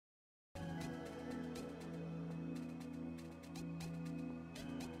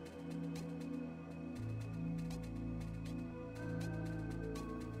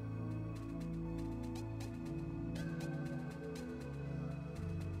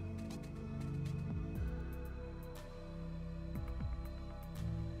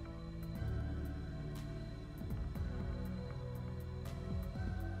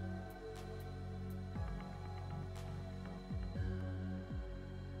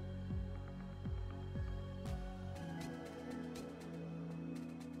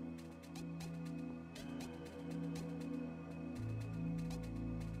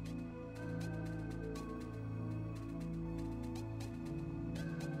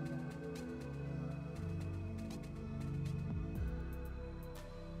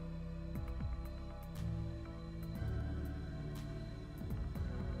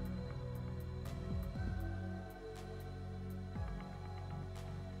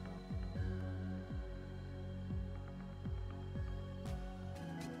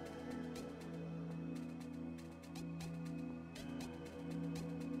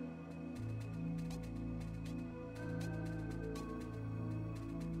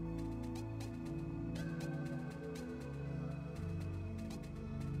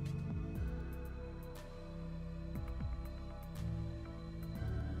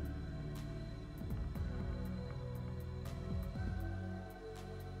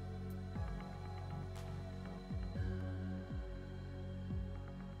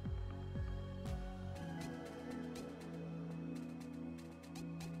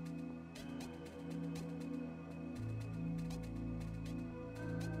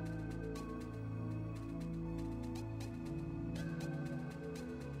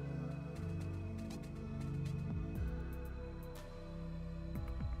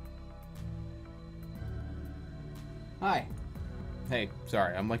Hi. Hey,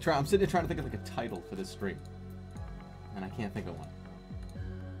 sorry. I'm sitting there trying to think of like a title for this stream, and I can't think of one.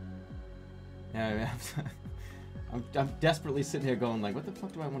 Yeah, I'm desperately sitting here going like, what the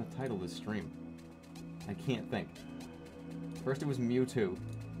fuck do I want to title this stream? I can't think. First it was Mewtwo.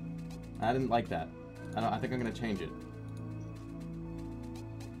 I didn't like that. I think I'm gonna change it.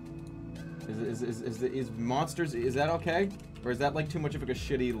 Is monsters? Is that okay? Or is that like too much of like a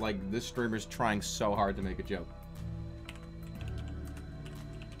shitty like this streamer's trying so hard to make a joke?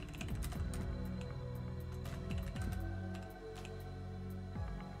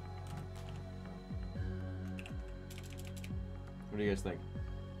 What do you guys think?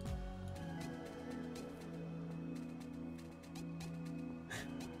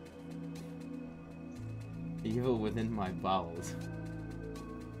 Evil within my bowels.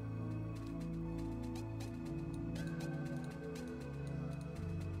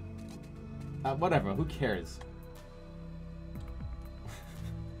 Whatever, who cares?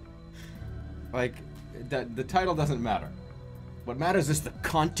 Like, the title doesn't matter. What matters is the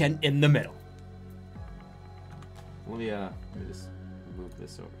content in the middle. Let me just move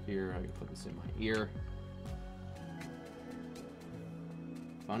this over here. I can put this in my ear.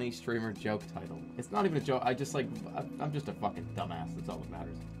 Funny streamer joke title. It's not even a joke. I'm just a fucking dumbass. That's all that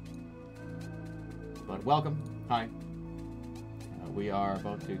matters. But welcome. Hi. We are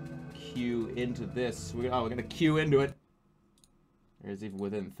about to queue into this. We're gonna queue into it. There's even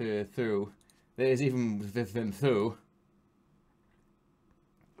within through. There's even within through.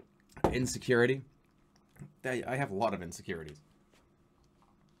 Insecurity. I have a lot of insecurities.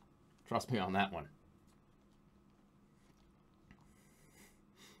 Trust me on that one.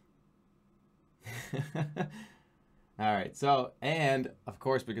 Alright, so, and, of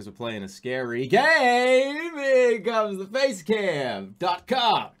course, because we're playing a scary game, here comes the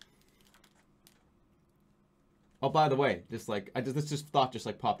facecam.com. Oh, by the way, this thought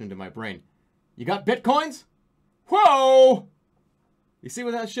just popped into my brain. You got bitcoins? Whoa! You see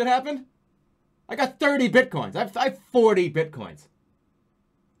when that shit happened? I got 30 bitcoins. I have 40 bitcoins.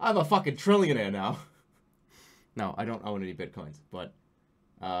 I'm a fucking trillionaire now. No, I don't own any bitcoins, but,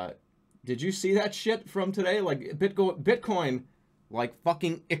 did you see that shit from today? Like, Bitcoin, like,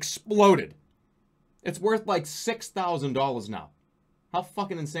 fucking exploded. It's worth, like, $6,000 now. How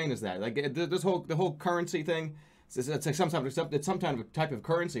fucking insane is that? Like, the whole currency thing, it's like some type of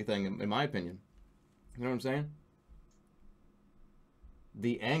currency thing, in my opinion. You know what I'm saying?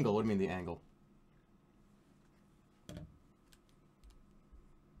 The angle? What do you mean, the angle?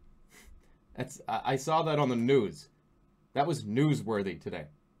 I saw that on the news. That was newsworthy today.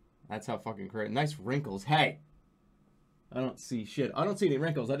 That's how fucking crazy. Nice wrinkles. Hey! I don't see shit. I don't see any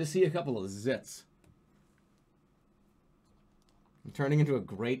wrinkles. I just see a couple of zits. I'm turning into a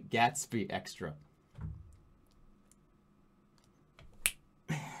Great Gatsby extra.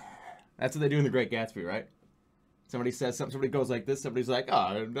 That's what they do in the Great Gatsby, right? Somebody says something, somebody goes like this, somebody's like,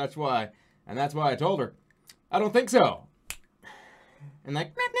 oh, that's why. And that's why I told her. I don't think so. And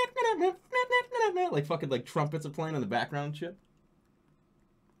like fucking like trumpets are playing in the background and shit.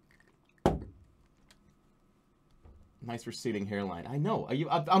 Nice receding hairline. I know.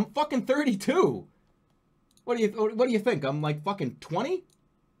 I'm fucking 32. What do you think? I'm like fucking 20?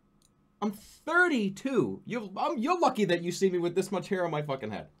 I'm 32. You're lucky that you see me with this much hair on my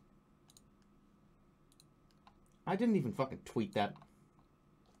fucking head. I didn't even fucking tweet that.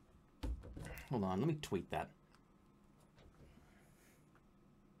 Hold on, let me tweet that.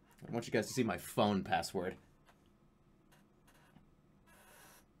 I want you guys to see my phone password.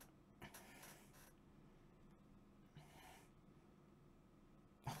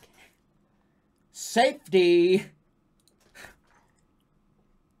 Safety!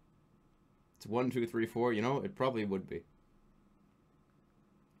 It's 1, 2, 3, 4. You know, it probably would be.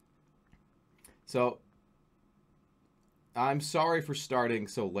 So, I'm sorry for starting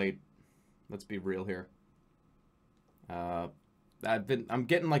so late. Let's be real here. I'm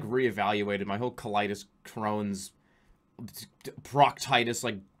getting, like, reevaluated. My whole colitis, Crohn's, proctitis,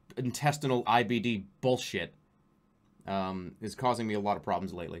 like, intestinal IBD bullshit is causing me a lot of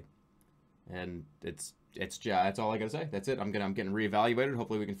problems lately. And it's all I gotta say. That's it. I'm getting reevaluated.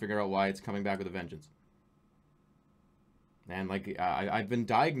 Hopefully we can figure out why it's coming back with a vengeance. And like I've been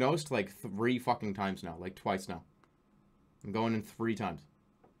diagnosed like 3 fucking times now, like twice now. I'm going in 3 times.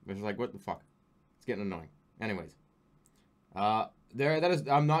 It's like what the fuck? It's getting annoying. Anyways,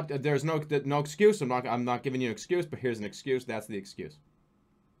 there's no excuse. I'm not giving you an excuse, but here's an excuse. That's the excuse.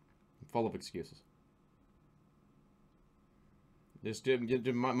 I'm full of excuses. Just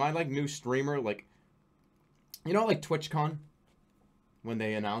my like new streamer, like, you know, like TwitchCon, when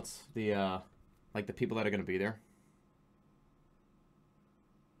they announce the like the people that are gonna be there.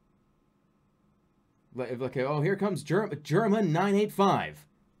 Like, oh, here comes Jerma 985.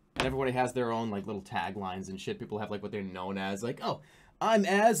 And everybody has their own, like, little taglines and shit. People have, like, what they're known as. Like, oh, I'm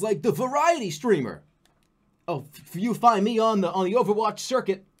as, like, the variety streamer. Oh, you find me on the Overwatch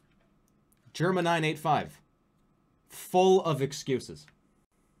circuit. Jerma 985. Full of excuses.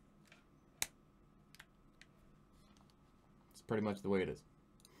 It's pretty much the way it is.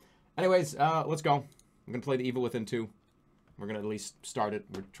 Anyways, let's go. I'm gonna play The Evil Within 2. We're gonna at least start it,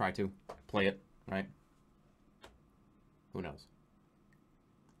 or try to play it, right? Who knows?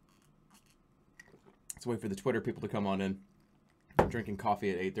 Let's wait for the Twitter people to come on in. I'm drinking coffee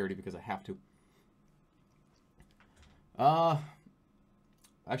at 8:30 because I have to.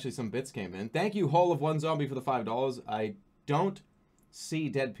 Actually, some bits came in. Thank you, Whole of One Zombie, for the $5. I don't see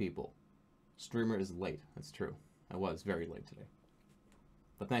dead people. Streamer is late. That's true. I was very late today.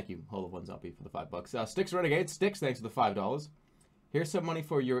 But thank you, Whole of One Zombie, for the $5. Sticks Renegade. Sticks, thanks for the $5. Here's some money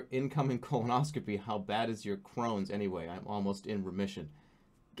for your incoming colonoscopy. How bad is your Crohn's anyway? I'm almost in remission.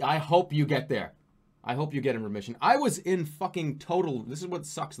 I hope you get there. I hope you get in remission. I was in fucking total... This is what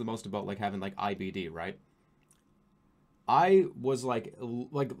sucks the most about, like, having, like, IBD, right? I was, like,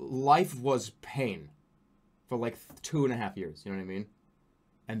 life was pain for, like, 2.5 years. You know what I mean?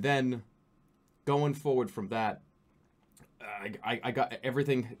 And then, going forward from that, I got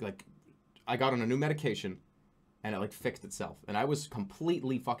everything, like, I got on a new medication, and it, like, fixed itself. And I was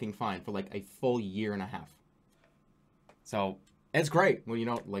completely fucking fine for, like, a full 1.5 years. So... It's great when you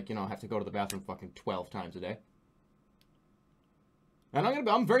don't, like, you know, have to go to the bathroom fucking 12 times a day. And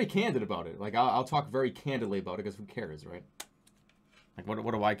I'm very candid about it. Like, I'll talk very candidly about it, because who cares, right? Like,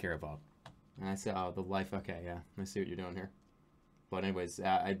 what do I care about? And I say, oh, the life, okay, yeah, I see what you're doing here. But anyways,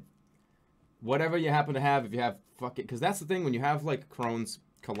 whatever you happen to have, if you have fucking, because that's the thing, when you have, like, Crohn's,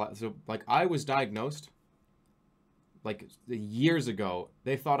 so, like, I was diagnosed, like, years ago.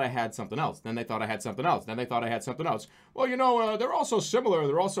 They thought I had something else. Then they thought I had something else. Then they thought I had something else. Well, you know, they're all so similar.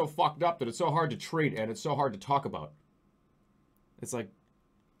 They're all so fucked up that it's so hard to treat and it's so hard to talk about. It's like...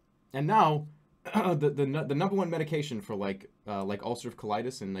 And now, the number one medication for, like ulcerative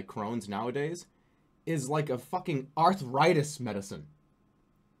colitis and, like, Crohn's nowadays is, like, a fucking arthritis medicine.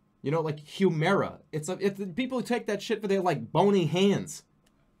 You know, like, Humira. It's people who take that shit for their, like, bony hands.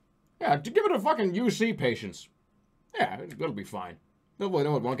 Yeah, to give it to fucking UC patients. Yeah, it'll be fine. Nobody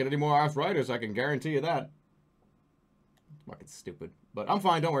won't get any more arthritis, I can guarantee you that. Fucking stupid. But I'm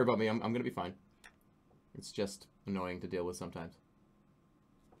fine, don't worry about me, I'm gonna be fine. It's just annoying to deal with sometimes.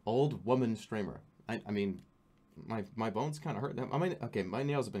 Old woman streamer. I mean, my bones kind of hurt. I mean, okay, my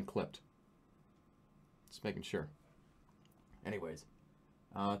nails have been clipped. Just making sure. Anyways,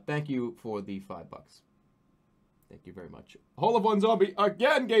 thank you for the $5. Thank you very much. Whole of One Zombie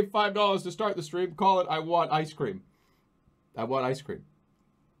again gave $5 to start the stream. Call it I Want Ice Cream. I want ice cream.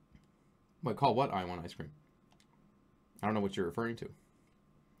 Wait, call what I want ice cream? I don't know what you're referring to.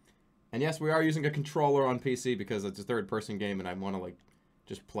 And yes, we are using a controller on PC because it's a third-person game and I want to, like,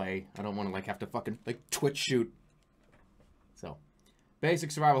 just play. I don't want to, like, have to fucking, like, Twitch shoot. So,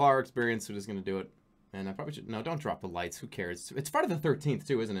 basic survival horror experience. We're just going to do it. And I probably should... No, don't drop the lights. Who cares? It's Friday the 13th,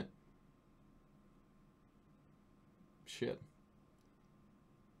 too, isn't it? Shit.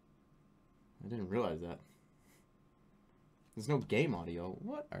 I didn't realize that. There's no game audio.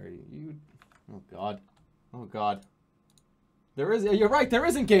 What are you... Oh, God. Oh, God. There is... You're right, there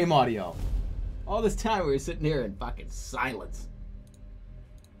isn't game audio. All this time we were sitting here in fucking silence.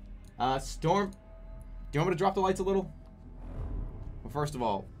 Storm... Do you want me to drop the lights a little? Well, first of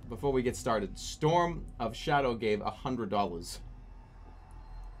all, before we get started, Storm of Shadow gave $100.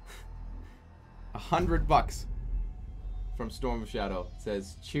 $100 from Storm of Shadow. It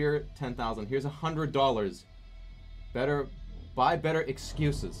says, cheer 10,000. Here's $100. Buy better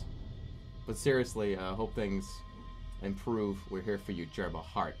excuses. But seriously, hope things improve. We're here for you, Jerma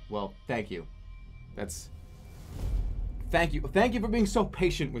Heart. Well, thank you. Thank you. Thank you for being so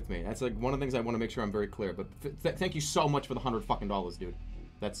patient with me. That's like one of the things I want to make sure I'm very clear. But thank you so much for the $100 fucking dollars, dude.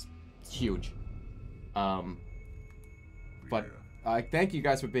 That's huge. But I thank you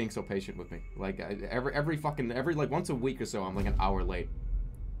guys for being so patient with me. Like every like once a week or so, I'm like an hour late.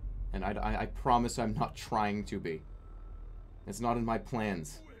 And I promise I'm not trying to be. It's not in my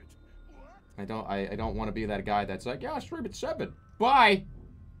plans. I don't want to be that guy that's like, yeah, stream at 7. Bye.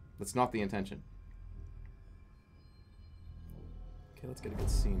 That's not the intention. Okay, let's get a good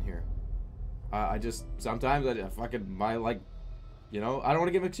scene here. I just sometimes I fucking like, you know, I don't want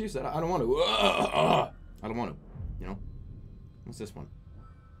to give an excuse. I don't want to. I don't want to. You know. What's this one?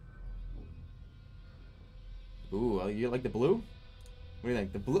 Ooh, you like the blue? What do you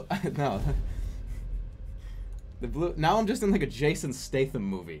think? The blue? No. The blue. Now I'm just in like a Jason Statham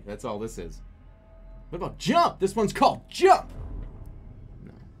movie. That's all this is. What about Jump? This one's called Jump.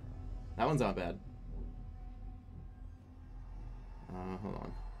 No. That one's not bad. Hold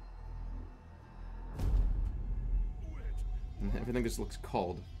on. Everything just looks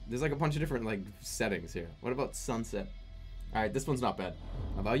cold. There's like a bunch of different like settings here. What about Sunset? Alright, this one's not bad.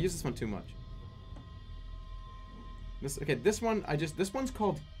 I'll use this one too much. This one, this one's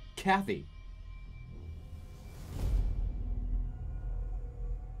called Kathy.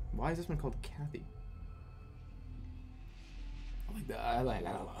 Why is this one called Kathy? I like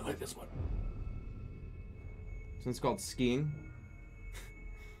that. I like this one. This one's called Skiing.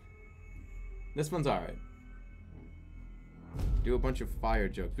 This one's alright. Do a bunch of fire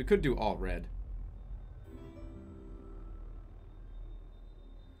jokes. We could do all red.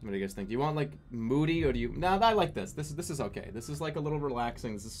 What do you guys think? Do you want like moody or do you? No, I like this. This is okay. This is like a little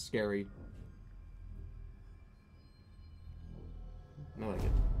relaxing. This is scary. I like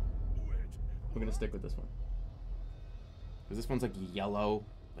it. We're gonna stick with this one. Cause this one's like yellow,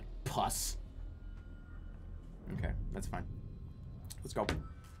 like pus. Okay, that's fine. Let's go.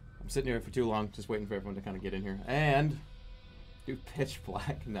 I'm sitting here for too long, just waiting for everyone to kind of get in here. And do pitch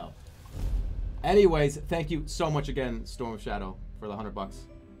black. No. Anyways, thank you so much again, Storm of Shadow, for the $100.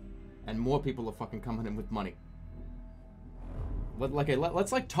 And more people are fucking coming in with money.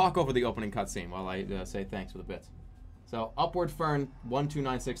 Let's like talk over the opening cutscene while I say thanks for the bits. So Upward Fern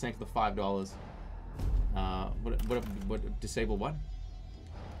 1296, thanks for the $5. What disable what?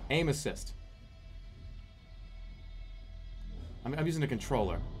 Aim assist. I'm using a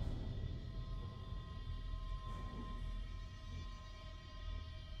controller.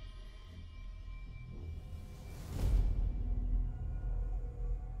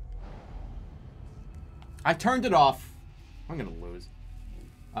 I turned it off. I'm gonna lose.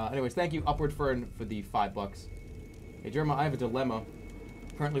 Anyways, thank you, Upward Fern, for the $5. Hey, Jerma, I have a dilemma.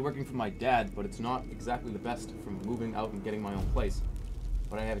 Currently working for my dad, but it's not exactly the best from moving out and getting my own place.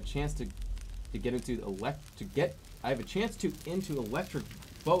 But I have a chance to get into into electric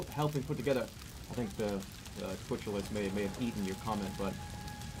boat helping put together. I think the Twitcherless may have eaten your comment, but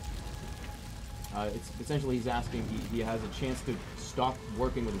it's essentially he's asking. He has a chance to stop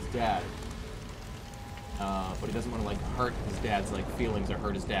working with his dad. But he doesn't want to like hurt his dad's like feelings or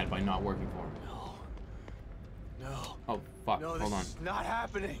hurt his dad by not working for him. No. Oh fuck! No, Hold on. this is not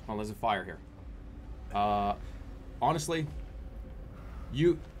happening. Oh, there's a fire here. Honestly,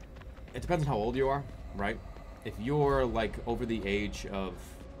 it depends on how old you are, right? If you're like over the age of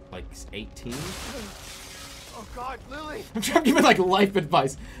like 18. Oh God, Lily! I'm trying to give it like life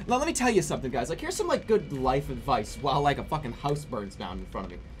advice. Now let me tell you something, guys. Like here's some like good life advice while like a fucking house burns down in front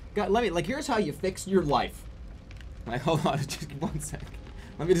of me. God, here's how you fix your life. Like, hold on, just 1 sec.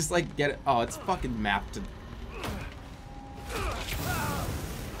 Let me just, like, get it. Oh, it's fucking mapped to...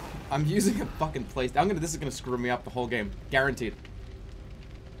 I'm using a fucking place. This is gonna screw me up the whole game. Guaranteed.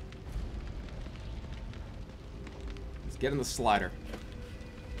 Let's get in the slider.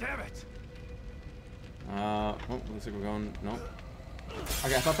 Damn it! Oh, looks like we're going... Nope.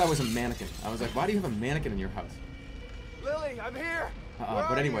 Okay, I thought that was a mannequin. I was like, why do you have a mannequin in your house? Lily, I'm here!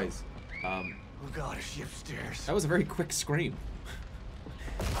 But anyways, oh God, is she upstairs? That was a very quick scream.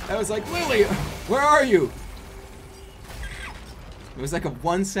 That was like, Lily, where are you? It was like a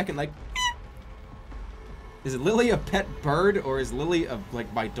 1 second, like, is Lily a pet bird or is Lily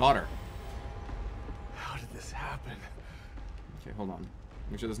like my daughter? How did this happen? Okay, hold on.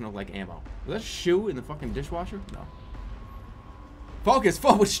 Make sure there's no like ammo. Was that a shoe in the fucking dishwasher? No. Focus,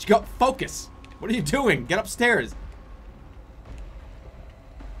 focus. What are you doing? Get upstairs.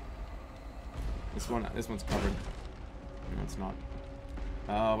 This one's covered. No, it's not.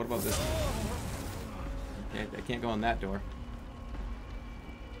 What about this one? Okay, I can't go in that door.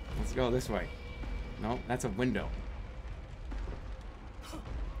 Let's go this way. No, that's a window.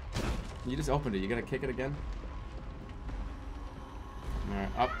 You just opened it. You gotta kick it again? Alright,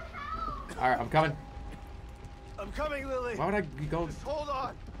 up. Alright, I'm coming. I'm coming, Lily. Why would I go? Just hold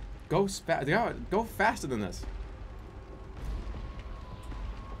on. Go faster than this.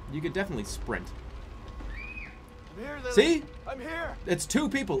 You could definitely sprint. I'm here, Lily. See? I'm here. It's two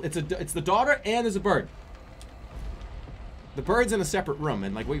people. It's the daughter and there's a bird. The bird's in a separate room,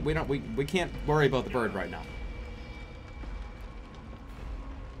 and like we can't worry about the bird right now.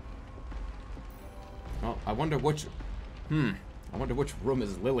 Well, I wonder which room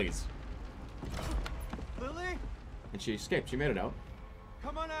is Lily's. Lily? And she escaped. She made it out.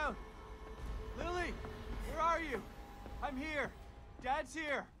 Come on out. Lily, where are you? I'm here. Dad's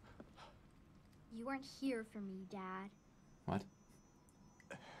here. You weren't here for me, Dad. What?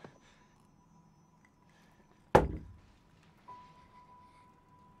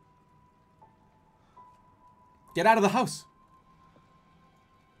 Get out of the house.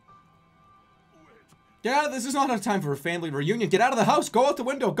 Get out of this. Is not a time for a family reunion. Get out of the house. Go out the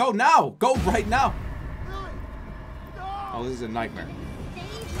window. Go now. Go right now. Lily! No! Oh, this is a nightmare.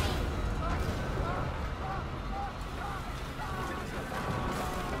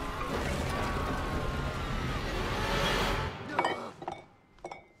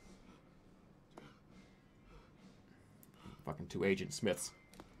 Fucking 2 Agent Smiths.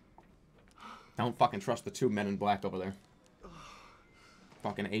 Don't fucking trust the 2 men in black over there.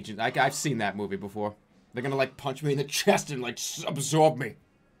 Fucking agent. I've seen that movie before. They're gonna like punch me in the chest and like absorb me.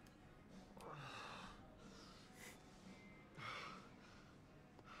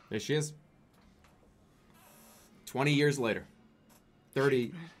 There she is. 20 years later.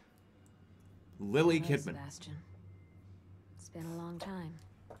 30. Lily Hello, Kidman. Sebastian. It's been a long time.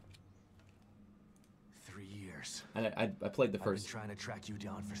 3 years. I played the I've first. been trying to track you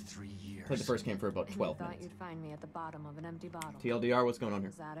down for 3 years. Played the first game for about And 12 you thought minutes. you'd find me at the bottom of an empty bottle. TLDR, what's going on here?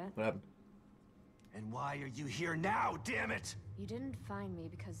 Is that it? What happened? And why are you here now, damn it? You didn't find me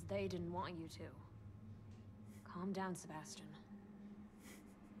because they didn't want you to. Calm down, Sebastian.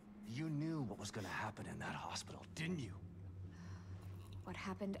 You knew what was gonna happen in that hospital, didn't you? What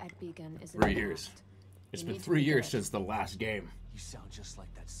happened at Beacon is in 3 the years. past. It's You been need to 3 years forget it. since the last game. You sound just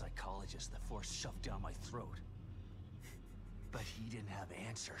like that psychologist the Force shoved down my throat. But he didn't have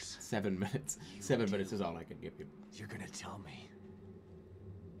answers. 7 minutes. You 7 do. minutes is all I can give you. You're gonna tell me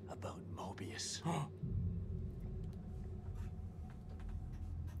about Mobius.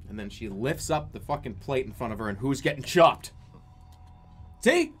 And then she lifts up the fucking plate in front of her, and who's getting chopped?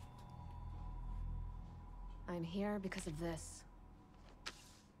 See? I'm here because of this.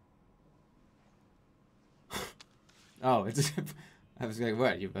 Oh, it's. I was like,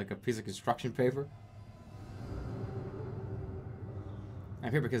 what? You have like a piece of construction paper?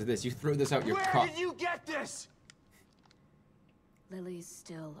 I'm here because of this. You threw this out your Where car. did you get this? Lily's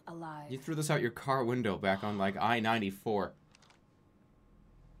still alive. You threw this out your car window back on like I-94.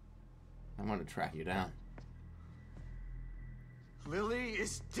 I want to track you down. Lily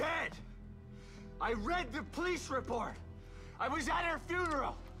is dead. I read the police report. I was at her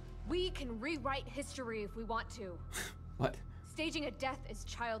funeral. We can rewrite history if we want to. What? Staging a death is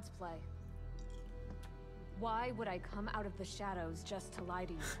child's play. Why would I come out of the shadows just to lie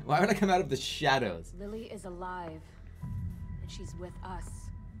to you? Why would I come out of the shadows? Lily is alive, and she's with us.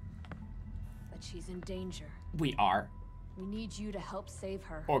 But she's in danger. We are We need you to help save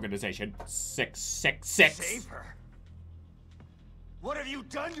her. Organization 666. Save her. What have you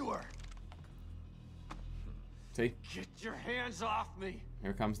done to her? See? Get your hands off me.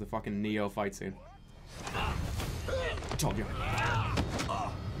 Here comes the fucking Neo fight scene. Told you.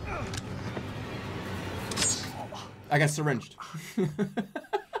 I got syringed.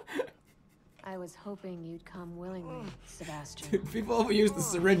 I was hoping you'd come willingly, Sebastian. People overuse the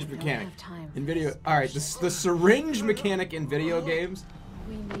syringe I don't mechanic have time in for video. this All right, the syringe mechanic in video games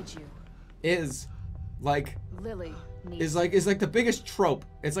We need you. is like Lily needs is like the biggest trope.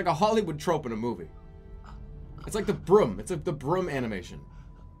 It's like a Hollywood trope in a movie. It's like the broom. It's like the broom animation.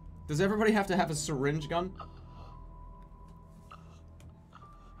 Does everybody have to have a syringe gun?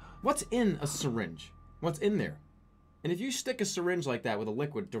 What's in a syringe? What's in there? And if you stick a syringe like that with a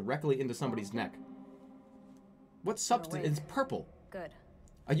liquid directly into somebody's neck, what substance? It's purple. Good.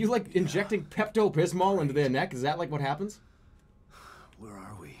 Are you like injecting Pepto-Bismol into their neck? Is that like what happens? Where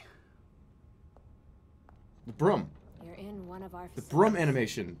are we? The broom. You're in one of our The facilities. broom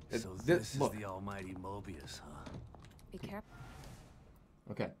animation. So this is Look. the almighty Mobius, huh? Be careful.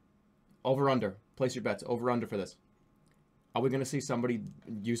 Okay. Over under. Place your bets. Over under for this. Are we gonna see somebody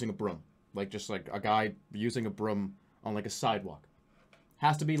using a broom? Like just like a guy using a broom on like a sidewalk.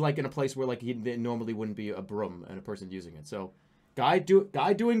 Has to be like in a place where like there normally wouldn't be a broom and a person using it. So guy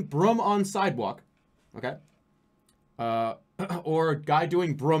doing broom on sidewalk. Okay. Or guy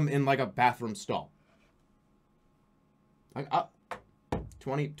doing broom in like a bathroom stall. Like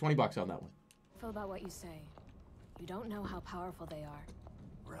 20 bucks on that one. Careful about what you say. You don't know how powerful they are.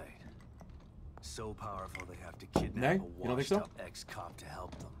 Right. So powerful they have to kidnap Nay? a You don't think so? washed-up ex-cop to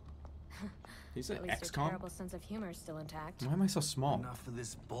help them. You said At least your XCOM? terrible sense of humor is still intact. Why am I so small? Enough of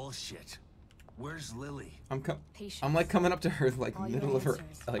this bullshit. Where's Lily? Patience. I'm like coming up to her like All your middle of her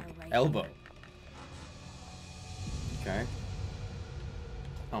answers like are right elbow. here. Okay.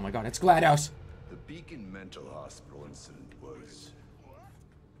 Oh my god, it's GLaDOS! The Beacon Mental Hospital incident was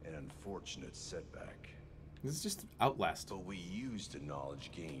an unfortunate setback, This is just Outlast. but we used the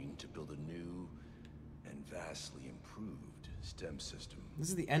knowledge gained to build a new and vastly improved STEM system. This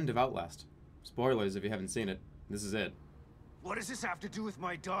is the end of Outlast. Spoilers if you haven't seen it. This is it. What does this have to do with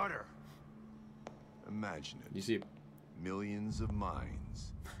my daughter? Imagine it. You see, Millions of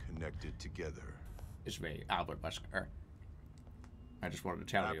minds connected together. it's me, Albert Wesker. I just wanted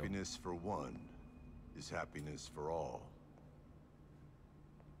to tell you. Happiness for one is happiness for all.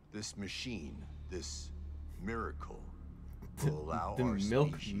 This machine, this miracle, will allow The our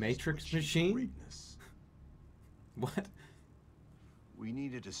milk species matrix to achieve machine? greatness. What? We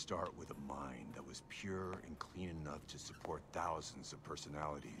needed to start with a mind that was pure and clean enough to support thousands of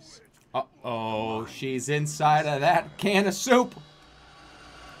personalities. Uh-oh, she's inside of that can of soup.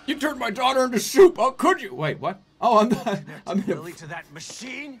 You turned my daughter into soup. How could you? Wait, what? Oh, I'm not. I'm gonna... Lily to that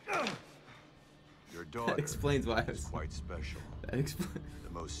machine? Your daughter explains why I is was... quite special. That explains...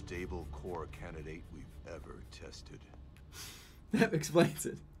 The most stable core candidate we've ever tested. That explains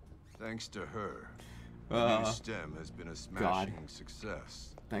it. Thanks to her, the new STEM has been a smashing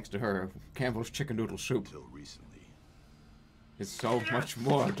success. Thanks to her, Campbell's chicken noodle soup Until recently. is so much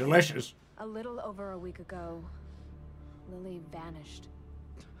more delicious. A little over a week ago, Lily vanished.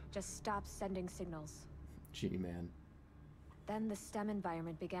 Just stopped sending signals. Gee, man. Then the STEM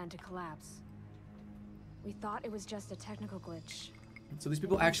environment began to collapse. We thought it was just a technical glitch. So these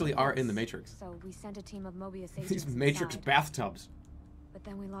people actually are in the Matrix. So we sent a team of Mobius agents These Matrix inside, bathtubs. but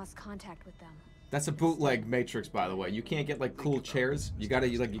then we lost contact with them. That's a bootleg Matrix, by the way. You can't get like cool chairs. You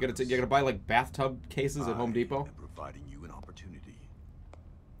gotta buy like bathtub cases at Home Depot. I'm providing you an opportunity,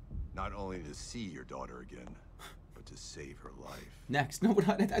 not only to see your daughter again, but to save her life. Next, no, we're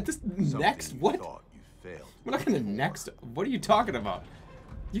not. Next, Something you what? thought you failed We're not gonna next. What are you talking about?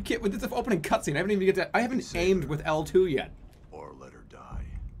 You can't. With this opening cutscene, I haven't even get to. I haven't aimed with L2 yet. or let her die.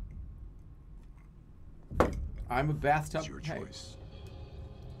 I'm a bathtub. It's your Hey. choice.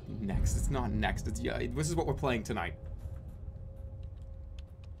 Next, it's not next. It's yeah. This is what we're playing tonight.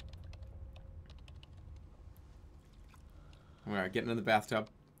 All right, getting in the bathtub.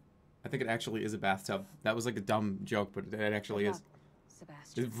 I think it actually is a bathtub. That was like a dumb joke, but it actually Good is. luck,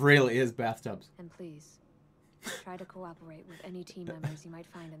 Sebastian. It really is bathtubs. And please, try to cooperate with any team members you might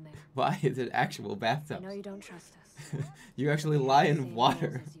find in there. Why is it actual I bathtubs? know you don't trust us. You actually lie in Same water.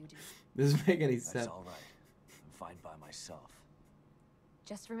 rules as you do. Doesn't make any That's sense. all right. I'm fine by myself.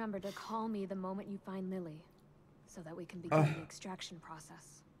 Just remember to call me the moment you find Lily, so that we can begin the extraction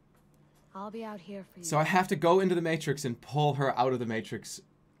process. I'll be out here for you. So I have to go into the Matrix and pull her out of the Matrix.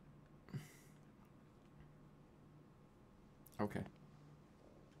 Okay.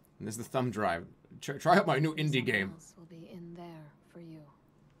 And there's the thumb drive. Try out my new indie Someone game. else will be in there for you.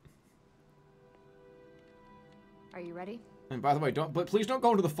 Are you ready? And by the way, please don't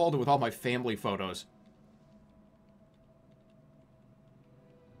go into the folder with all my family photos.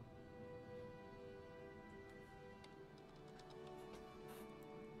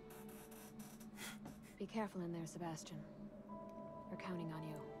 Be careful in there, Sebastian. We're counting on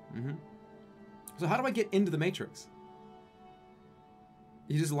you. Mm-hmm. So how do I get into the Matrix?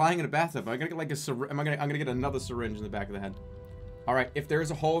 He's just lying in a bathtub. Am I gonna get like a syringe? I'm gonna get another syringe in the back of the head. All right. If there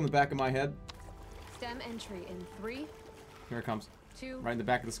is a hole in the back of my head, STEM entry in 3, here it comes. 2, Right in the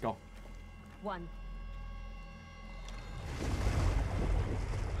back of the skull. 1.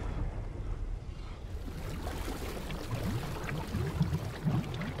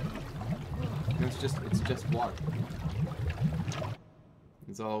 It's just water.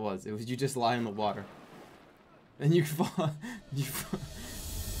 That's all it was. It was you just lie in the water, and you fall.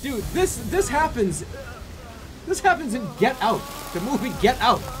 Dude, this happens. This happens in Get Out, the movie Get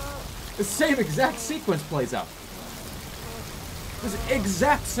Out. The same exact sequence plays out. This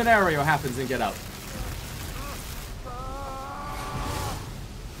exact scenario happens in Get Out.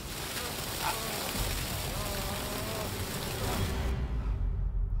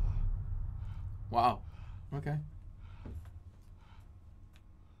 Wow. Okay.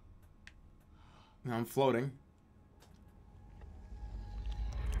 Now I'm floating.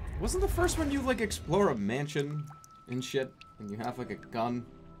 Wasn't the first one you, like, explore a mansion and shit? And you have, like, a gun?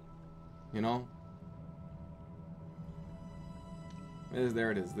 You know?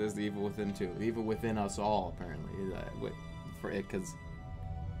 There it is. There's the evil within, too. The evil within us all, apparently. For it, because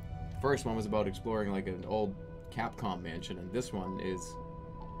the first one was about exploring, like, an old Capcom mansion, and this one is...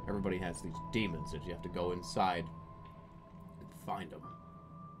 Everybody has these demons that you have to go inside and find them.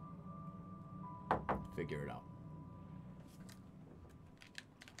 Figure it out.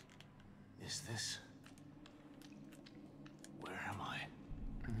 Is this... Where am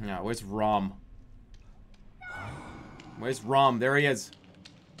I? Yeah, where's Rom? Where's Rom? There he is.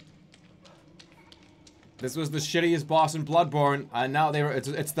 This was the shittiest boss in Bloodborne, and now they were. It's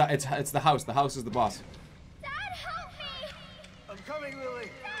the house. The house is the boss. Dad, help me! I'm coming, Lily!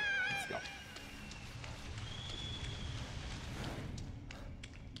 Let's go.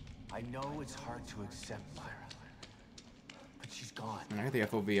 I know it's hard to accept, Myra. But she's gone. And I got the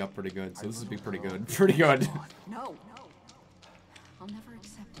FOV up pretty good, so this would be pretty good. Pretty good. No. I'll never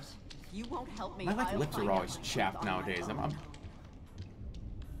accept it. If you won't help me, My like I'll lips find are out always my chapped truth on my nowadays. own.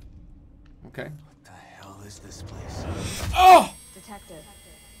 Okay. What the hell is this place? Oh! Detective,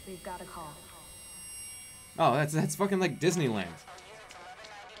 we've got a call. Oh, that's fucking like Disneyland.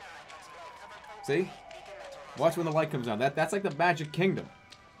 See? Watch when the light comes on. That's like the Magic Kingdom.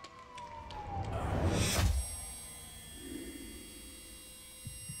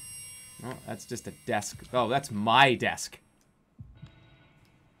 Oh, that's just a desk. Oh, that's my desk.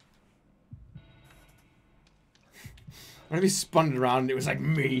 What if he spun it around and it was like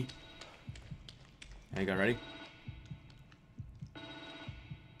me? There you go, ready?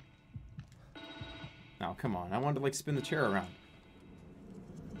 Oh, come on. I wanted to, like, spin the chair around.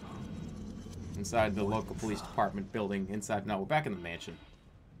 Inside the local police department building. Inside... No, we're back in the mansion.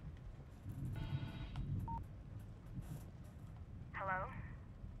 Hello?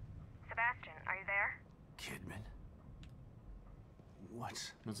 Sebastian, are you there? Kidman?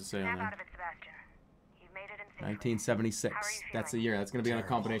 What? What's it say on Snap there? out of it, Sebastian. You've made it in safely. 1976. How are you That's the feeling? year. That's going to be on a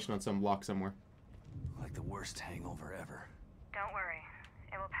Terrible. combination on some lock somewhere. Like the worst hangover ever. Don't worry.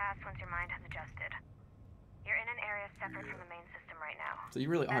 It will pass once your mind has adjusted. You're in an area separate from the main system right now. So you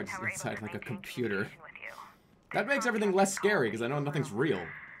really are That's just how we're able inside to like a maintain computer. communication with you. That makes everything less scary because I know nothing's real.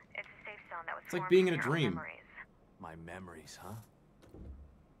 It's a safe zone that was It's like formed being from in a your own dream. memories. My memories, huh?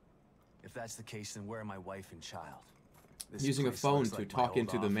 If that's the case, then where are my wife and child? This Using a place phone looks to like my talk old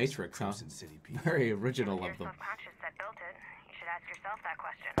into the office Matrix, for huh? Crimson City PD. Very original If of you're them. subconscious that built it, you should ask yourself that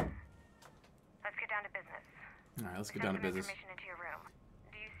question. Let's get down to business. Alright, let's get Send down to some business. information into your room.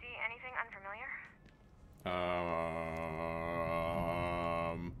 Do you see anything unfamiliar?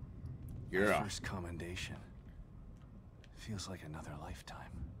 My Yeah. first commendation. Feels like another lifetime.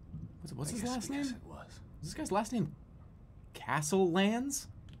 What's I his guess last because name? It was. Is this guy's last name Castlelands?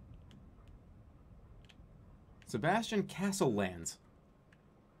 Sebastian Castlelands.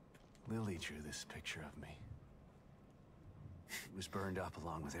 Lily drew this picture of me. It was burned up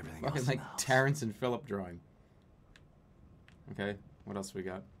along with everything Fucking else like in the house. Terrence and Phillip drawing. Okay, what else we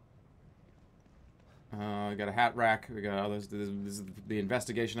got? We got a hat rack. We got others. This is the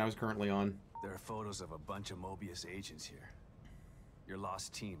investigation I was currently on. There are photos of a bunch of Mobius agents here. Your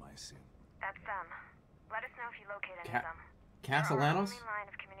lost team, I assume. That's them. Let us know if you locate any Ca- of them. Castlelands? They're our only line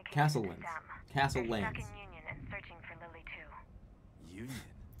of communication Castlelands. with them. Castlelands. They're stuck in Union and searching for Lily too. Union.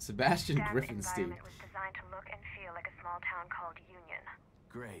 Sebastian That Griffinstein. environment was designed to look and feel like a small town called Union.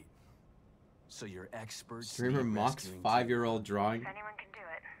 Great. So you're experts. Streamer in mocks rescuing 5-year-old drawing. If anyone can do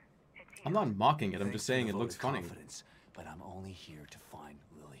it, it's you. I'm not mocking it. I'm Thanks just for saying the it vote looks of funny. confidence, but I'm only here to find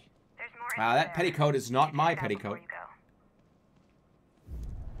Lily. There's more Ah, info that there. petticoat is not You my check that before petticoat. you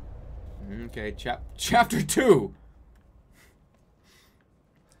go. Okay, chapter 2.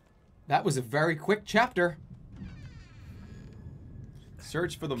 That was a very quick chapter.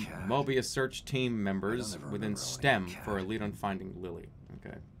 Search for the Cat. Mobius search team members I don't ever within remember STEM owning a for a cat. lead on finding Lily.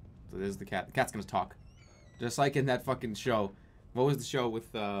 Okay, so there's the cat. The cat's gonna talk, just like in that fucking show. What was the show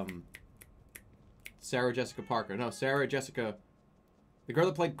with Sarah Jessica Parker? No, Sarah Jessica, the girl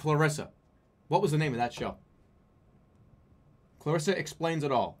that played Clarissa. What was the name of that show? Clarissa Explains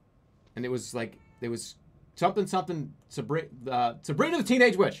It All, and it was like it was something Sabrina the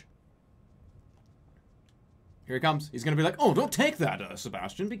Teenage Witch. Here he comes. He's gonna be like, "Oh, don't take that,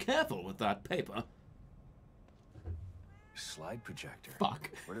 Sebastian. Be careful with that paper." Slide projector. Fuck.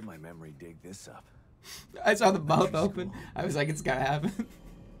 Where did my memory dig this up? I saw the mouth open. I was like, it's gonna happen.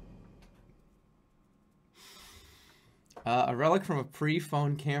 A relic from a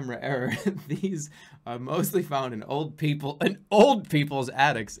pre-phone camera era. These are mostly found in old people's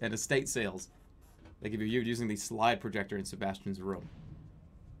attics and estate sales. They can be viewed using the slide projector in Sebastian's room.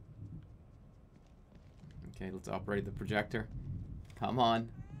 Okay, let's operate the projector. Come on.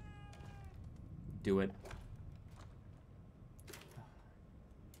 Do it.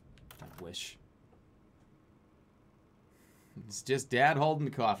 I wish. It's just Dad holding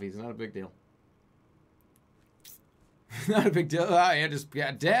the coffee. It's not a big deal. Not a big deal.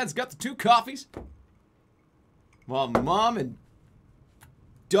 Dad's got the 2 coffees. While Mom and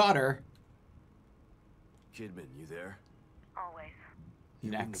daughter Kidman, you there? Always. You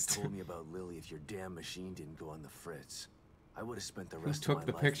wouldn't next. have told me about Lily if your damn machine didn't go on the fritz. I would have spent the Who rest took of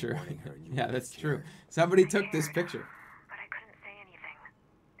the my picture? life mourning her, and you Yeah, wouldn't that's have true. cared. Somebody took this picture. But I couldn't say anything.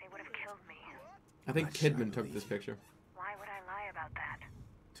 They would have killed me. I think I'm not sure I Kidman took believe this you. picture. Why would I lie about that?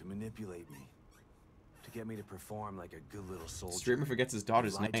 To manipulate me. To get me to perform like a good little soldier. Streamer forgets his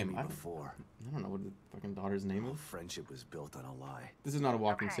daughter's You lied to name. me I before. don't know what the fucking daughter's name is. Friendship was built on a lie. This is not a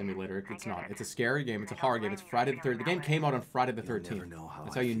walking Okay, simulator. I It's get not. it. It's a scary game. It's a I don't horror game. It's blame you Friday for the 3rd. The feeling game that came way. out on Friday the You'll 13th. never know how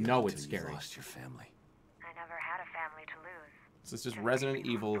That's I how you feel know until it's you've scary. lost your family. I never had a family to lose. This is just Just Resident people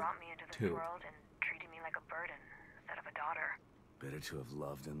who Evil brought me into this 2. world and treated me like a burden instead of a daughter. Better to have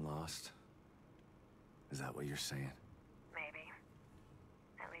loved and lost. Is that what you're saying? Maybe.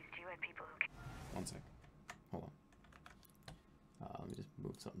 At least you had people who. One sec. Hold on. Let me just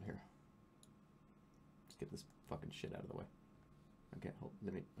move something here. Just get this fucking shit out of the way. Okay, hold.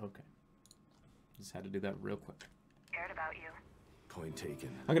 Let me. Okay. Just had to do that real quick. Cared about you. Point taken.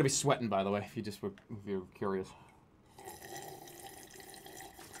 I'm gonna be sweating, by the way, if you're curious.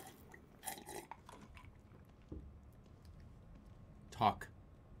 Talk.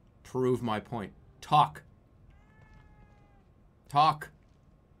 Prove my point. Talk. Talk.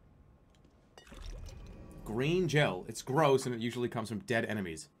 Green gel. It's gross and it usually comes from dead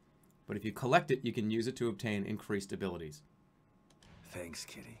enemies. But if you collect it, you can use it to obtain increased abilities. Thanks,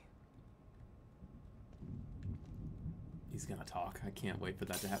 Kitty. He's gonna talk. I can't wait for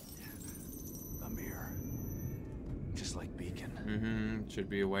that to happen. A mirror. Just like Beacon. Mm-hmm. Should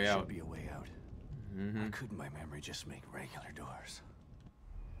be a way out. Should be a way out. Mm-hmm. Why couldn't my memory just make regular doors?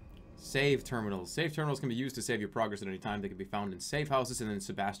 Save terminals. Save terminals can be used to save your progress at any time. They can be found in safe houses and in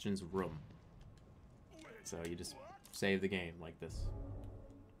Sebastian's room. So you just save the game like this.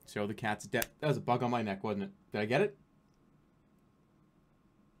 Show the cat's death. That was a bug on my neck, wasn't it? Did I get it?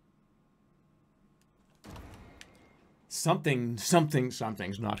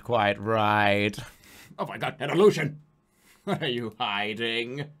 Something's not quite right. Oh my god, an illusion! What are you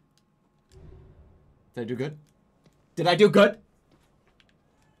hiding? Did I do good? Did I do good?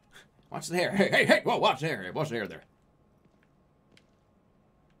 Watch the hair. Hey! Whoa, watch the hair. Watch the hair there.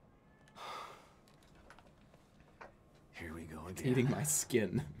 Here we go It's again. eating my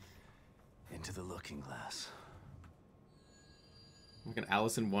skin. Into the looking glass. Like an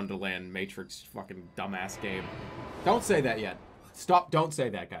Alice in Wonderland Matrix fucking dumbass game. Don't say that yet. Stop. Don't say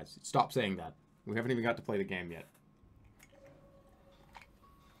that, guys. Stop saying that. We haven't even got to play the game yet.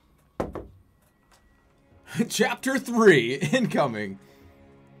 Chapter 3 incoming.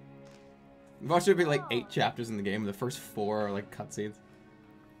 Watch, there'd be like 8 chapters in the game. The first 4 are like cutscenes.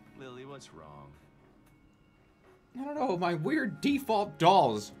 Lily, what's wrong? I don't know. My weird default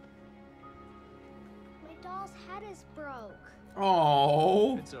dolls. My doll's head is broke.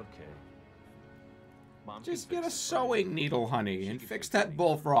 Oh. It's okay. Mom Just can get a fix it for you. sewing needle, honey, She and can fix fix that anything.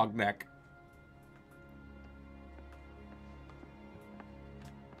 bullfrog neck.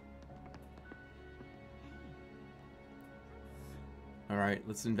 Alright,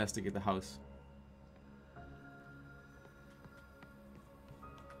 let's investigate the house.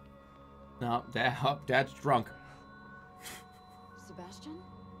 No, Dad's drunk. Sebastian?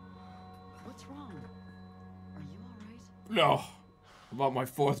 What's wrong? Are you alright? No, about my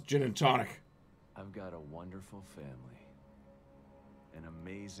 4th gin and tonic. I've got a wonderful family. An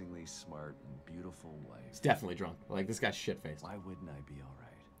amazingly smart and beautiful wife. He's definitely drunk. Like, this guy's shit-faced. Why wouldn't I be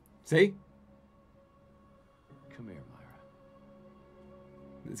alright? See? Come here, Myra.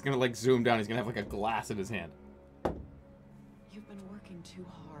 He's gonna, like, zoom down. He's gonna have, like, a glass in his hand. You've been working too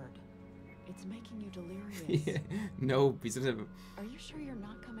hard. It's making you delirious. Yeah. No, he's gonna... Are you sure you're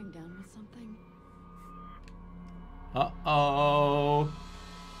not coming down with something? Uh-oh.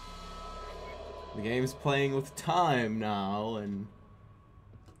 The game's playing with time now, and...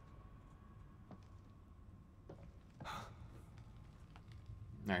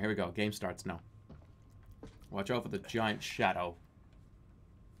 Alright, here we go. Game starts now. Watch out for the giant shadow.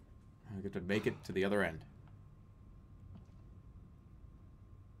 I get to make it to the other end.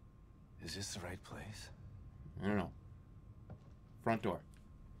 Is this the right place? I don't know. Front door.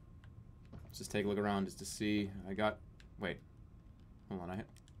 Let's just take a look around just to see. I got... Wait. Hold on.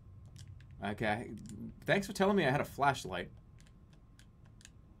 Okay. Thanks for telling me I had a flashlight.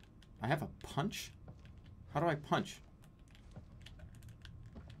 I have a punch? How do I punch?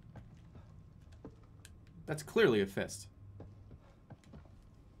 That's clearly a fist.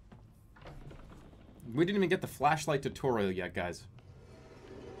 We didn't even get the flashlight tutorial yet, guys.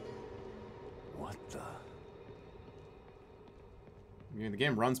 What the? I mean, the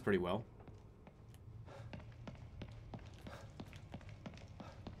game runs pretty well.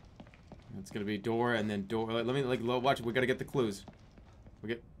 It's gonna be door and then door. Let me watch it. We gotta get the clues. We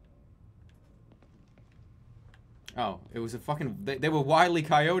get. Oh, it was a fucking. They were wily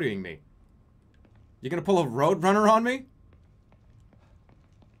coyoteing me. You gonna pull a roadrunner on me?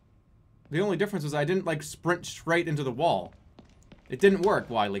 The only difference was I didn't like sprint straight into the wall. It didn't work,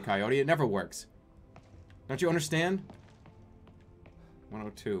 Wily Coyote. It never works. Don't you understand?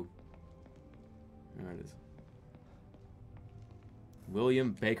 102. There it is.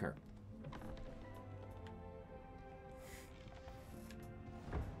 William Baker.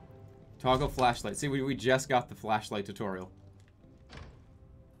 Toggle flashlight. See, we just got the flashlight tutorial.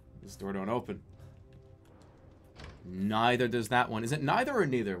 This door don't open. Neither does that one. Is it neither or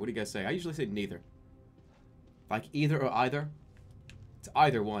neither? What do you guys say? I usually say neither. Like either or either? It's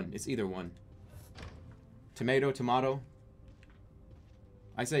either one. It's either one. Tomato, tomato.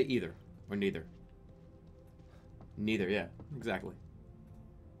 I say either or neither. Neither, yeah. Exactly.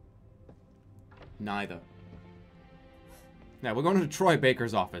 Neither. Now, we're going to Troy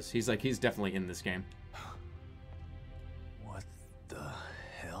Baker's office. He's definitely in this game. What the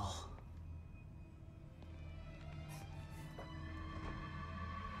hell?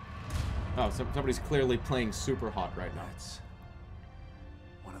 Oh, somebody's clearly playing super hot right now. That's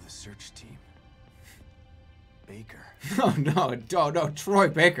one of the search team. Baker. Oh, no, Troy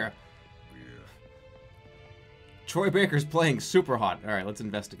Baker. Troy Baker's playing super hot. All right, let's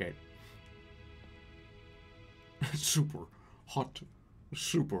investigate. Super hot.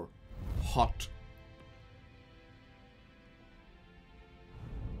 Super hot.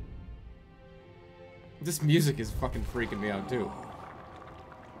 This music is fucking freaking me out, too.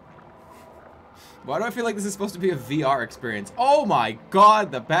 Why do I feel like this is supposed to be a VR experience? Oh my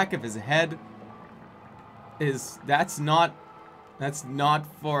god, the back of his head is... That's not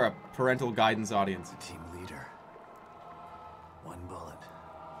for a parental guidance audience. Team leader. One bullet.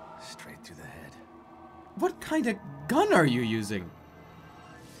 Straight through the head. What kind of gun are you using?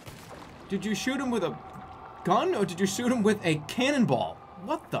 Did you shoot him with a gun or did you shoot him with a cannonball?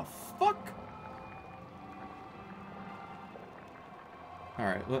 What the fuck?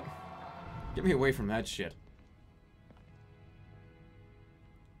 Alright, look. Get me away from that shit.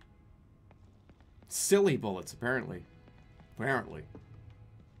 Silly bullets, apparently. Apparently.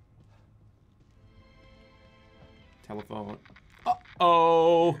 Telephone.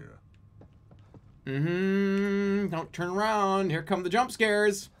 Uh-oh! Don't turn around. Here come the jump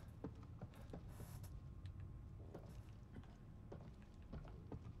scares.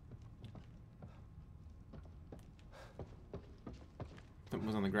 Something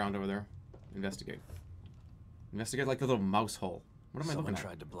was on the ground over there. Investigate. Investigate like the little mouse hole. What am I looking at?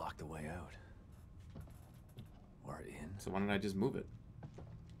 Someone tried to block the way out. Or in. So why don't I just move it?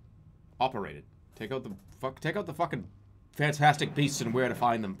 Operate it. Take out the fucking Fantastic Beasts and Where to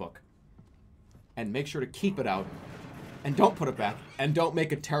Find Them book. And make sure to keep it out. And don't put it back. And don't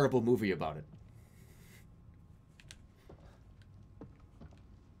make a terrible movie about it.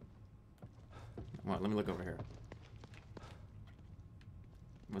 Come on, let me look over here.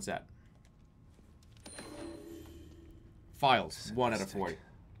 What's that? Files. 1 out of 40.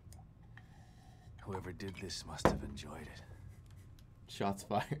 Whoever did this must have enjoyed it. Shots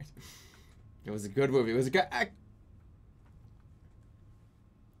fired. It was a good movie. It was a good...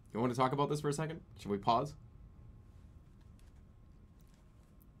 You want to talk about this for a second? Should we pause?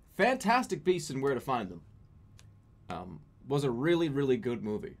 Fantastic Beasts and Where to Find Them was a really, really good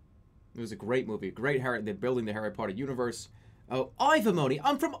movie. It was a great movie. Great they're building the Harry Potter universe. Oh, Ivamony.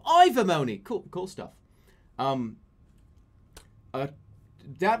 I'm from Ivamony. Cool stuff.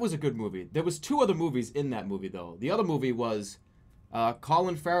 That was a good movie. There was 2 other movies in that movie, though. The other movie was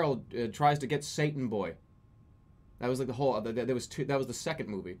Colin Farrell tries to get Satan Boy. That was like the whole. There was 2. That was the second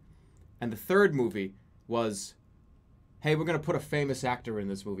movie, and the third movie was, hey, we're gonna put a famous actor in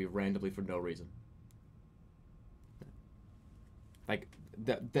this movie randomly for no reason. Like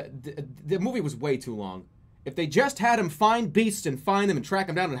the movie was way too long. If they just had him find beasts and find them and track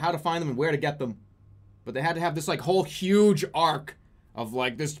them down and how to find them and where to get them, but they had to have this like whole huge arc of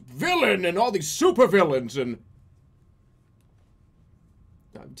like this villain and all these super villains and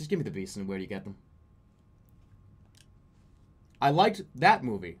just give me the beasts and where do you get them. I liked that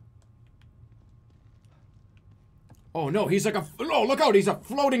movie. Oh no, he's like oh, look out, he's a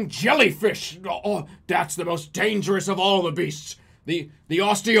floating jellyfish. Oh, that's the most dangerous of all the beasts. The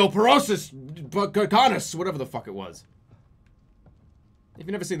osteoporosis canis, whatever the fuck it was. If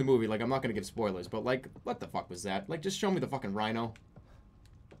you've never seen the movie, like, I'm not gonna give spoilers, but like, what the fuck was that? Like, just show me the fucking rhino.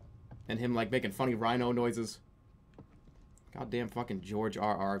 And him, like, making funny rhino noises. Goddamn fucking George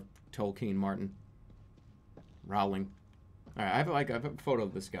R.R. Tolkien Martin. Rowling. Alright, I have a photo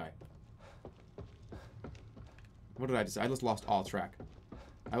of this guy. What did I just... I just lost all track.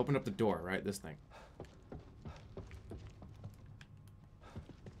 I opened up the door, right? This thing.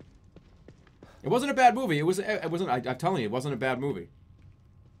 It wasn't a bad movie. It wasn't... I'm telling you, it wasn't a bad movie.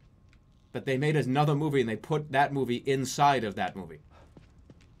 But they made another movie and they put that movie inside of that movie.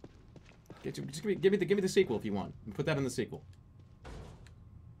 Just give me the sequel if you want. Put that in the sequel.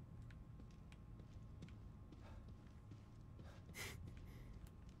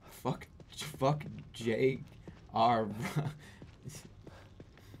 Fuck J.R.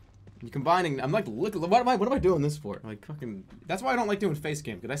 You're combining. I'm like, look. What am I doing this for? Like, fucking. That's why I don't like doing face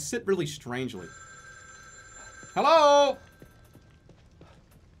cam, because I sit really strangely. Hello.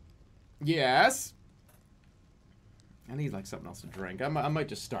 Yes. I need like something else to drink. I might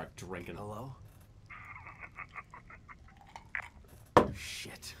just start drinking. Hello?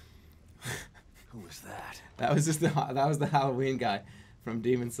 Shit. Who was that? That was the Halloween guy from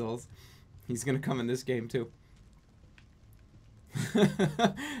Demon Souls. He's gonna come in this game too.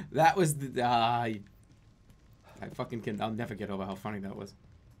 That was the I fucking can. I'll never get over how funny that was.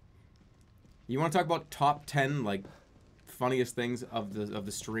 You want to talk about top 10 like funniest things of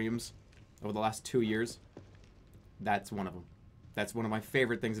the streams over the last 2 years? That's one of them. That's one of my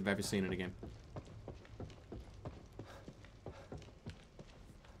favorite things I've ever seen in a game.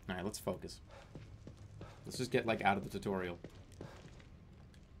 All right, let's focus. Let's just get like out of the tutorial.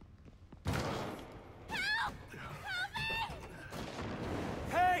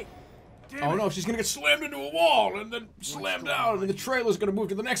 Hey! Oh no, she's gonna get slammed into a wall and then slammed down, and the trailer's gonna move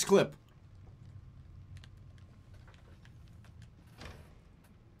to the next clip.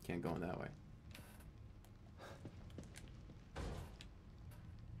 Can't go in that way.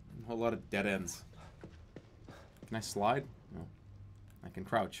 A whole lot of dead ends. Can I slide? No. I can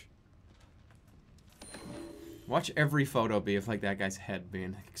crouch. Watch every photo be of like that guy's head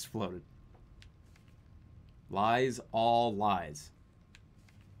being exploded. Lies, all lies.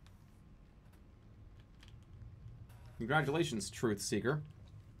 Congratulations, Truth Seeker.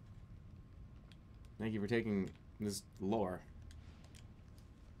 Thank you for taking this lore.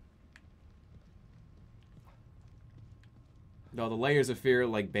 No, the layers of fear,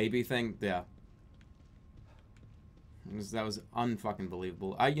 like baby thing, yeah. That was unfucking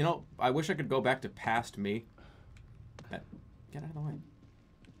believable. You know, I wish I could go back to past me. Get out of the way.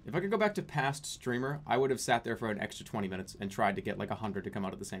 If I could go back to past streamer, I would have sat there for an extra 20 minutes and tried to get like 100 to come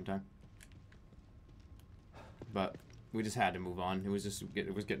out at the same time. But we just had to move on. It was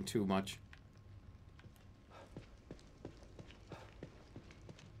getting too much.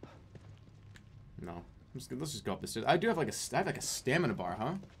 No. Let's just go up the stairs. I do have like a stamina bar,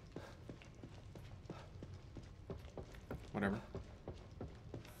 huh? Whatever.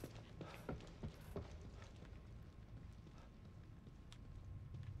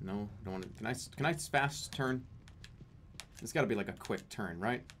 No, don't want to. Can I fast turn? It's got to be like a quick turn,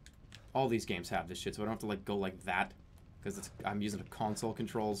 right? All these games have this shit, so I don't have to like go like that, because I'm using the console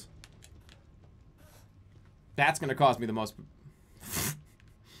controls. That's gonna cost me the most.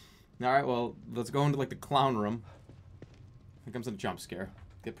 All right, well, let's go into like the clown room. Here comes a jump scare.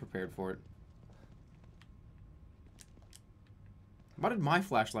 Get prepared for it. Why did my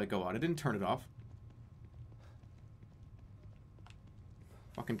flashlight go out? I didn't turn it off.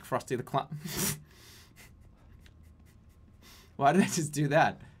 Fucking Krusty the Clown. Why did I just do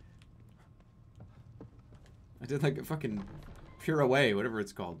that? I did like a fucking pure away, whatever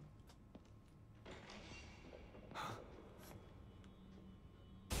it's called.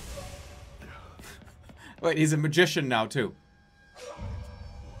 Wait, he's a magician now too.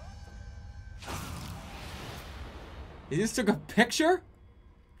 He just took a picture?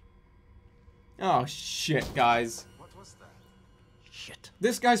 Oh shit, guys. What was that? Shit.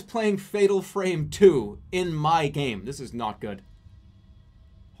 This guy's playing Fatal Frame 2 in my game. This is not good.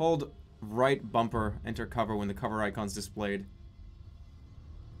 Hold right bumper, enter cover when the cover icon's displayed.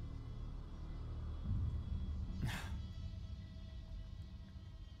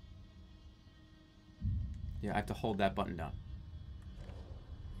 Yeah, I have to hold that button down.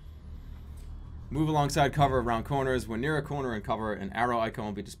 Move alongside cover around corners. When near a corner and cover, an arrow icon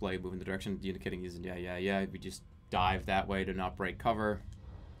will be displayed. Move in the direction indicating using yeah. We just dive that way to not break cover.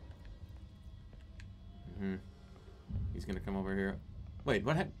 He's gonna come over here. Wait,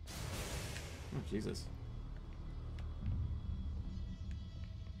 what happened? Oh, Jesus.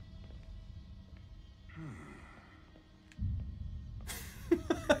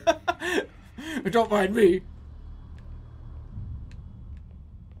 Don't mind me.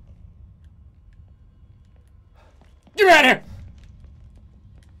 Get out of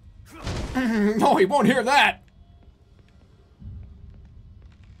here! No, he won't hear that.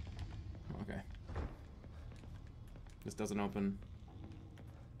 Okay. This doesn't open.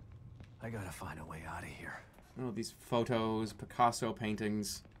 I gotta find a way out of here. Oh, these photos, Picasso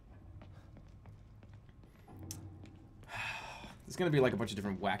paintings. There's gonna be like a bunch of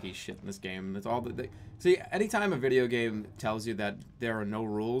different wacky shit in this game. That's all that see, anytime a video game tells you that there are no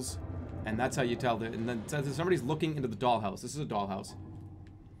rules, And that's how you tell that. And then it says that somebody's looking into the dollhouse. This is a dollhouse.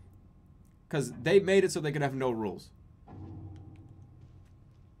 Because they made it so they could have no rules.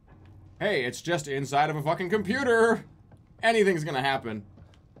 Hey, it's just inside of a fucking computer. Anything's gonna happen.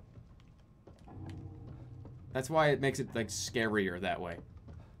 That's why it makes it, like, scarier that way.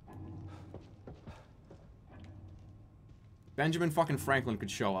 Benjamin fucking Franklin could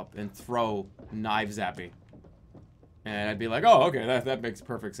show up and throw knives at me. And I'd be like, oh, okay, that makes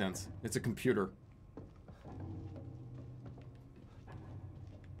perfect sense. It's a computer.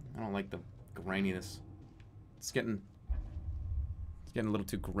 I don't like the graininess. It's getting a little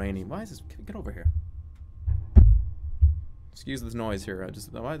too grainy. Why is this? Get over here. Excuse this noise here.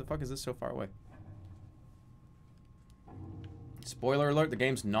 Why the fuck is this so far away? Spoiler alert, the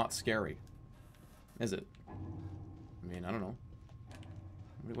game's not scary. Is it? I mean, I don't know.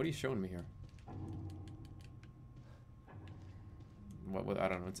 What are you showing me here? What I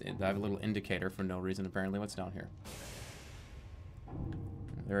don't know. I have a little indicator for no reason, apparently. What's down here?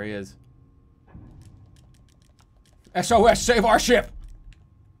 There he is. SOS, save our ship!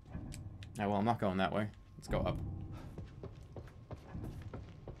 Oh, well, I'm not going that way. Let's go up.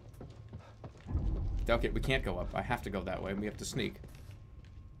 Okay, we can't go up. I have to go that way. We have to sneak.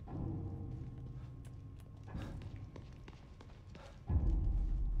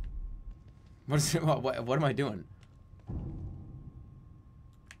 What is it? What am I doing?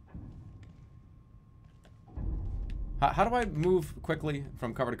 How do I move quickly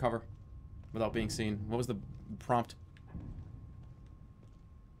from cover to cover without being seen? What was the prompt?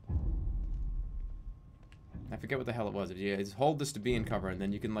 I forget what the hell it was. Yeah, just hold this to be in cover, and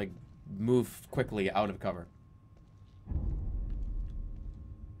then you can, like, move quickly out of cover.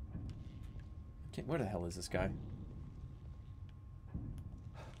 Okay, where the hell is this guy?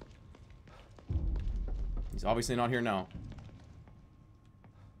 He's obviously not here now.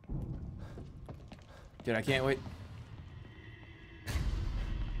 Dude, I can't wait.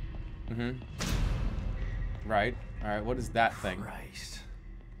 Right. Alright, what is that thing? Christ.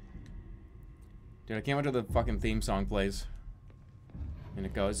 Dude, I can't wait till the fucking theme song plays. And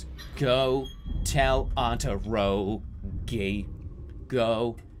it goes, go tell Auntie Rogie.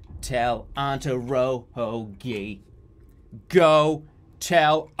 Go tell Auntie Rogie. Go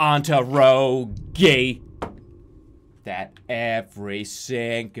tell Auntie Rogie that every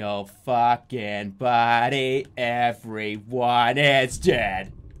single fucking body, everyone is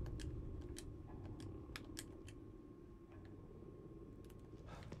dead.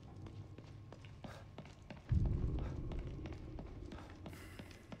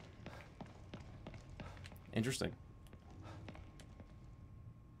 Interesting.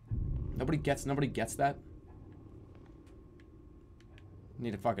 Nobody gets that.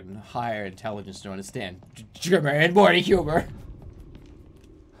 Need a fucking higher intelligence to understand Jerma and body humor.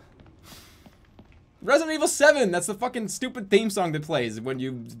 Resident Evil 7, that's the fucking stupid theme song that plays when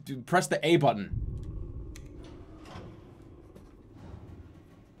you press the A button.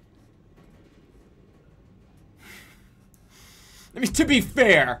 I mean, to be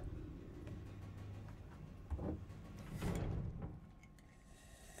fair.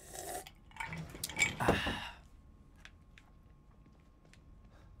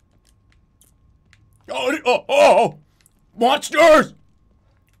 Oh! Monsters!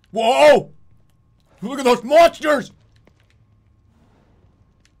 Whoa! Look at those monsters!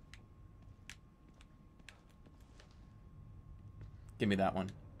 Give me that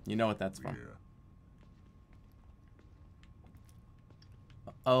one. You know what that's from. Yeah.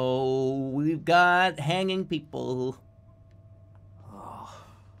 Oh, we've got hanging people. Oh.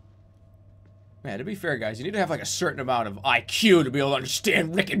 Man, to be fair, guys, you need to have like a certain amount of IQ to be able to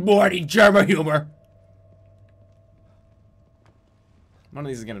understand Rick and Morty Jerma humor. One of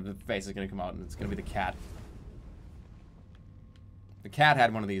these is gonna, the face is gonna come out and it's gonna be the cat. The cat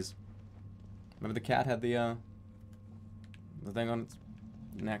had one of these. Remember the cat had the thing on its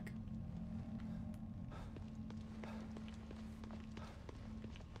neck.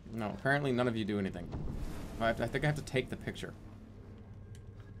 No, apparently none of you do anything. I think I have to take the picture.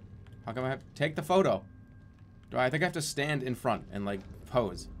 How come I have to take the photo? I think I have to stand in front and like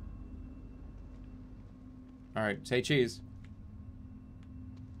pose. Alright, say cheese.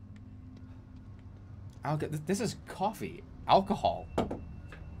 This is coffee. Alcohol. What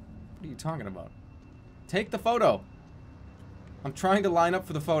are you talking about? Take the photo. I'm trying to line up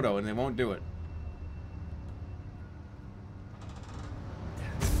for the photo and they won't do it.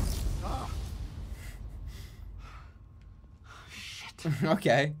 Shit.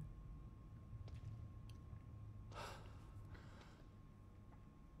 Okay.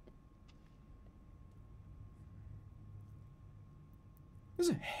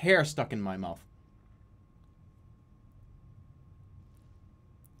 There's a hair stuck in my mouth.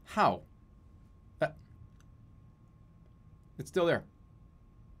 How? It's still there.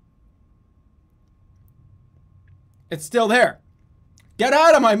 It's still there. Get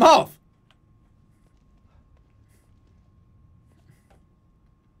out of my mouth!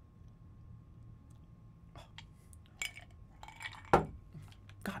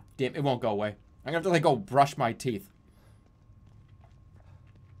 God damn, it won't go away. I'm gonna have to like go brush my teeth.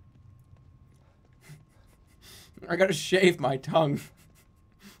 I gotta shave my tongue.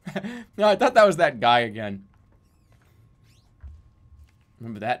 No, I thought that was that guy again.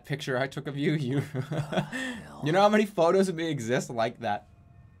 Remember that picture I took of you? You You know how many photos of me exist like that?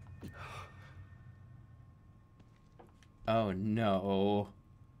 Oh no.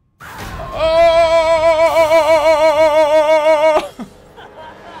 Oh!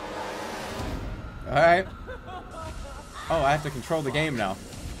 Alright. Oh, I have to control the game now.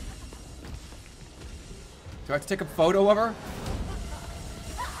 Do I have to take a photo of her?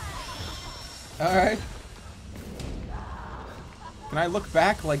 Alright. Can I look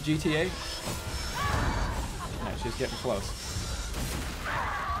back like GTA? Yeah, she's getting close.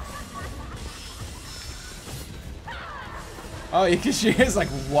 Oh, because she is like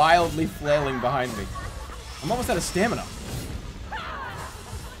wildly flailing behind me. I'm almost out of stamina.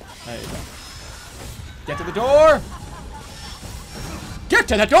 There you go. Get to the door! Get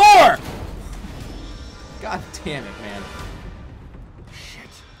to the door! God damn it, man. Shit.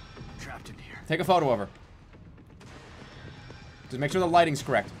 I'm trapped in here. Take a photo of her. Just make sure the lighting's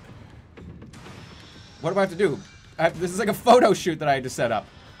correct. What do I have to do? This is like a photo shoot that I had to set up.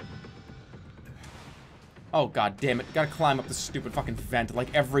 Oh, god damn it. Gotta climb up this stupid fucking vent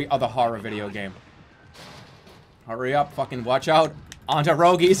like every other horror video game. Hurry up, fucking watch out. Auntie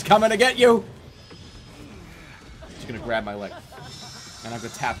Rogi's coming to get you! She's gonna grab my leg. And I'm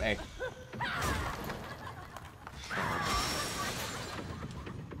gonna tap A.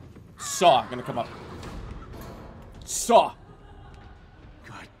 Saw gonna come up. Saw!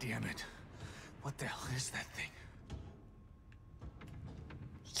 God damn it. What the hell is that thing?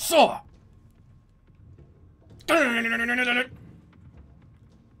 Saw!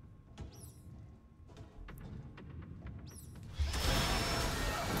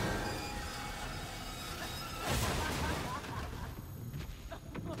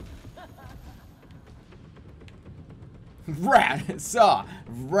 Rat! Saw!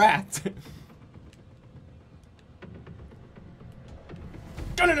 Rat!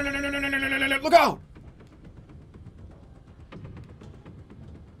 Look out!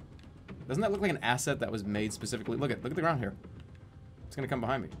 Doesn't that look like an asset that was made specifically? Look at the ground here. It's gonna come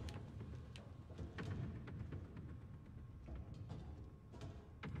behind me.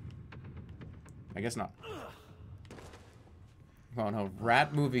 I guess not. Oh no,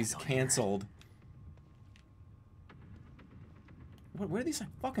 rat movies canceled. Where are these like,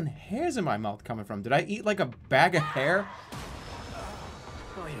 fucking hairs in my mouth coming from? Did I eat like a bag of hair?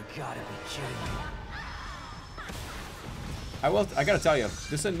 Oh, you gotta be kidding me. I gotta tell you,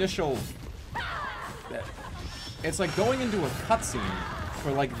 this initial... It's like going into a cutscene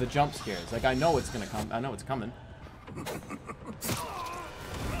for like the jump scares. Like I know it's gonna come. I know it's coming.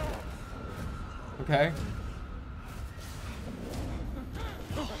 Okay.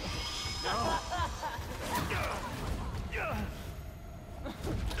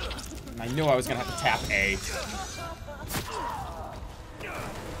 I knew I was gonna have to tap A. It's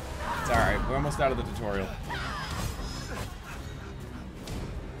alright, we're almost out of the tutorial.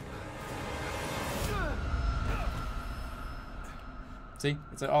 See?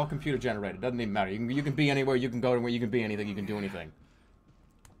 It's all computer generated. Doesn't even matter. You can be anywhere, you can go anywhere, you can be anything, you can do anything.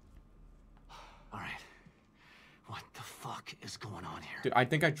 Alright. What the fuck is going on here? Dude, I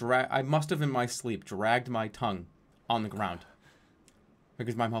think I must have in my sleep dragged my tongue on the ground.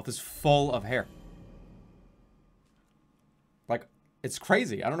 Because my mouth is full of hair. Like, it's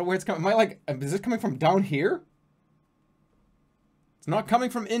crazy. I don't know where it's coming. Am I like, is it coming from down here? It's not coming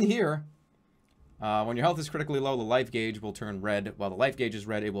from in here. When your health is critically low, the life gauge will turn red. While the life gauge is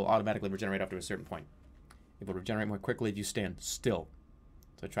red, it will automatically regenerate up to a certain point. It will regenerate more quickly if you stand still.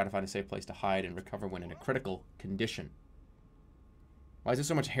 So try to find a safe place to hide and recover when in a critical condition. Why is there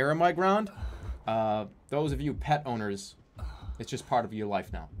so much hair on my ground? Those of you pet owners, it's just part of your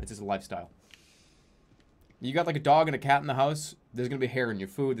life now. It's just a lifestyle. You got like a dog and a cat in the house, there's going to be hair in your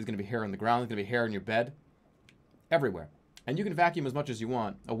food, there's going to be hair on the ground, there's going to be hair in your bed. Everywhere. And you can vacuum as much as you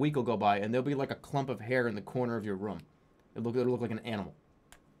want. A week will go by and there'll be like a clump of hair in the corner of your room. It'll look like an animal.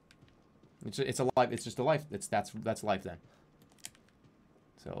 It's a life. It's just a life. That's life then.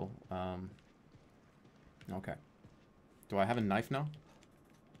 So, okay. Do I have a knife now?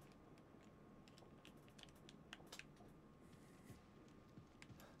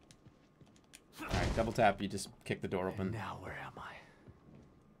 Double tap, you just kick the door open. And now where am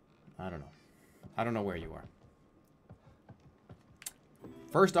I? I don't know. I don't know where you are.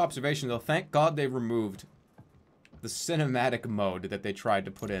 First observation, though, thank God they removed the cinematic mode that they tried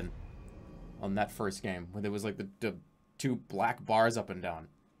to put in on that first game, where there was like the two black bars up and down.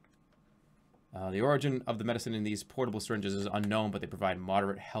 The origin of the medicine in these portable syringes is unknown, but they provide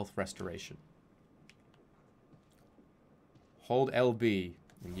moderate health restoration. Hold LB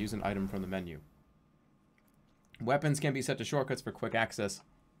and use an item from the menu. Weapons can be set to shortcuts for quick access.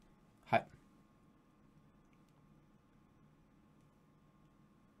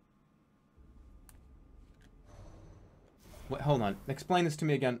 Wait, hold on. Explain this to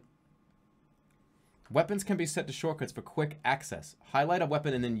me again. Weapons can be set to shortcuts for quick access. Highlight a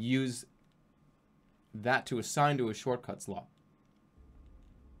weapon and then use that to assign to a shortcut slot.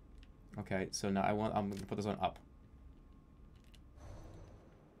 Okay, so now I'm going to put this on up.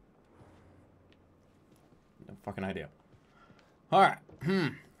 No fucking idea. Alright.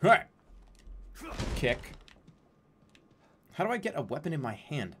 Alright. Kick. How do I get a weapon in my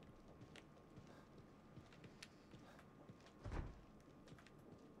hand?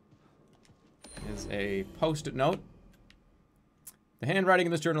 Is a post-it note. The handwriting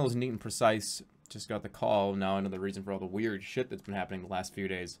in this journal is neat and precise. Just got the call. Now I know the reason for all the weird shit that's been happening the last few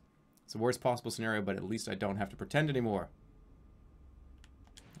days. It's the worst possible scenario, but at least I don't have to pretend anymore.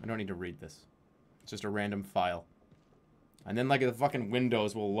 I don't need to read this. It's just a random file. And then, like, the fucking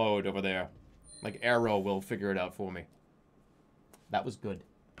windows will load over there. Like, Arrow will figure it out for me. That was good.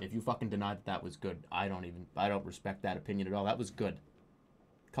 If you fucking deny that that was good, I don't respect that opinion at all. That was good.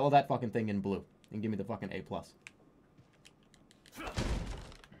 Color that fucking thing in blue. And give me the fucking A+.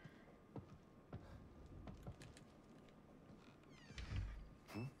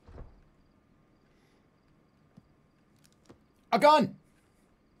 A gun!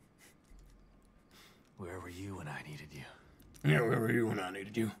 Where were you when I needed you? Yeah, where were you when I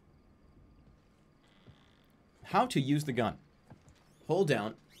needed you? How to use the gun. Hold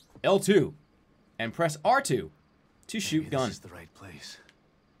down L2 and press R2 to shoot gun. This is the right place.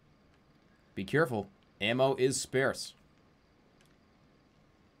 Be careful. Ammo is sparse.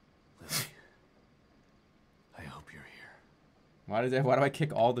 Lily, I hope you're here. Why do I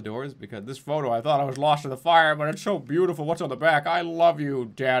kick all the doors? Because this photo, I thought I was lost in the fire, but it's so beautiful. What's on the back? I love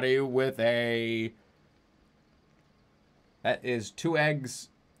you, Daddy, with a... That is 2 eggs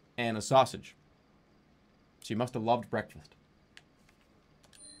and a sausage. She must have loved breakfast.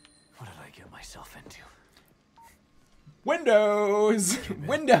 What did I get myself into? Windows!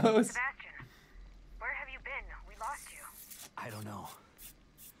 Windows! Sebastian, where have you been? We lost you. I don't know.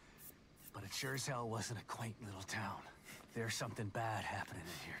 But it sure as hell wasn't a quaint little town. There's something bad happening in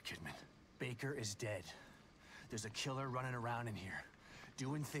here, Kidman. Baker is dead. There's a killer running around in here,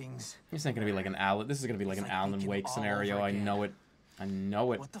 doing things. This ain't gonna be like an Alan. This is gonna be like an Alan Wake scenario. I know it. I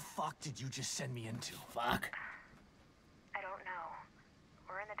know it. What the fuck did you just send me into? Fuck. I don't know.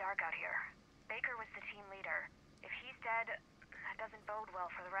 We're in the dark out here. Baker was the team leader. If he's dead, that doesn't bode well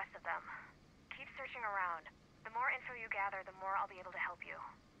for the rest of them. Keep searching around. The more info you gather, the more I'll be able to help you.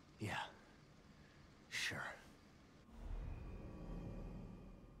 Yeah. Sure.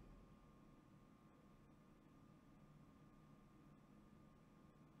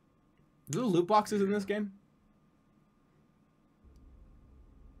 Are there loot boxes in this game?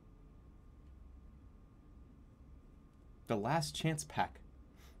 The Last Chance Pack.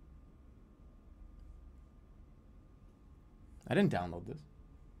 I didn't download this.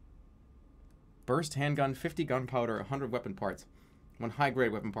 Burst handgun, 50 gunpowder, 100 weapon parts, 1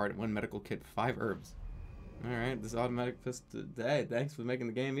 high-grade weapon part, 1 medical kit, 5 herbs. Alright, this automatic pistol... Hey, thanks for making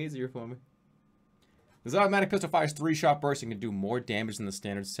the game easier for me. This automatic pistol fires 3-shot bursts and can do more damage than the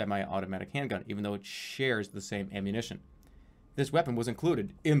standard semi-automatic handgun, even though it shares the same ammunition. This weapon was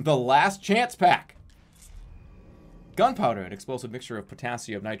included in the Last Chance Pack. Gunpowder, an explosive mixture of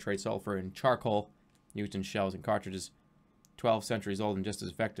potassium, nitrate, sulfur, and charcoal, used in shells and cartridges. 12 centuries old and just as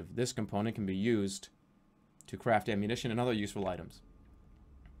effective. This component can be used to craft ammunition and other useful items,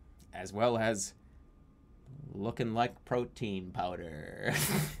 as well as looking like protein powder.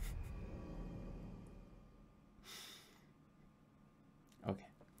 Okay.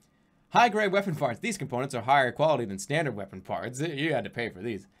 High-grade weapon parts. These components are higher quality than standard weapon parts. You had to pay for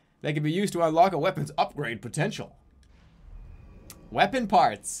these. They can be used to unlock a weapon's upgrade potential. Weapon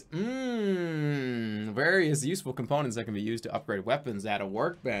parts. Various useful components that can be used to upgrade weapons at a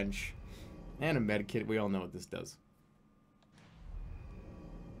workbench. And a med kit. We all know what this does.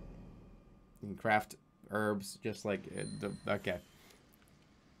 You can craft herbs just like... Okay.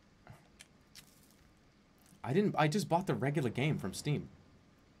 I just bought the regular game from Steam.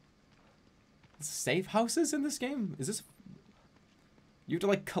 safe houses in this game? Is this... You have to,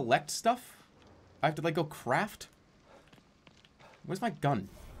 like, collect stuff? I have to, like, go craft? Where's my gun?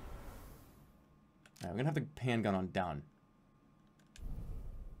 Alright, we're gonna have the handgun on down.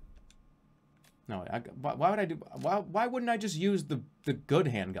 No, why would I do... Why wouldn't I just use the good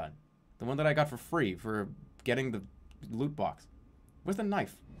handgun? The one that I got for free for getting the loot box. Where's the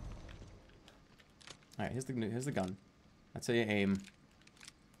knife? Alright, here's the gun. That's how you aim.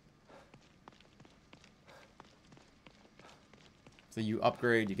 So you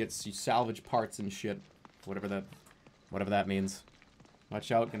upgrade, you salvage parts and shit. Whatever that means.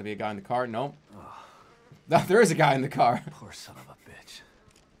 Watch out, gonna be a guy in the car. No. No, there is a guy in the car. Poor son of a bitch.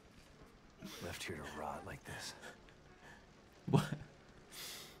 Left here to rot like this. What?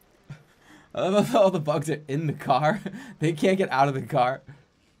 I love how all the bugs are in the car. They can't get out of the car.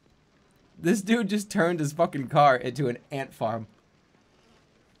 This dude just turned his fucking car into an ant farm.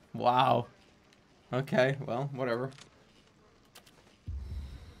 Wow. Okay, well, whatever.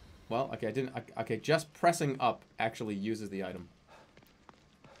 Well, okay, okay, just pressing up actually uses the item.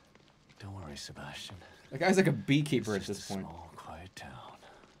 Don't worry, Sebastian. The guy's like a beekeeper at It's this just a point. small, quiet town.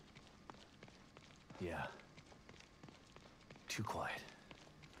 Yeah. Too quiet.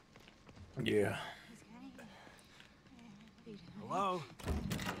 Yeah. Hello?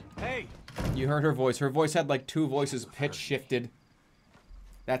 Hey! You heard her voice. Her voice had like 2 voices pitch shifted.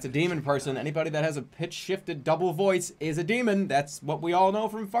 That's a demon person. Anybody that has a pitch shifted double voice is a demon. That's what we all know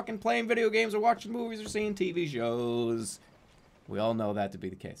from fucking playing video games or watching movies or seeing TV shows. We all know that to be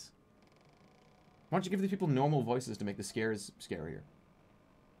the case. Why don't you give these people normal voices to make the scares scarier?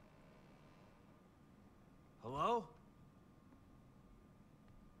 Hello?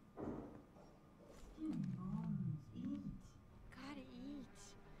 Gotta eat.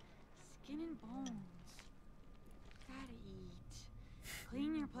 Skin and bones. Gotta eat.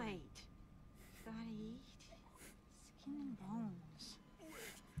 Clean your plate. Gotta eat. Skin and bones.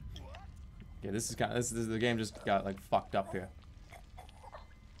 Yeah, this is the game just got like fucked up here.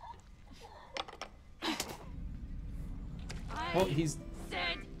 Well, he's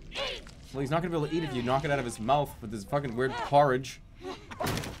not gonna be able to eat if you knock it out of his mouth with this fucking weird porridge.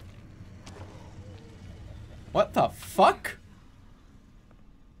 What the fuck?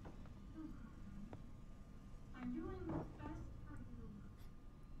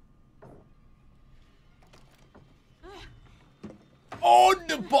 Oh,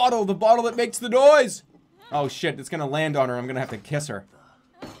 the bottle that makes the noise. Oh shit, it's gonna land on her. I'm gonna have to kiss her.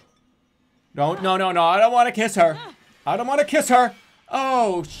 No, I don't want to kiss her. I don't want to kiss her.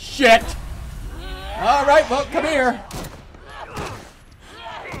 Oh shit. All right, well, come here.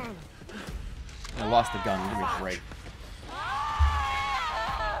 I lost the gun. Give me a break.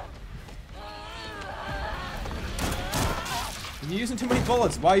 You're using too many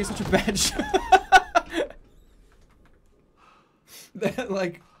bullets. Why are you such a bad shot? That,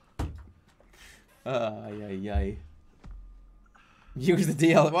 like... Yay. Use the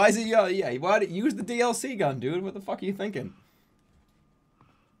DLC. Why is it yeah? Why did use the DLC gun, dude? What the fuck are you thinking?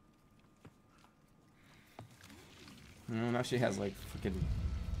 Oh, now she has, like, freaking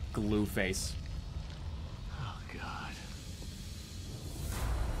glue face. Oh, God.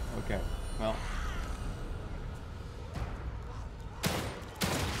 Okay, well...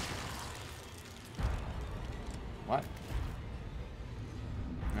 What?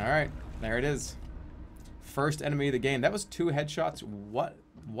 Alright, there it is. First enemy of the game. That was 2 headshots. What?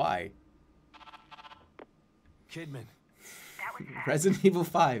 Why? Kidman. Resident Evil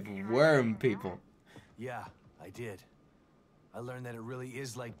 5. Worm people. Yeah, I did. I learned that it really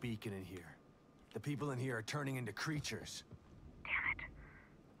is like Beacon in here. The people in here are turning into creatures. Damn it.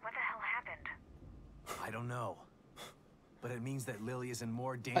 What the hell happened? I don't know. But it means that Lily is in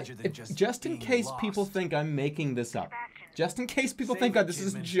more danger than just in being case lost. people think I'm making this up. Just in case people Save think it, this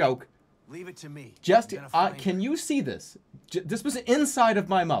is a Kidman. joke. Leave it to me. Just, I'm gonna find can her. you see this? This was inside of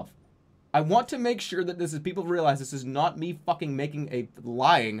my mouth. I want to make sure that this is people realize this is not me fucking making a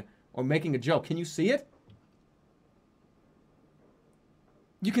lying or making a joke. Can you see it?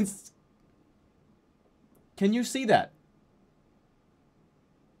 You can. Can you see that?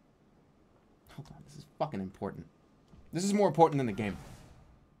 Hold on, this is fucking important. This is more important than the game.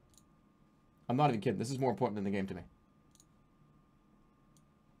 I'm not even kidding. This is more important than the game to me.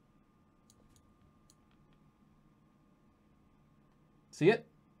 See it?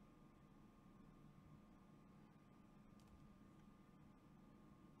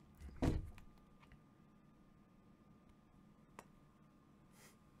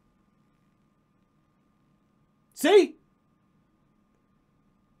 See?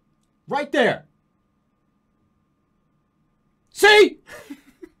 Right there. See?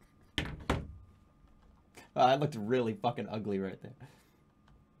 That looked really fucking ugly right there.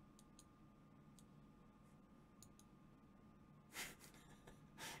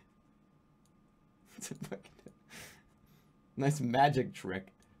 It's a fucking nice magic trick.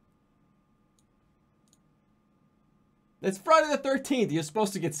 It's Friday the 13th. You're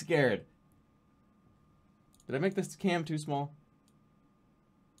supposed to get scared. Did I make this cam too small?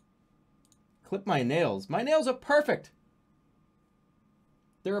 Clip my nails. My nails are perfect.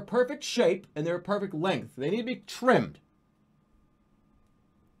 They're a perfect shape and they're a perfect length. They need to be trimmed.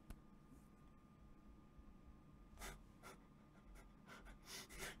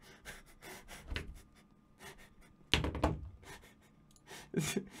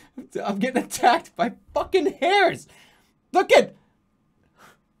 I'm getting attacked by fucking hairs. Look at...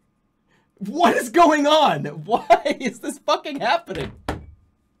 What is going on? Why is this fucking happening?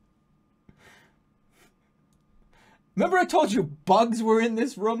 Remember I told you bugs were in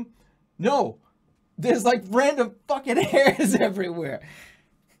this room? No. There's like random fucking hairs everywhere.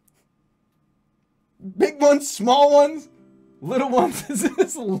 Big ones, small ones, little ones. Is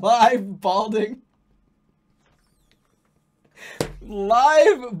this live balding?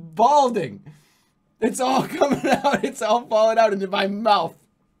 Live balding. It's all coming out. It's all falling out into my mouth.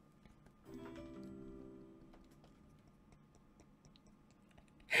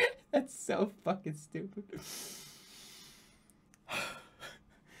 That's so fucking stupid.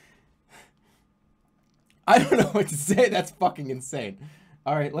 I don't know what to say. That's fucking insane.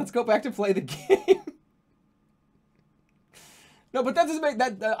 Alright, let's go back to play the game. No, but that doesn't make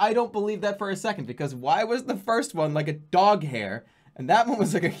that... I don't believe that for a second. Because why was the first one like a dog hair, and that one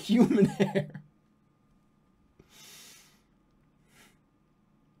was like a human hair?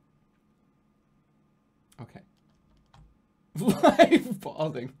 Okay. Live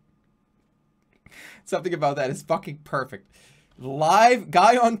balding. Something about that is fucking perfect. Live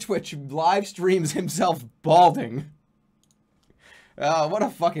guy on Twitch live streams himself balding. Oh, what a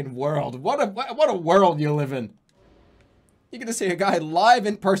fucking world. What a world you live in. You get to see a guy live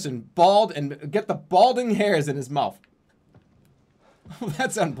in person, bald, and get the balding hairs in his mouth.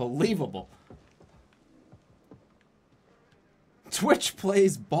 That's unbelievable. Twitch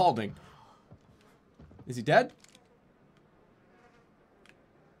plays balding. Is he dead?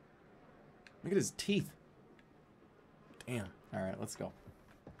 Look at his teeth. Damn. Alright, let's go.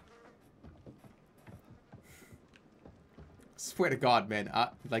 Swear to God, man.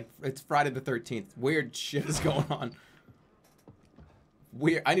 Like, it's Friday the 13th. Weird shit is going on.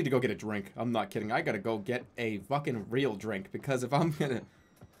 Weird. I need to go get a drink. I'm not kidding. I gotta go get a fucking real drink. Because if I'm gonna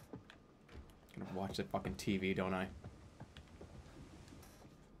watch the fucking TV, don't I?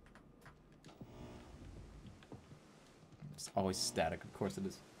 It's always static. Of course it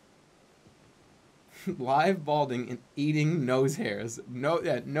is. Live balding and eating nose hairs.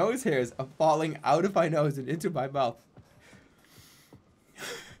 Nose hairs are falling out of my nose and into my mouth.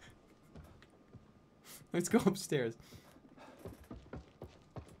 Let's go upstairs.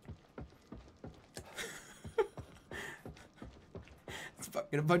 It's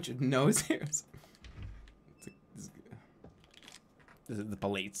fucking a bunch of nose hairs. This is the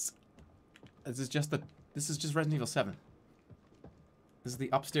police. This is just Resident Evil 7. This is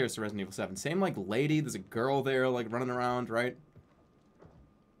the upstairs to Resident Evil 7. Same like lady, there's a girl there like running around, right?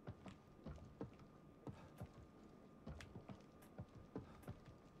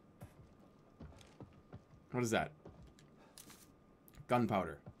 What is that?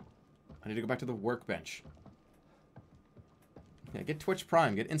 Gunpowder. I need to go back to the workbench. Yeah, get Twitch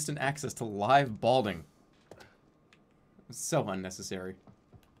Prime. Get instant access to live balding. It's so unnecessary.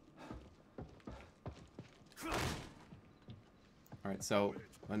 Alright, so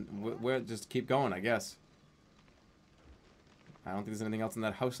we'll just keep going, I guess. I don't think there's anything else in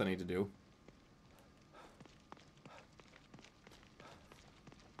that house I need to do.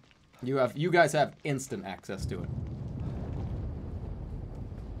 You guys have instant access to it.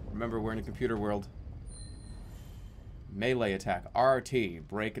 Remember, we're in a computer world. Melee attack. RT.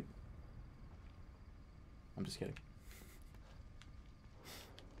 Break it. I'm just kidding.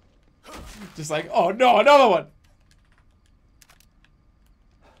 Just like, oh no, another one!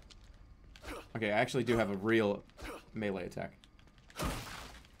 Okay, I actually do have a real melee attack.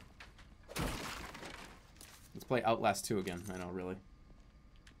 Let's play Outlast 2 again. I know, really.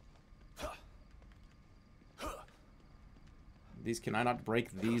 Can I not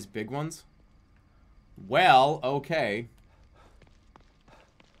break these big ones? Well, okay.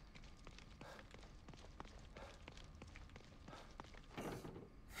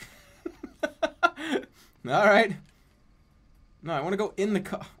 Alright. No, I want to go in the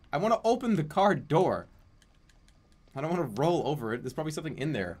car. I want to open the car door. I don't want to roll over it. There's probably something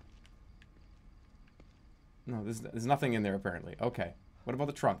in there. No, there's nothing in there apparently. Okay. What about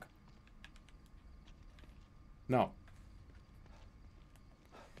the trunk? No.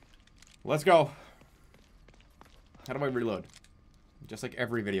 Let's go. How do I reload? Just like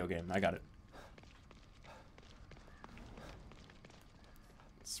every video game. I got it.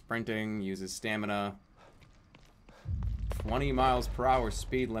 Sprinting uses stamina. 20 miles per hour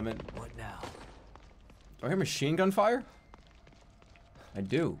speed limit. What now? Do I hear machine gun fire? I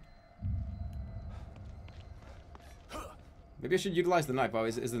do. Maybe I should utilize the knife. Oh,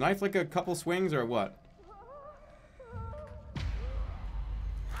 is the knife like a couple swings or what?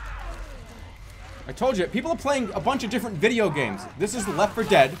 I told you, people are playing a bunch of different video games. This is Left 4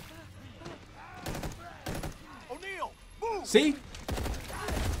 Dead. See?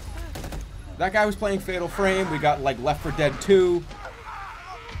 That guy was playing Fatal Frame. We got like Left 4 Dead 2.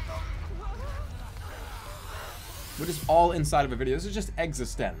 We're just all inside of a video. This is just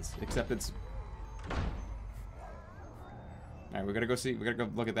Existence, except it's... Alright, we gotta go see, we gotta go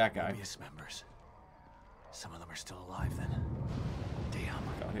look at that guy. Mobius members. Some of them are still alive then. Damn.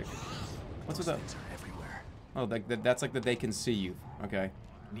 God, here. What's with that? Things are everywhere. Oh, that's like that they can see you. Okay.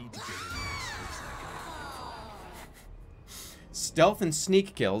 Need to get in there and squeeze that guy. Stealth and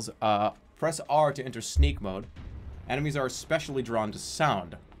sneak kills. Press R to enter sneak mode. Enemies are especially drawn to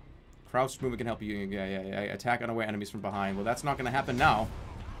sound. Crouched movement can help you. Yeah. Attack unaware enemies from behind. Well, that's not gonna happen now.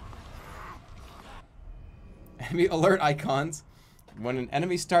 Enemy alert icons. When an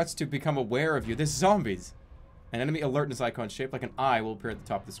enemy starts to become aware of you, there's zombies. An enemy alertness icon shaped like an eye will appear at the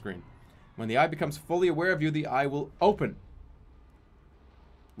top of the screen. When the eye becomes fully aware of you, the eye will open.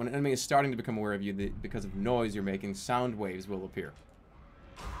 When an enemy is starting to become aware of you, because of noise you're making, sound waves will appear.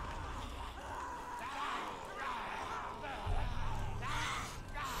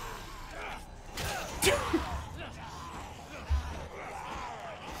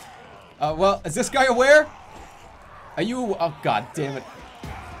 Well, is this guy aware? Are you... Oh, god damn it.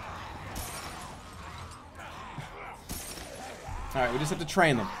 Alright, we just have to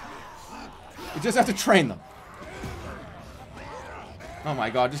train them. We just have to train them. Oh my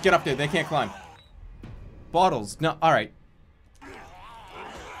god, just get up there. They can't climb. Bottles. No, alright.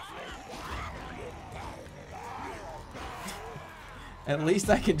 At least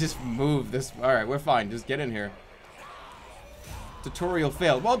I can just move this. Alright, we're fine. Just get in here. Tutorial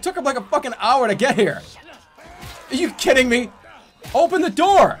failed. Well, it took him like a fucking hour to get here. Are you kidding me? Open the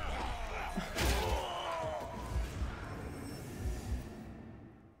door!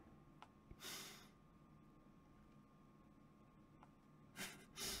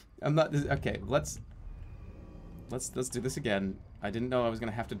 I'm not... Okay, let's do this again. I didn't know I was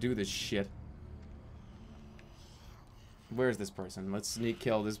gonna have to do this shit. Where's this person? Let's sneak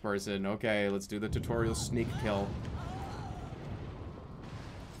kill this person. Okay, let's do the tutorial sneak kill.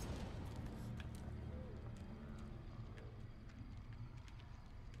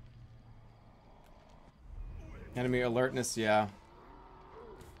 Enemy alertness, yeah.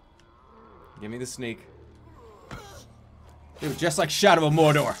 Give me the sneak. Dude, just like Shadow of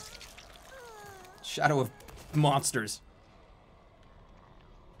Mordor. Shadow of monsters.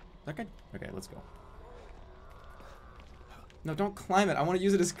 That guy? Okay, let's go. No, don't climb it. I want to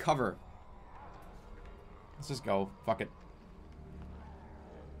use it as cover. Let's just go. Fuck it.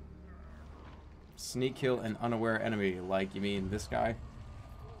 Sneak kill an unaware enemy. Like, you mean this guy?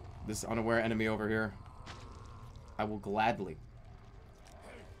 This unaware enemy over here? I will gladly.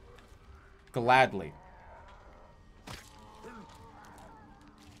 Gladly.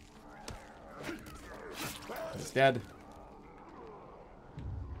 He's dead.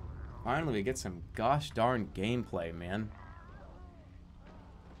 Finally, we get some gosh darn gameplay, man.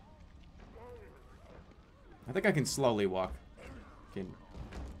 I think I can slowly walk. You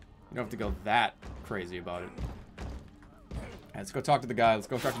don't have to go that crazy about it. Right, let's go talk to the guy. Let's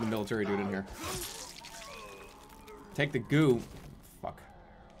go talk to the military dude in here. Take the goo. Fuck.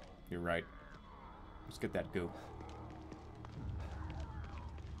 You're right. Let's get that goo.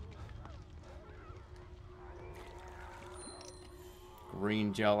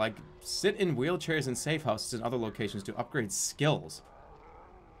 Green gel. Like, sit in wheelchairs in safe houses and other locations to upgrade skills.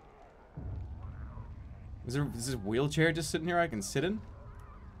 Is this wheelchair just sitting here I can sit in?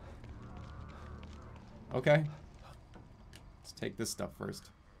 Okay. Let's take this stuff first.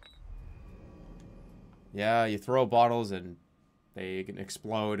 Yeah, you throw bottles and they can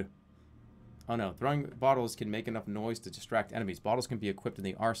explode. Oh no, throwing bottles can make enough noise to distract enemies. Bottles can be equipped in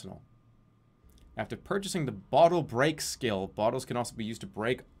the arsenal. After purchasing the bottle break skill, bottles can also be used to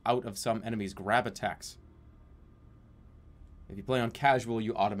break out of some enemies' grab attacks. If you play on casual,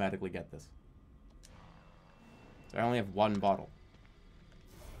 you automatically get this. So I only have one bottle.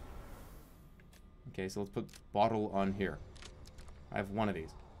 Okay, so let's put bottle on here. I have one of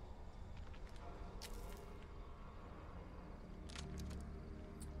these.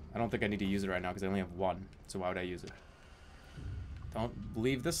 I don't think I need to use it right now because I only have one. So why would I use it? Don't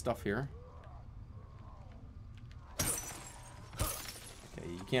leave this stuff here. Okay,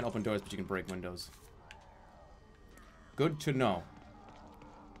 you can't open doors, but you can break windows. Good to know.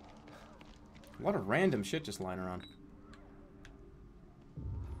 A lot of random shit just lying around.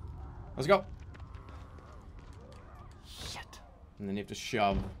 Let's go. Shit. And then you have to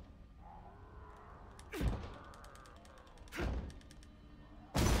shove.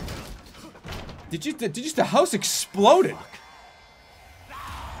 Did you the house exploded?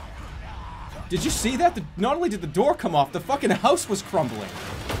 Did you see that? Not only did the door come off, the fucking house was crumbling.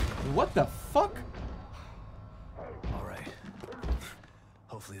 What the fuck? All right.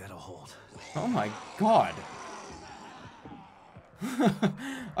 Hopefully that'll hold. Oh my god.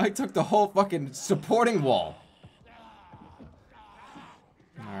 I took the whole fucking supporting wall.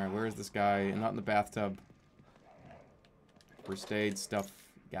 Alright, where is this guy? Not in the bathtub. First aid stuff.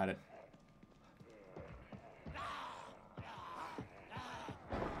 Got it.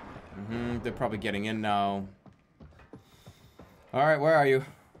 They're probably getting in now. Alright, where are you?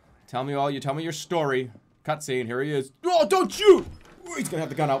 Tell me your story. Cutscene, here he is. Oh, don't shoot! Oh, he's gonna have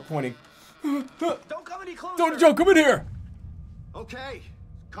the gun out pointing. Don't come any closer! Don't come in here! Okay,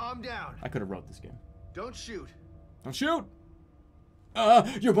 calm down. I could have wrote this game. Don't shoot. Don't shoot!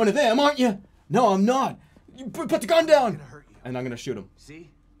 You're one of them, aren't you? No, I'm not. You put the gun down! And I'm gonna shoot him.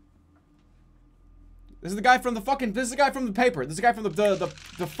 See? This is the guy from the fucking. This is the guy from the paper. This is the guy from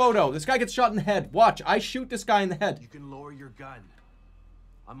the photo. This guy gets shot in the head. Watch, I shoot this guy in the head. You can lower your gun.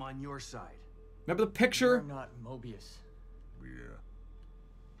 I'm on your side. Remember the picture? You're not Mobius. Yeah.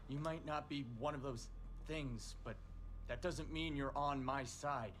 You might not be one of those things, but that doesn't mean you're on my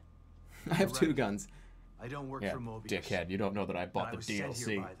side. I have two guns. I don't work Yeah, for Mobius. dickhead. You don't know that I but bought I the was sent here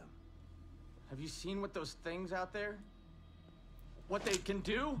DLC. by them. Have you seen what those things out there? What they can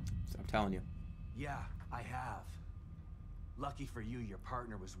do? So I'm telling you. Yeah, I have. Lucky for you, your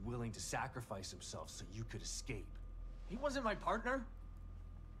partner was willing to sacrifice himself so you could escape. He wasn't my partner.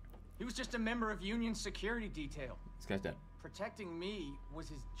 He was just a member of Union security detail. This guy's dead. Protecting me was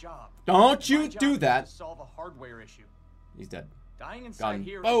his job. Don't you My job do was that. to solve a hardware issue. He's dead. Dying inside Gun.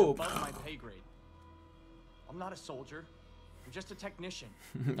 here Oh. is above my pay grade. I'm not a soldier. I'm just a technician.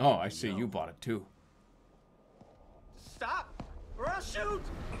 Oh, I see. You bought it too. Stop, or I'll shoot!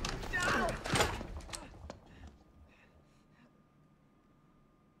 No!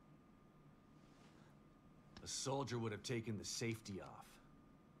 A soldier would have taken the safety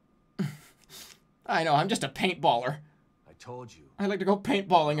off. I know. I'm just a paintballer. I told you. I like to go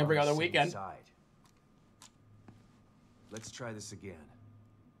paintballing every On the other same weekend. side. Let's try this again.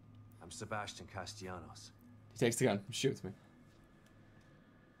 I'm Sebastian Castellanos. He takes the gun, shoots me.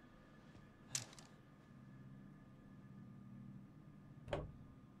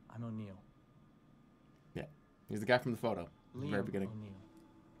 I'm O'Neill. Yeah, he's the guy from the photo. Liam Very beginning.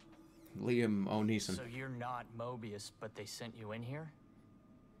 O'Neill. Liam O'Neeson. So you're not Mobius, but they sent you in here?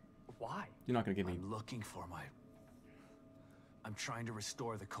 Why? You're not gonna give me. I'm looking for my... I'm trying to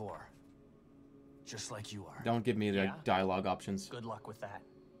restore the core. Just like you are. Don't give me the Yeah? dialogue options. Good luck with that.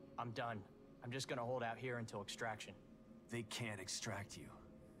 I'm done. I'm just gonna hold out here until extraction. They can't extract you.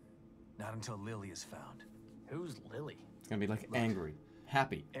 Not until Lily is found. Who's Lily? It's gonna be like angry,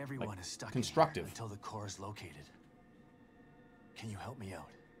 happy, Everyone like is stuck constructive. in here until the core is located. Can you help me out?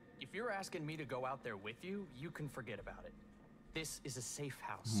 If you're asking me to go out there with you, you can forget about it. This is a safe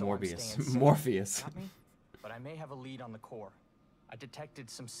house, so I'm Morbius, staying safe. Morpheus. Got me? But I may have a lead on the core. I detected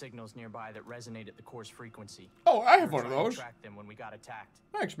some signals nearby that resonate at the core's frequency. Oh, I have We one were of trying to those. track them when we got attacked.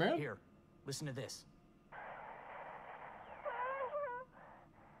 Thanks, man. Here, listen to this.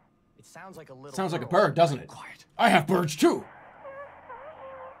 It sounds like a little. Sounds like a girl. bird, doesn't it? Quiet. I have birds too.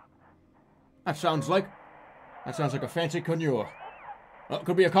 That sounds like a fancy conure.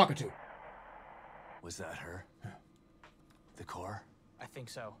 Could be a cockatoo. Was that her? The core? I think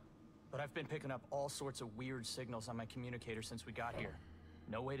so. But I've been picking up all sorts of weird signals on my communicator since we got here.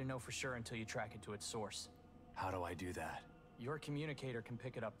 No way to know for sure until you track it to its source. How do I do that? Your communicator can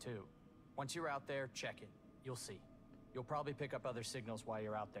pick it up too. Once you're out there, check it. You'll see. You'll probably pick up other signals while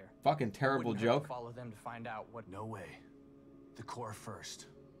you're out there. Fucking terrible Wouldn't hurt to joke. follow them to find out what. No way. The core first.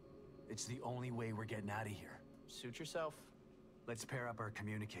 It's the only way we're getting out of here. Suit yourself. Let's pair up our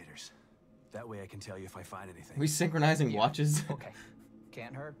communicators. That way I can tell you if I find anything. We synchronizing Yeah. watches. Okay.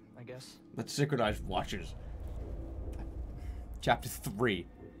 Can't hurt, I guess. Let's synchronize watches. Chapter 3.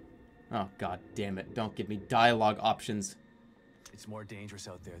 Oh god damn it! Don't give me dialogue options. It's more dangerous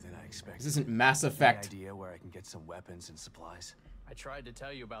out there than I expected. This isn't Mass Effect. Any idea where I can get some weapons and supplies? I tried to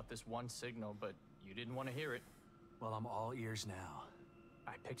tell you about this one signal, but you didn't want to hear it. Well, I'm all ears now.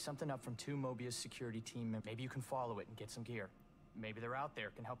 I picked something up from 2 Mobius security team members. Maybe you can follow it and get some gear. Maybe they're out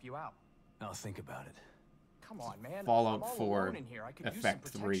there, can help you out. I'll think about it. Come on, man. Fallout I'm all 4 alone in here. I could use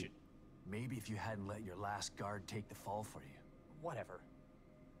Effect some 3. protection. Maybe if you hadn't let your last guard take the fall for you. Whatever.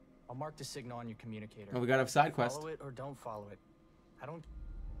 I'll mark the signal on your communicator. Oh, we gotta have side quest. Follow it or don't follow it. I don't...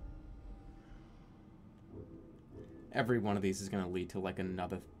 Every one of these is gonna lead to like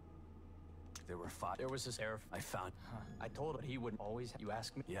another. There were 5. There was this sheriff. I found... Huh. I told him he would always... You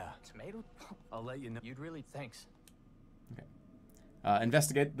ask me? Yeah. Tomato? I'll let you know. You'd really... Thanks. Okay.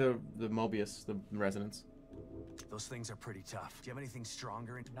 Investigate the Mobius, the residence. Those things are pretty tough. Do you have anything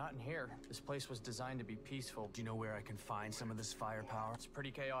stronger? Not in here. This place was designed to be peaceful. Do you know where I can find some of this firepower? It's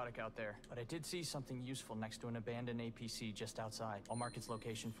pretty chaotic out there, but I did see something useful next to an abandoned APC just outside. I'll mark its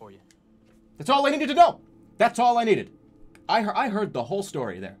location for you. That's all I needed to know. That's all I needed. I heard the whole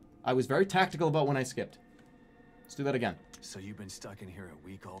story there. I was very tactical about when I skipped. Let's do that again. So you've been stuck in here a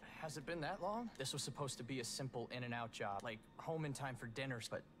week all... Has it been that long? This was supposed to be a simple in-and-out job, like home in time for dinners,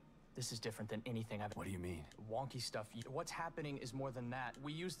 but this is different than anything I've... What do you mean? Wonky stuff. What's happening is more than that.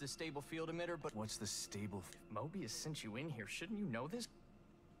 We use the stable field emitter, but... What's the stable... Mobius sent you in here. Shouldn't you know this?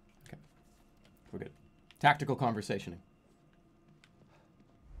 Okay. We're good. Tactical conversationing.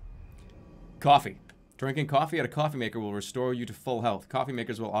 Coffee. Drinking coffee at a coffee maker will restore you to full health. Coffee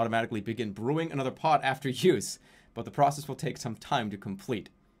makers will automatically begin brewing another pot after use, but the process will take some time to complete.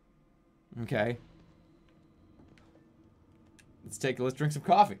 Okay. Let's drink some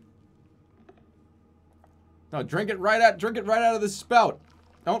coffee. No, drink it right out of the spout.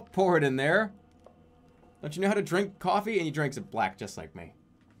 Don't pour it in there. Don't you know how to drink coffee? And he drinks it black just like me.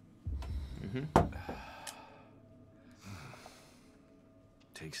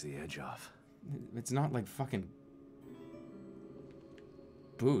 Takes the edge off. It's not like fucking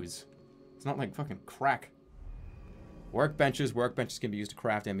booze. It's not like fucking crack. Workbenches. Workbenches can be used to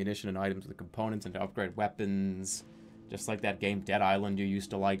craft ammunition and items with components and to upgrade weapons. Just like that game Dead Island you used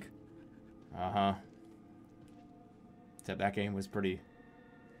to like. Uh-huh. Except that game was pretty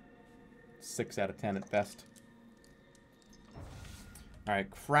 6 out of 10 at best. Alright,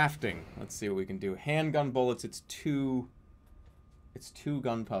 crafting. Let's see what we can do. Handgun bullets, it's 2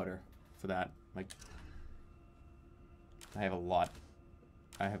 gunpowder for that. Like, I have a lot.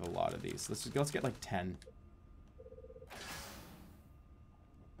 I have a lot of these. Let's get like 10.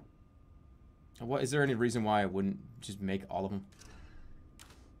 What, is there any reason why I wouldn't just make all of them?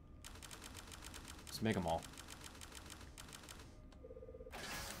 Just make them all.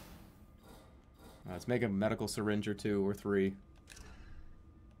 Let's make a medical syringe or 2 or 3.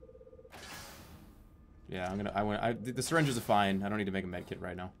 Yeah, the syringes are fine. I don't need to make a med kit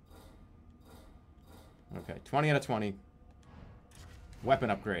right now. Okay, 20 out of 20. Weapon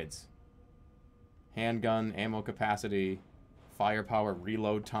upgrades. Handgun, ammo capacity, firepower,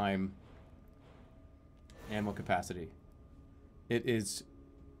 reload time, ammo capacity. It is...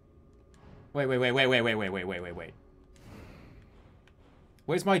 Wait.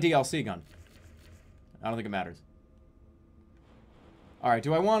 Where's my DLC gun? I don't think it matters. Alright,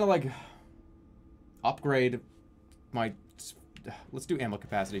 do I want to, like, upgrade my... Let's do ammo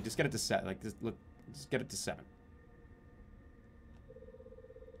capacity. Just get it to set. Like, just get it to 7.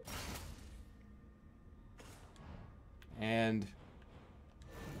 And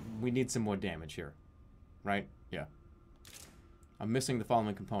we need some more damage here. Right? Yeah. I'm missing the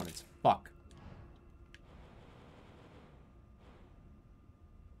following components. Fuck.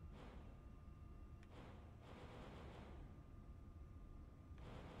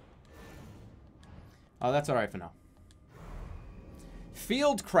 Oh, that's alright for now.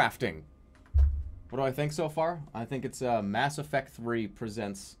 Field crafting. What do I think so far? I think it's Mass Effect 3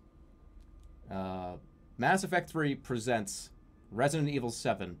 presents... Mass Effect 3 presents Resident Evil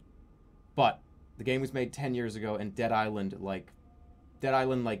 7, but the game was made 10 years ago, and Dead Island,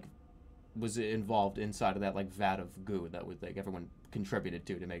 was involved inside of that, like, vat of goo that was, like, everyone contributed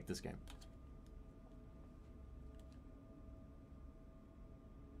to make this game.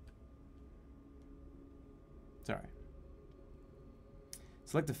 It's alright.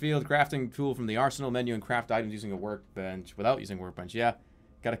 Select the field crafting tool from the arsenal menu and craft items using a workbench without using a workbench. Yeah.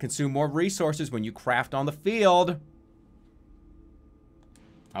 Gotta consume more resources when you craft on the field.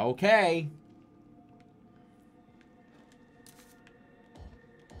 Okay.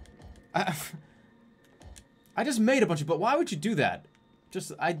 I just made a bunch of... But why would you do that?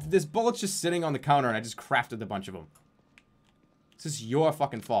 This bullet's just sitting on the counter and I just crafted a bunch of them. This is your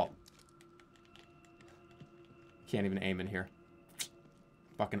fucking fault. Can't even aim in here.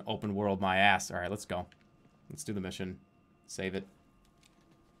 Fucking open world my ass. Alright, let's go. Let's do the mission. Save it.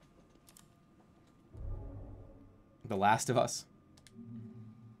 The Last of Us.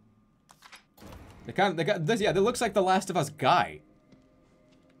 They got this, yeah, that looks like the Last of Us guy.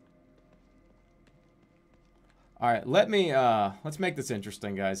 Alright, let's make this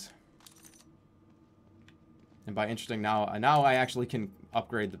interesting, guys. And by interesting, now I actually can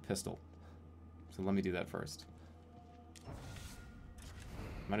upgrade the pistol. So let me do that first.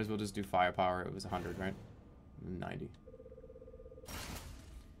 Might as well just do firepower. It was 100, right? 90.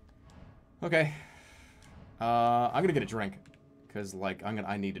 Okay. I'm gonna get a drink. Because, like,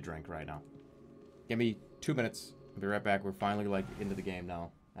 I need a drink right now. Give me 2 minutes. I'll be right back. We're finally, like, into the game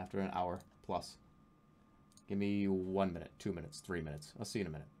now. After an hour plus. Give me 1 minute, 2 minutes, 3 minutes. I'll see you in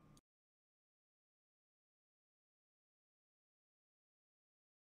a minute.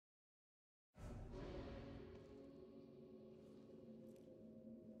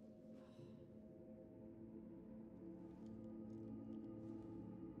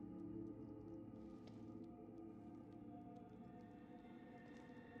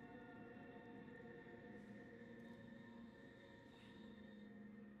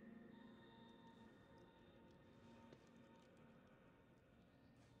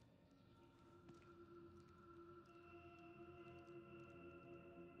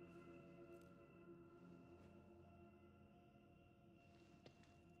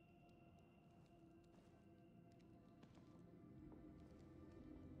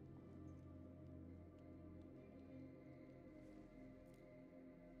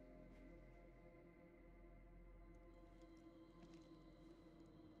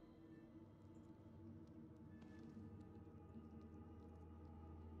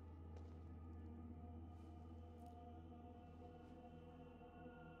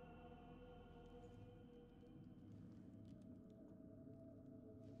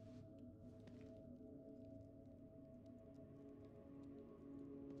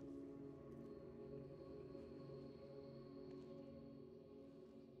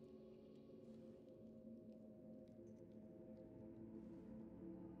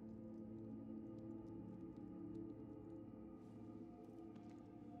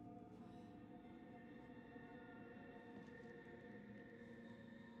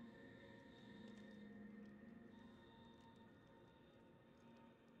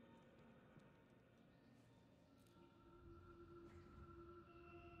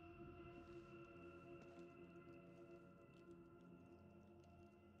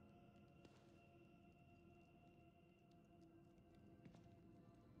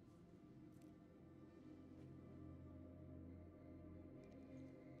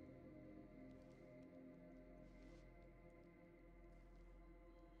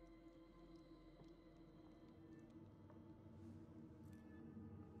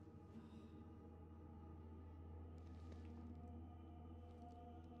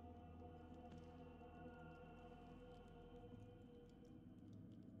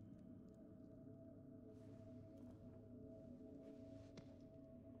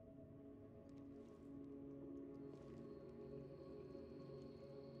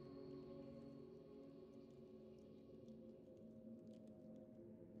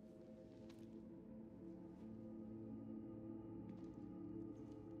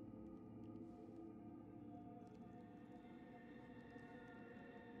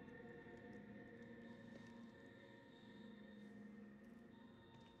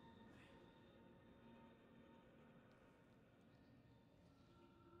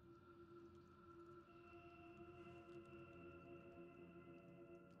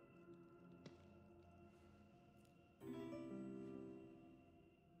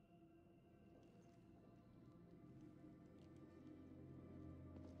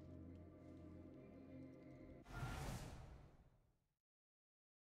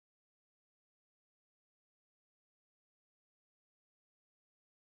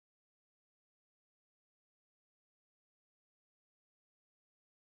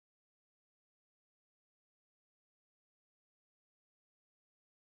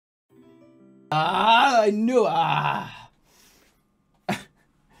 I knew.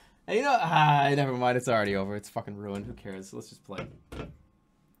 You know, never mind. It's already over. It's fucking ruined. Who cares? Let's just play.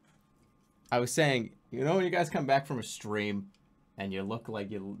 I was saying, you know, when you guys come back from a stream and you look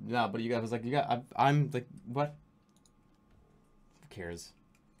like you, no, but you guys was like, you got, I'm like, what? Who cares?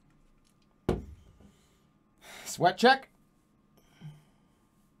 Sweat check.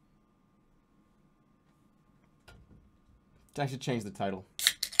 I should change the title.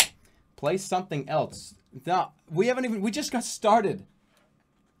 Play something else. No, we haven't even, we just got started.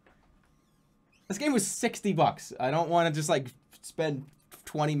 This game was $60. I don't want to just like spend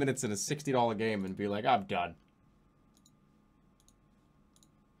 20 minutes in a $60 game and be like, I'm done.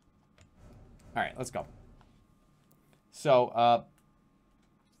 All right, let's go. So,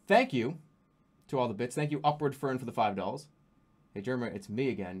 thank you to all the bits. Thank you, Upward Fern, for the $5. Hey, Jerma, it's me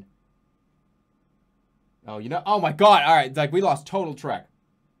again. Oh, you know, oh my God! All right, like we lost total track.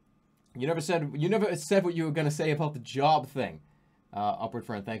 You never said what you were gonna say about the job thing. Upward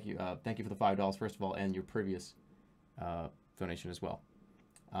Fern, thank you for the $5 first of all, and your previous donation as well.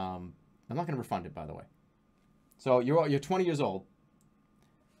 I'm not gonna refund it, by the way. So you're 20 years old.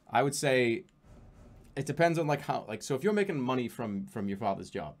 I would say it depends on like how, like, so if you're making money from your father's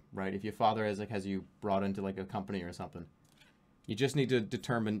job, right? If your father has you brought into like a company or something, you just need to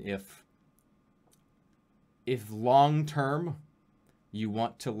determine if long term you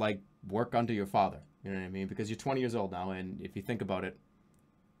want to like work under your father. You know what I mean? Because you're 20 years old now, and if you think about it,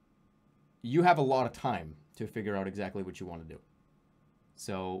 you have a lot of time to figure out exactly what you want to do.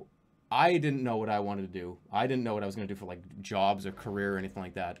 So I didn't know what I wanted to do. I didn't know what I was going to do for like jobs or career or anything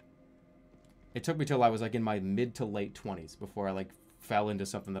like that. It took me till I was like in my mid to late 20s before I like fell into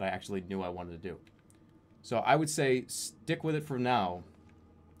something that I actually knew I wanted to do. So I would say stick with it for now.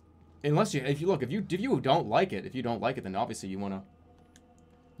 Unless if you don't like it, then obviously you want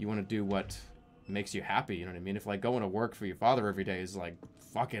to do what makes you happy, you know what I mean? If like going to work for your father every day is like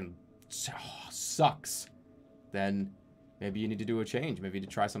fucking sucks, then maybe you need to do a change, maybe you need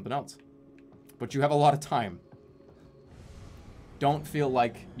to try something else. But you have a lot of time. Don't feel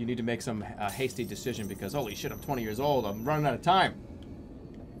like you need to make some hasty decision because holy shit, I'm 20 years old, I'm running out of time.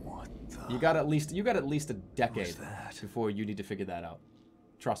 What the? You got at least a decade before you need to figure that out.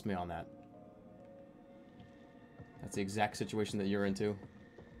 Trust me on that. That's the exact situation that you're into.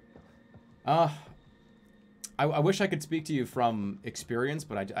 I wish I could speak to you from experience,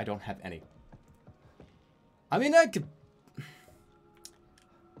 but I don't have any. I mean, I could...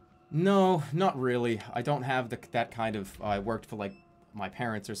 No, not really. I don't have that kind of... I worked for, like, my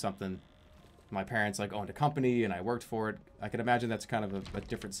parents or something. My parents, like, owned a company, and I worked for it. I could imagine that's kind of a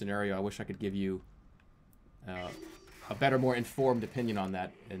different scenario. I wish I could give you a better, more informed opinion on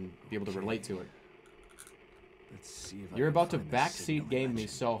that and be able to relate to it. Let's see if You're about to backseat game me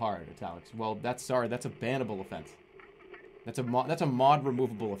so hard, Italics. Well, that's a bannable offense. That's a mod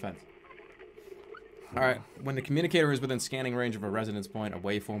removable offense. Alright, when the communicator is within scanning range of a resonance point, a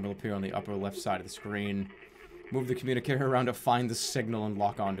waveform will appear on the upper left side of the screen. Move the communicator around to find the signal and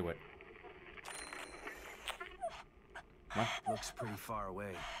lock onto it. What? Looks pretty far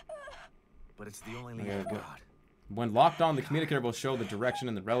away, but it's the only lead I've got. When locked on, the communicator will show the direction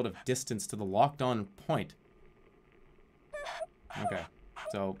and the relative distance to the locked on point. Okay,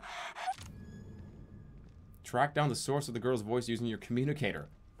 so track down the source of the girl's voice using your communicator.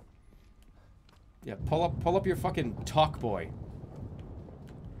 Yeah, pull up your fucking talk boy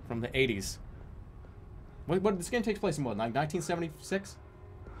from the 80s. What this game takes place in what, like 1976?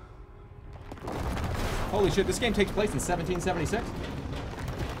 Holy shit, this game takes place in 1776?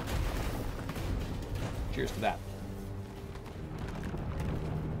 Cheers to that.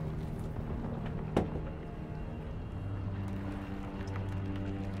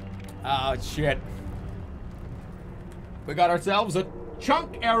 Oh, shit. We got ourselves a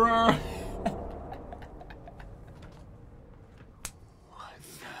chunk error. What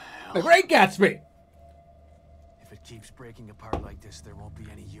the hell? The Great Gatsby. If it keeps breaking apart like this, there won't be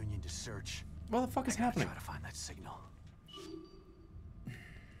any union to search. What the fuck is happening? Try to find that signal.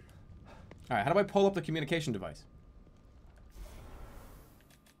 All right, how do I pull up the communication device?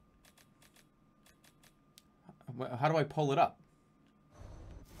 How do I pull it up?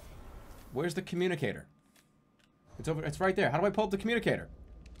 Where's the communicator? It's over. It's right there. How do I pull up the communicator?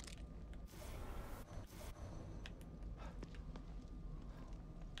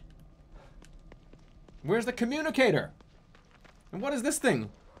 Where's the communicator? And what is this thing?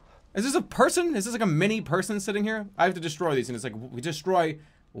 Is this a person? Is this like a mini person sitting here? I have to destroy these, and it's like we destroy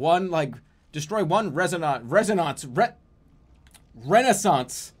one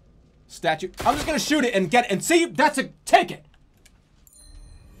Renaissance statue. I'm just gonna shoot it and see. That's a take it.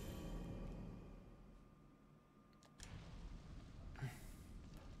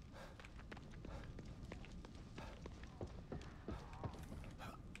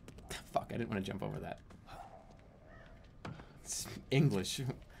 Fuck, I didn't want to jump over that. It's English.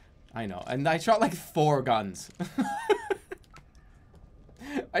 I know. And I shot like 4 guns.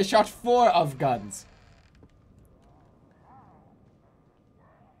 I shot 4 of guns.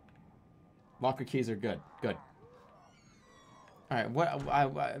 Locker keys are good. Good. Alright,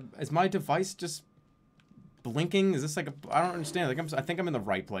 what is my device just blinking? Is this like a... I don't understand. Like I think I'm in the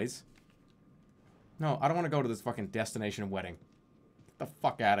right place. No, I don't want to go to this fucking destination wedding. the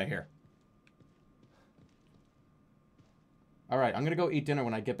fuck out of here. Alright, I'm gonna go eat dinner.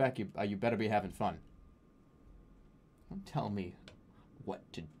 When I get back, you better be having fun. Don't tell me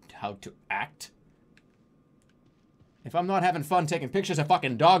how to act. If I'm not having fun taking pictures of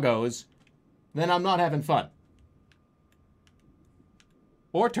fucking doggos, then I'm not having fun.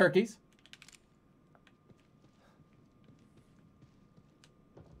 Or turkeys.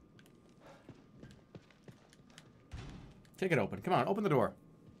 Take it open. Come on, open the door.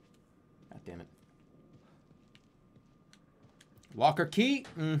 God damn it. Locker key.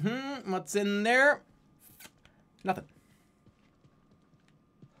 Mm-hmm. What's in there? Nothing.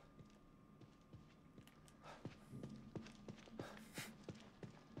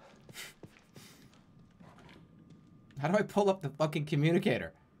 How do I pull up the fucking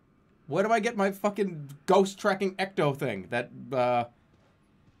communicator? Where do I get my fucking ghost tracking ecto thing? That's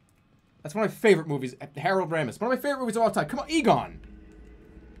one of my favorite movies. Harold Ramis. One of my favorite movies of all time. Come on, Egon.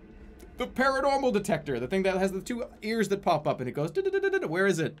 The paranormal detector. The thing that has the two ears that pop up and it goes. Where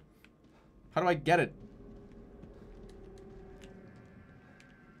is it? How do I get it?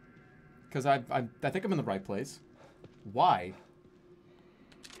 Because I think I'm in the right place. Why?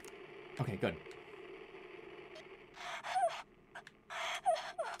 Okay, good.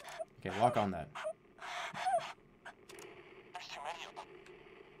 Okay, walk on that. There's too many of them.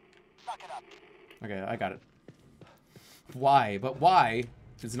 Suck it up. Okay, I got it. Why? But why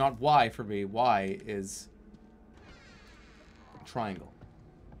is not why for me. Why is triangle.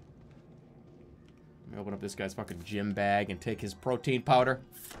 Let me open up this guy's fucking gym bag and take his protein powder.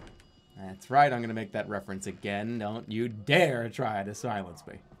 That's right, I'm going to make that reference again. Don't you dare try to silence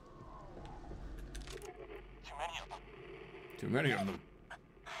me. Too many of them. Too many of them.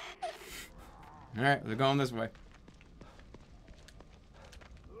 Alright, they're going this way.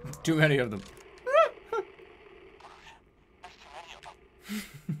 Too many of them. There's too many of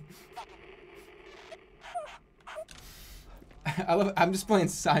them. I'm just playing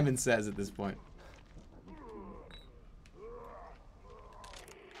Simon Says at this point.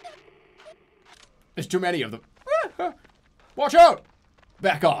 There's too many of them. Watch out!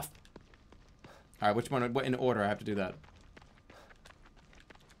 Back off. Alright, which one? What in order I have to do that?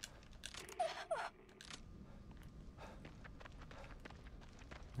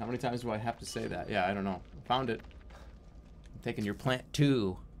 How many times do I have to say that? Yeah, I don't know. Found it. I'm taking your plant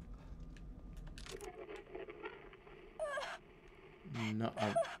too. No,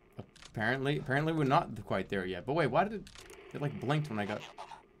 apparently we're not quite there yet. But wait, why did it like blinked when I got?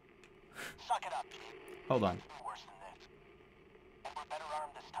 Suck it up. Hold on. Worse than this. And we're better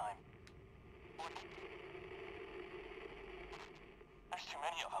armed this time. There's too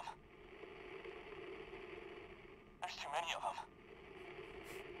many of them. There's too many of them.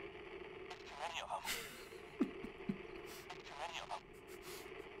 There's too many of them. There's too many of them.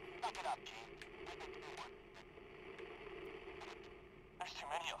 Suck it up, G. There's too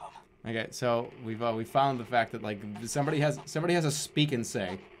many of them. Okay, so we found the fact that like somebody has a speak and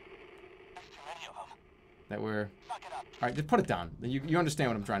say that we're. All right, just put it down. You understand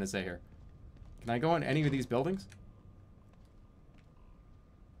what I'm trying to say here. Can I go in any of these buildings?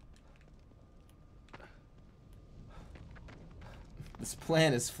 This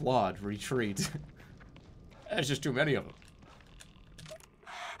plan is flawed. Retreat. There's just too many of them.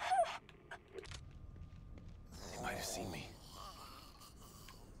 They might have seen me.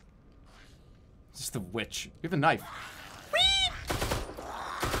 Just the witch. We have a knife.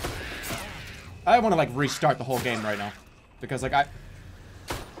 I want to like restart the whole game right now because like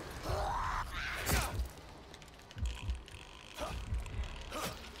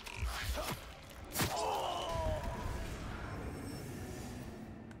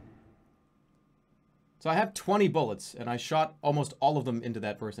So I have 20 bullets and I shot almost all of them into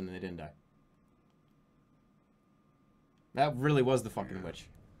that person and they didn't die. That really was the fucking witch.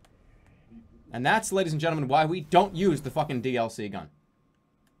 And that's, ladies and gentlemen, why we don't use the fucking DLC gun.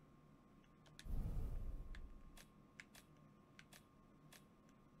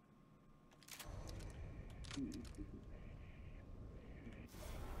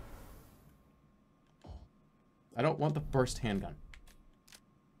 I don't want the burst handgun.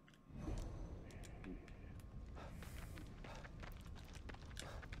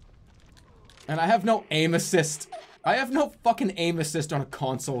 And I have no aim assist. I have no fucking aim assist on a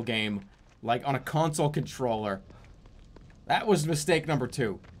console game. Like, on a console controller. That was mistake number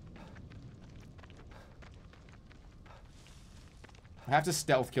 2. I have to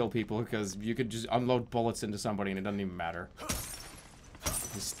stealth kill people because you could just unload bullets into somebody and it doesn't even matter.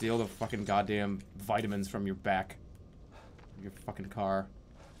 Just steal the fucking goddamn vitamins from your back. Your fucking car.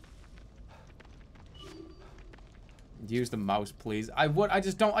 Use the mouse, please. I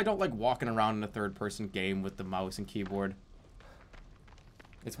don't like walking around in a third-person game with the mouse and keyboard.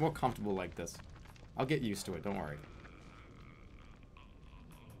 It's more comfortable like this. I'll get used to it, don't worry.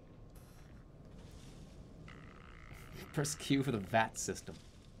 Press Q for the VAT system.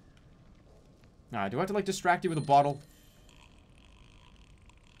 Alright, do I have to, like, distract you with a bottle?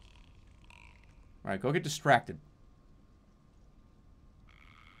 Alright, go get distracted.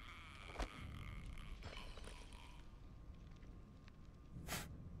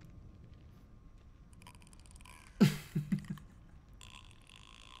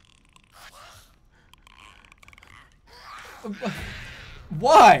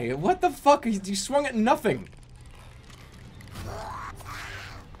 Why? What the fuck? You swung at nothing.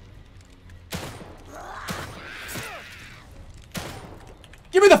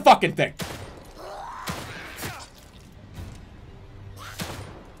 Give me the fucking thing.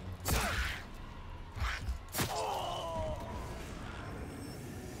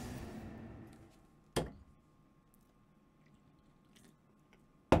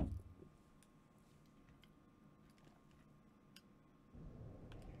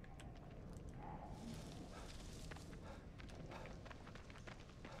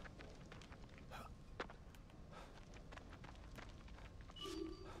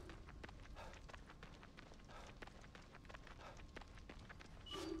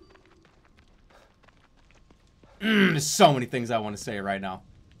 There's so many things I want to say right now,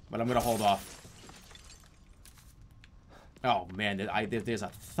 but I'm gonna hold off. Oh man, there's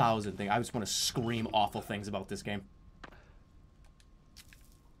 1,000 things. I just want to scream awful things about this game.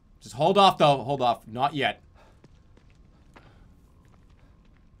 Just hold off though, hold off. Not yet.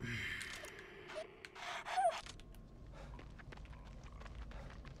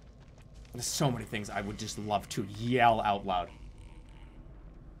 There's so many things I would just love to yell out loud.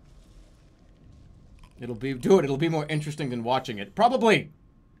 It'll be more interesting than watching it. Probably.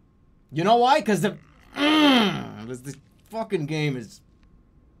 You know why? Because this fucking game is...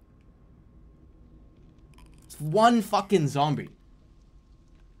 It's one fucking zombie.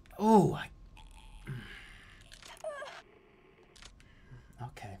 Oh.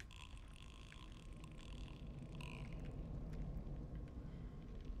 Okay.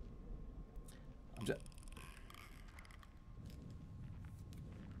 I'm just...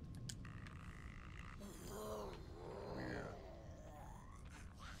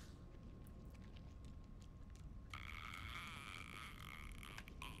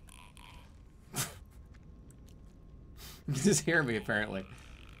 You just hear me, apparently.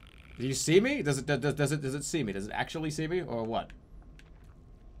 Do you see me? Does it see me? Does it actually see me, or what?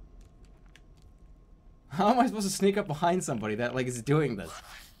 How am I supposed to sneak up behind somebody that, like, is doing this?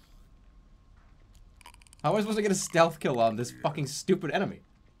 How am I supposed to get a stealth kill on this fucking stupid enemy?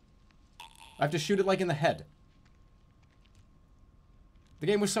 I have to shoot it, like, in the head. The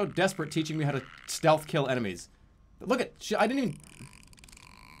game was so desperate teaching me how to stealth kill enemies. But look at... I didn't even...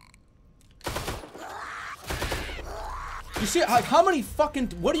 You see, like, how many fucking...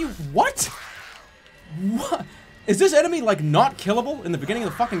 What do you... What? What? Is this enemy, like, not killable in the beginning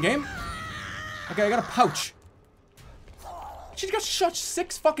of the fucking game? Okay, I got a pouch. She got shot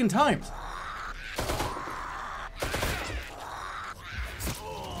 6 fucking times.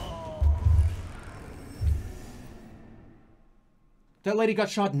 That lady got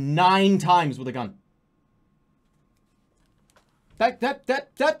shot 9 times with a gun. That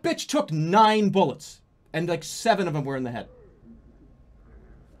bitch took 9 bullets. And like 7 of them were in the head.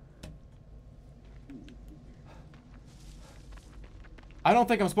 I don't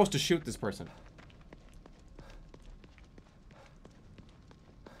think I'm supposed to shoot this person.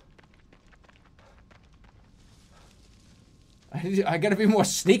 I gotta be more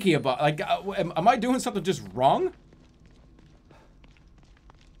sneaky about, like, am I doing something just wrong?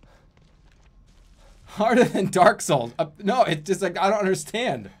 Harder than Dark Souls. No, it's just like, I don't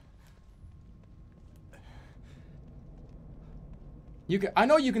understand. I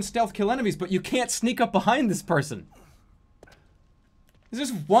know you can stealth kill enemies, but you can't sneak up behind this person. There's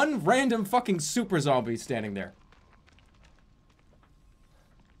just one random fucking super zombie standing there.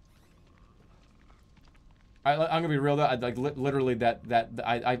 I'm gonna be real though. Like literally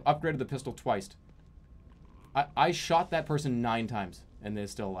I upgraded the pistol twice. I shot that person 9 times, and they're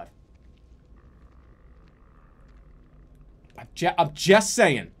still alive. I'm just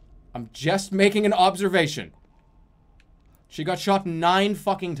saying. I'm just making an observation. She got shot 9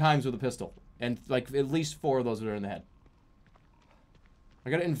 fucking times with a pistol. And, like, at least 4 of those were in the head. I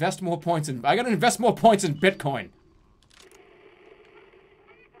gotta invest more points in... Bitcoin.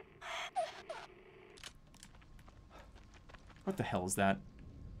 What the hell is that?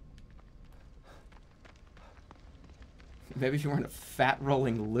 Maybe if you weren't a fat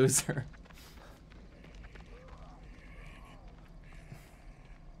rolling loser.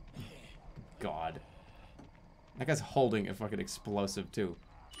 God. That guy's holding a fucking explosive too.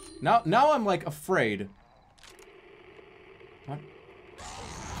 Now I'm like afraid. What?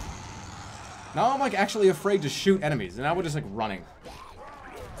 Now I'm like actually afraid to shoot enemies, and now we're just like running.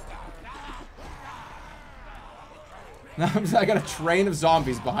 Now I got a train of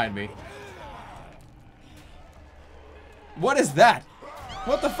zombies behind me. What is that?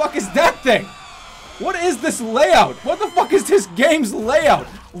 What the fuck is that thing? What is this layout? What the fuck is this game's layout?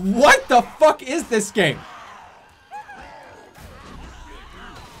 What the fuck is this game?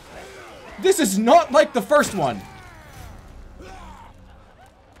 This is not like the first one.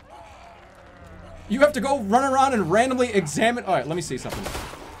 You have to go run around and randomly examine. Alright, let me see something.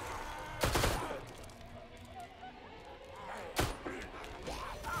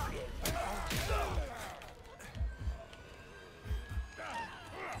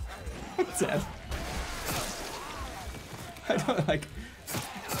 Dead. I don't like.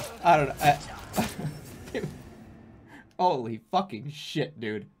 I don't know. Holy fucking shit,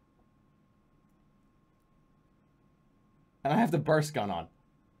 dude. And I have the burst gun on.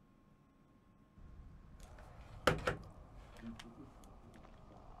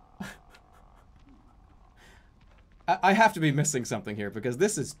 I have to be missing something here because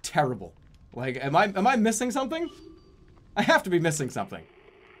this is terrible. Like, am I missing something? I have to be missing something.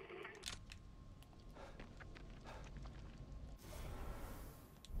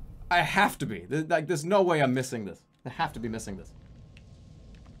 I have to be. Like, there's no way I'm missing this. I have to be missing this.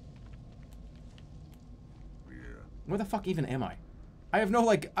 Yeah. Where the fuck even am I? I have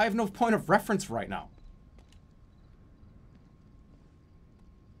no point of reference right now.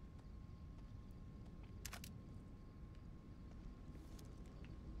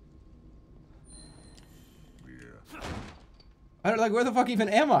 Yeah. I don't, like, where the fuck even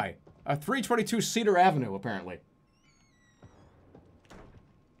am I? 322 Cedar Avenue, apparently.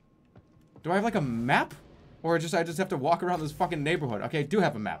 Do I have like a map? Or I just have to walk around this fucking neighborhood? Okay, I do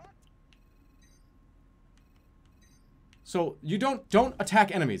have a map. So you don't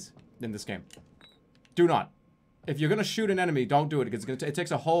attack enemies in this game. Do not. If you're gonna shoot an enemy, don't do it because it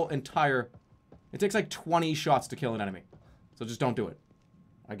takes a whole entire. It takes like 20 shots to kill an enemy. So just don't do it.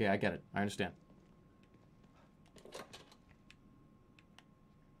 Okay, I get it. I understand.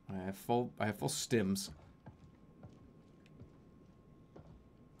 I have full stims.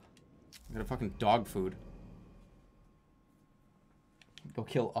 I got a fucking dog food. Go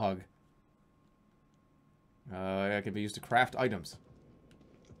kill Ugg. It can be used to craft items.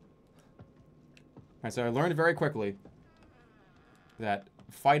 Alright, so I learned very quickly that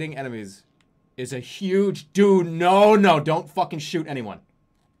fighting enemies is a huge... Dude, no, don't fucking shoot anyone.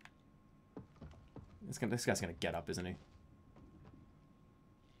 This guy's gonna get up, isn't he?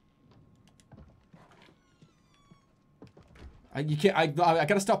 I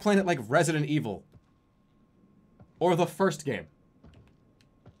gotta stop playing it like Resident Evil. Or the first game.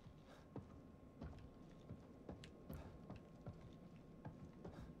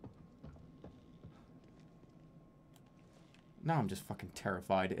 Now I'm just fucking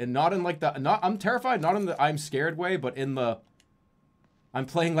terrified. And not in like the... I'm terrified not in the I'm scared way, but in the... I'm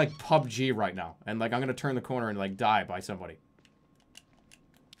playing like PUBG right now. And like I'm gonna turn the corner and like die by somebody.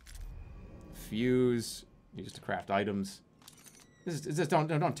 Fuse. Used to craft items. This is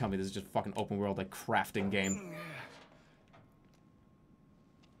don't tell me this is just fucking open world like crafting game.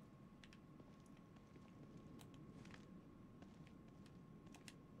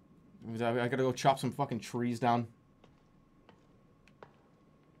 I gotta go chop some fucking trees down.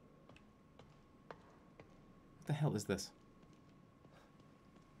 What the hell is this?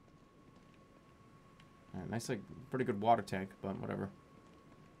 Alright, nice, like, pretty good water tank, but whatever.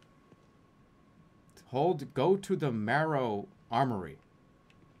 Go to the Marrow Armory.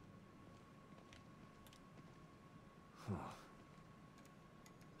 Huh.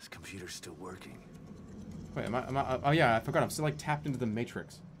 This computer's still working. Wait, am I, oh yeah, I forgot, I'm still, like, tapped into the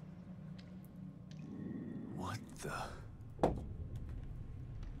Matrix. What the...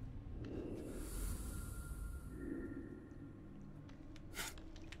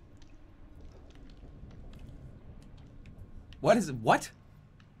 What is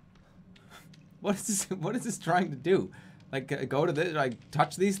this trying to do? Like, go to this, like,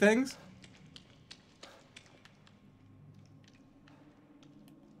 touch these things?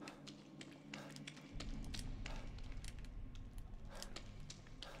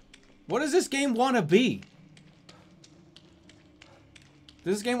 What does this game want to be?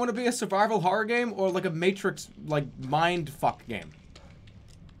 Does this game want to be a survival horror game or like a Matrix, like, mind fuck game?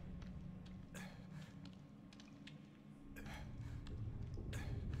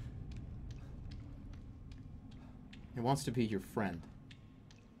 It wants to be your friend.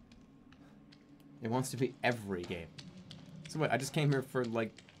 It wants to be every game. So what, I just came here for,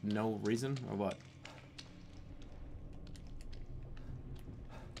 like, no reason? Or what?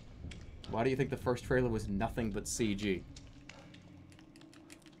 Why do you think the first trailer was nothing but CG?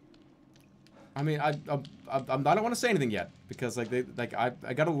 I mean, I don't want to say anything yet because like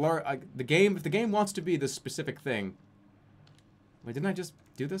I gotta learn the game. If the game wants to be this specific thing, wait, didn't I just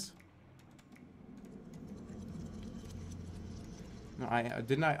do this? No, I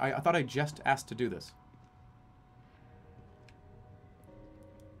didn't. I thought I just asked to do this.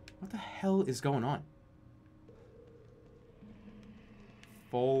 What the hell is going on?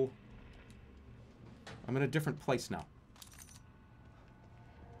 Full. I'm in a different place now.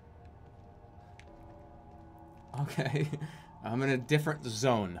 Okay. I'm in a different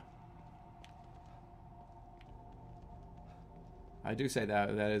zone. I do say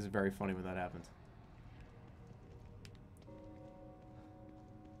that. That is very funny when that happens.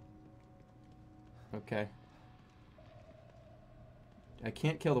 Okay. I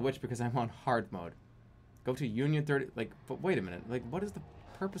can't kill the witch because I'm on hard mode. Go to Union 30. Like, but wait a minute. Like, what is the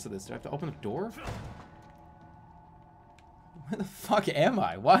purpose of this? Do I have to open a door? Where the fuck am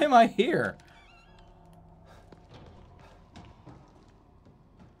I? Why am I here?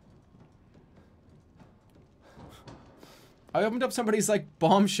 I opened up somebody's, like,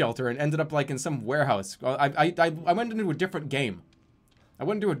 bomb shelter and ended up, like, in some warehouse. I went into a different game. I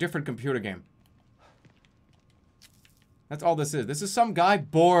went into a different computer game. That's all this is. This is some guy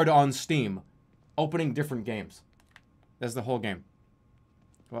bored on Steam opening different games. That's the whole game.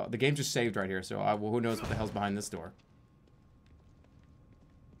 Well, the game just saved right here, so well, who knows what the hell's behind this door.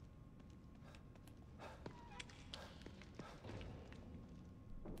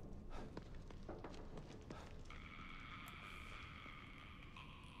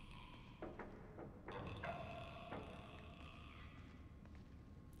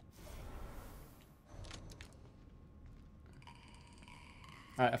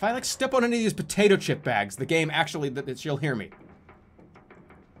 If I, like, step on any of these potato chip bags, the game actually, she'll hear me.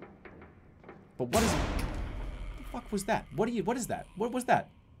 But what is... What the fuck was that? What is that? What was that?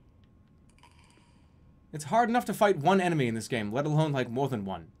 It's hard enough to fight one enemy in this game, let alone, like, more than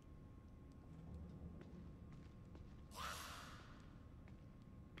one.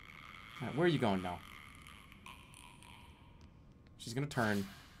 Alright, where are you going now? She's gonna turn.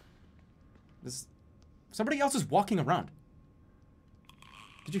 This... Somebody else is walking around.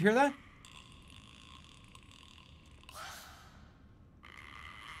 Did you hear that?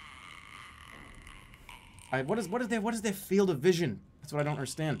 What is their field of vision? That's what I don't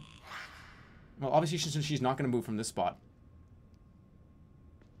understand. Well, obviously she's not going to move from this spot.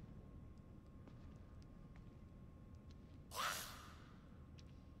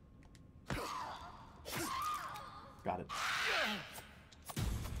 Got it.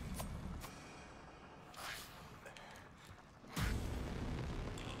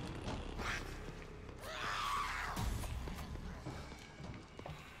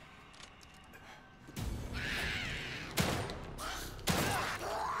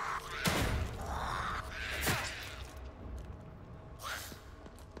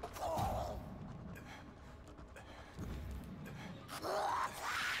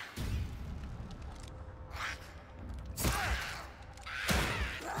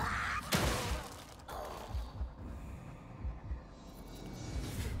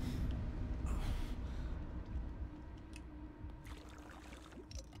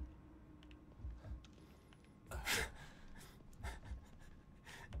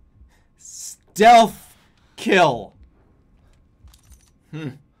 Stealth kill.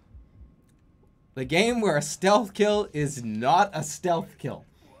 The game where a stealth kill is not a stealth kill.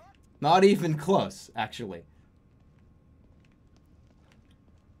 Not even close, actually.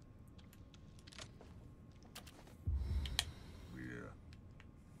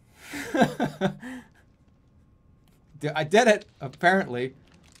 Yeah. I did it, apparently.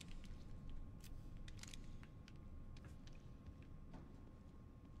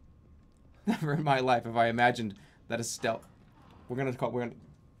 Never in my life have I imagined that a stealth... We're gonna...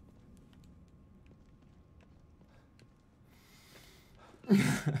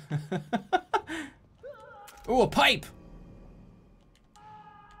 Ooh, a pipe!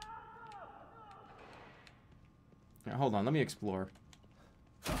 Now, hold on, let me explore.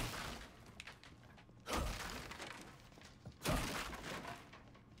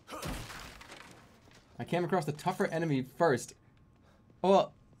 I came across the tougher enemy first.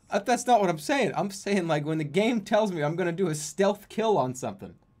 Well... That's not what I'm saying. I'm saying, like, when the game tells me I'm gonna do a stealth kill on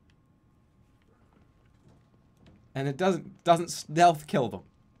something. And it doesn't stealth kill them.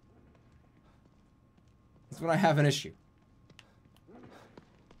 That's when I have an issue.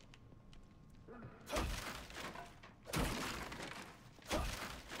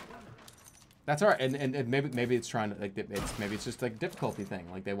 That's alright, and maybe it's trying to like maybe it's just like a difficulty thing.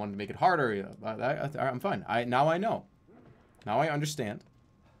 Like they wanted to make it harder. You know, I'm fine. Now I know. Now I understand.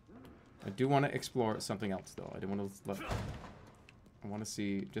 I do want to explore something else though. I didn't want to let. I want to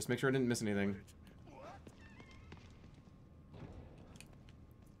see. Just make sure I didn't miss anything.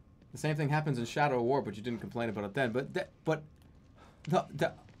 The same thing happens in Shadow War, but you didn't complain about it then. But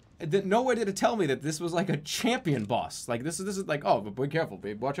no way did it tell me that this was like a champion boss. Like this is like, oh, but be careful,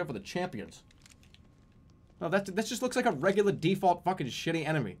 babe. Watch out for the champions. No, that just looks like a regular default fucking shitty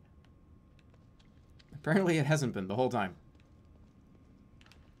enemy. Apparently it hasn't been the whole time.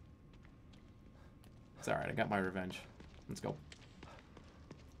 It's alright, I got my revenge. Let's go.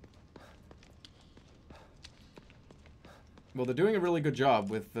 Well, they're doing a really good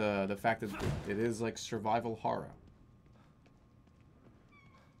job with the fact that it is like survival horror.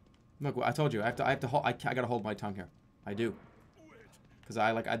 Look, I told you, I gotta hold my tongue here. I do, because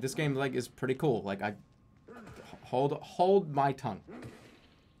this game like is pretty cool. Like I hold my tongue,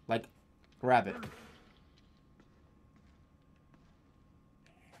 like grab it.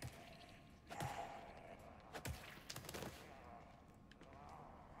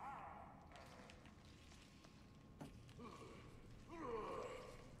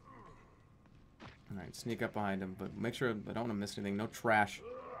 Alright, sneak up behind him, but make sure I don't want to miss anything. No trash.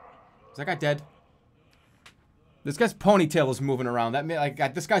 Is that guy dead? This guy's ponytail is moving around. That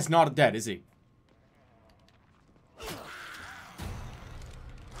like this guy's not dead, is he?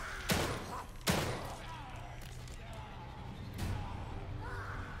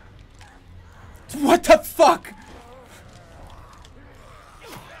 What the fuck?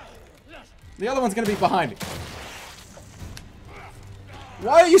 The other one's gonna be behind me.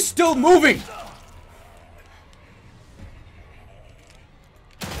 Why are you still moving?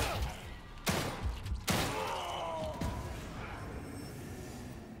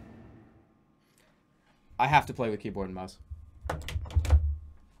 I have to play with keyboard and mouse.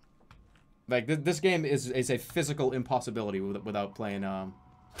 Like this game is a physical impossibility without playing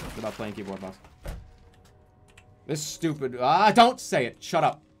keyboard and mouse. This stupid don't say it. Shut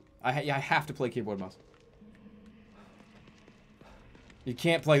up. I have to play keyboard and mouse. You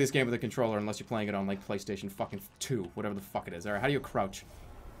can't play this game with a controller unless you're playing it on like PlayStation fucking 2, whatever the fuck it is. All right, how do you crouch?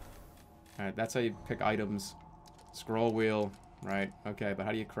 All right, that's how you pick items. Scroll wheel. Right, okay, but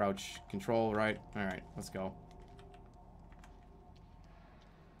how do you crouch? Control, right? Alright, let's go.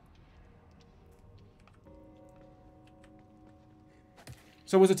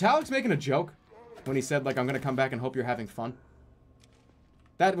 So was Italic's making a joke when he said, like, I'm gonna come back and hope you're having fun?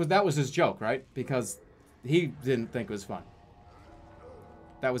 That was his joke, right? Because he didn't think it was fun.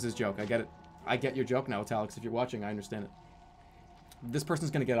 That was his joke, I get it. I get your joke now, Italics. If you're watching, I understand it. This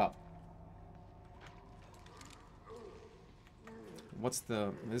person's gonna get up.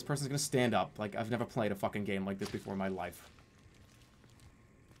 This person's gonna stand up. Like, I've never played a fucking game like this before in my life.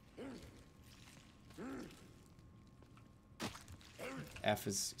 F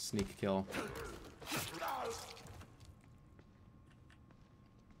is sneak kill.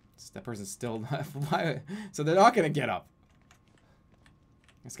 That person's still not. Why? So they're not gonna get up.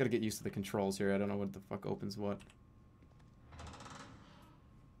 I just gotta get used to the controls here. I don't know what the fuck opens what.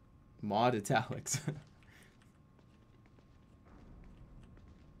 Mod Italics.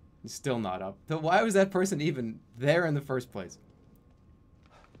 He's still not up. So why was that person even there in the first place?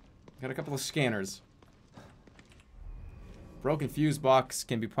 Got a couple of scanners. Broken fuse box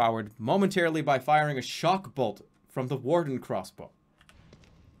can be powered momentarily by firing a shock bolt from the Warden crossbow.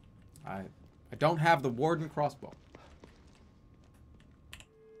 I don't have the Warden crossbow.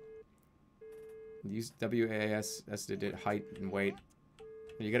 Use WAS to do height and weight.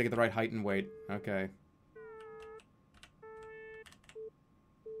 You gotta get the right height and weight. Okay.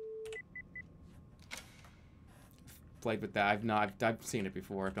 Played with that. I've seen it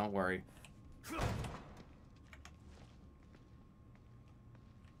before. Don't worry.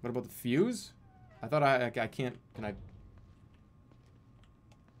 What about the fuse? I thought I can't. Can I?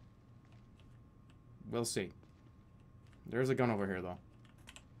 We'll see. There's a gun over here though.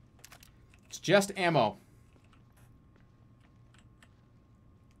 It's just ammo.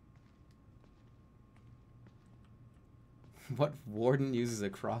 What warden uses a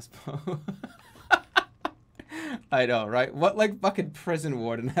crossbow? I know, right? What, like, fucking prison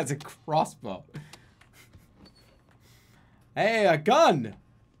warden has a crossbow? Hey, a gun!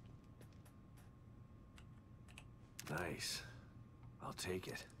 Nice. I'll take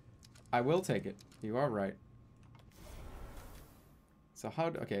it. I will take it. You are right. So how...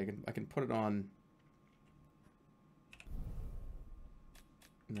 Okay, I can put it on...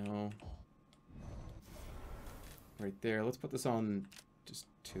 No. Right there. Let's put this on just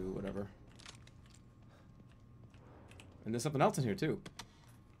 2, whatever. And there's something else in here, too.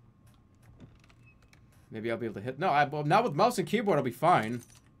 Maybe I'll be able to hit... No, well, now with mouse and keyboard, I'll be fine.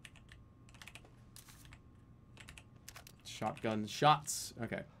 Shotgun shots.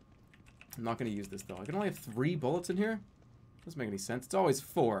 Okay. I'm not going to use this, though. I can only have 3 bullets in here? Doesn't make any sense. It's always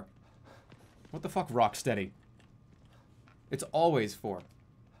 4. What the fuck, Rocksteady? It's always 4.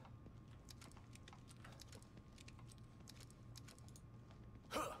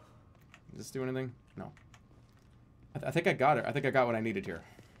 Does this do anything? No. I think I got it. I think I got what I needed here.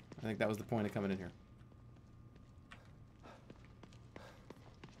 I think that was the point of coming in here.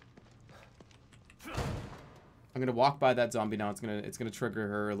 I'm gonna walk by that zombie now. It's gonna trigger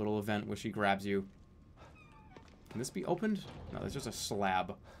her little event where she grabs you. Can this be opened? No, there's just a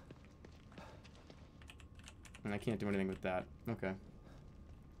slab. And I can't do anything with that. Okay.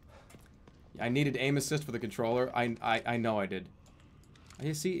 I needed aim assist for the controller. I know I did.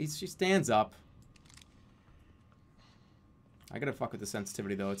 You see, she stands up. I gotta fuck with the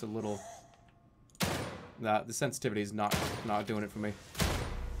sensitivity though. It's a little. Nah, the sensitivity is not doing it for me.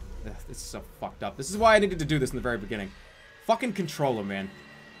 Ugh, this is so fucked up. This is why I needed to do this in the very beginning. Fucking controller, man.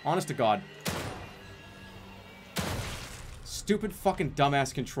 Honest to God. Stupid fucking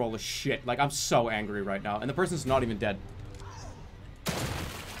dumbass controller shit. Like, I'm so angry right now. And the person's not even dead.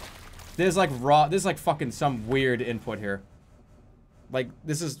 There's like there's like fucking some weird input here. Like,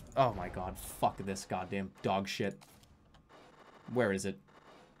 this is, oh my God. Fuck this goddamn dog shit. Where is it?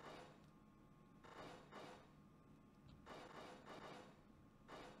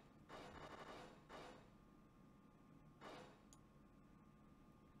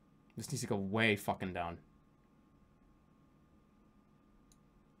 This needs to go way fucking down.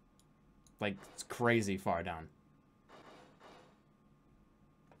 Like, it's crazy far down.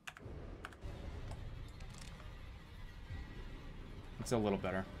 It's a little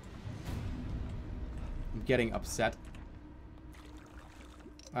better. I'm getting upset.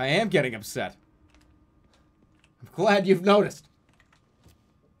 I am getting upset. I'm glad you've noticed.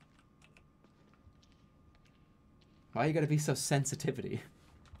 Why you gotta be so sensitivity?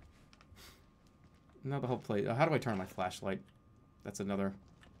 Now the whole play. How do I turn my flashlight? That's another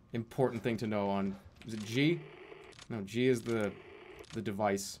important thing to know on... Is it G? No, G is the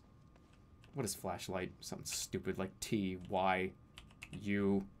device. What is flashlight? Something stupid like T, Y,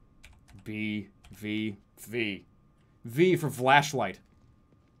 U, B, V, V. V for flashlight.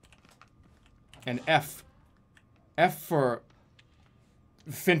 And F. F for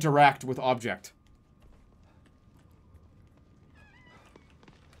interact with object.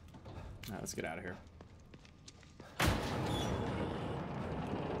 Now, let's get out of here.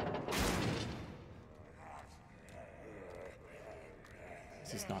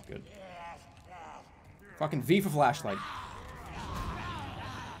 This is not good. Fucking V for flashlight.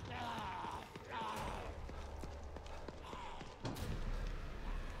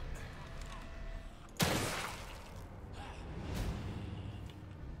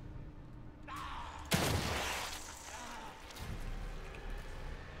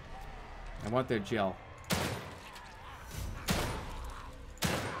 I want their gel.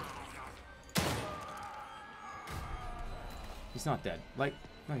 He's not dead. Like,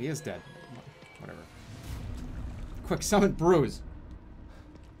 no, he is dead. Whatever. Quick, summon Bruise.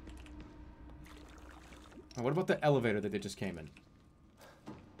 Oh, what about the elevator that they just came in?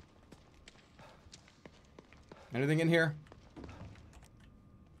 Anything in here?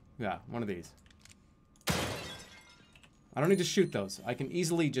 Yeah, one of these. I don't need to shoot those. I can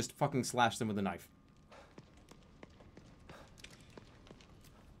easily just fucking slash them with a knife.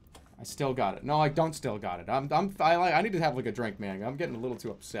 I still got it. No, I don't still got it. I need to have like a drink, man. I'm getting a little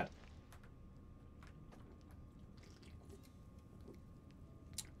too upset.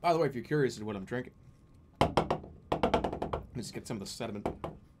 By the way, if you're curious as to what I'm drinking, let me just get some of the sediment.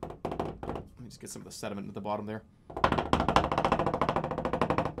 Let me just get some of the sediment at the bottom there.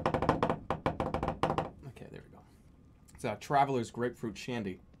 Okay, there we go. It's Traveler's Grapefruit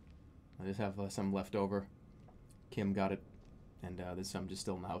Shandy. I just have some left over. Kim got it. And there's some just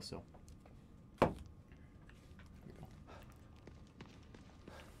still in the house, so. There we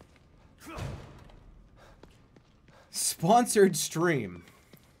go. Sponsored stream.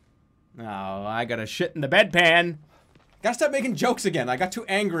 Oh, I got a shit in the bedpan. Gotta stop making jokes again. I got too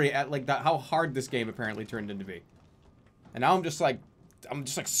angry at like how hard this game apparently turned into be. And now I'm just like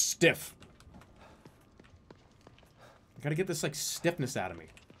stiff. I gotta get this like stiffness out of me.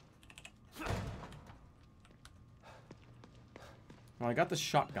 Well, I got the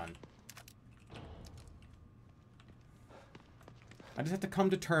shotgun. I just have to come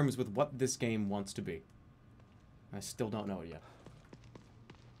to terms with what this game wants to be. I still don't know it yet.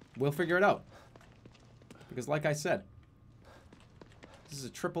 We'll figure it out. Because like I said, this is a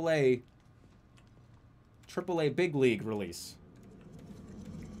AAA big league release.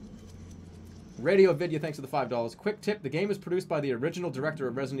 Radio Vidya, thanks for the $5. Quick tip, the game is produced by the original director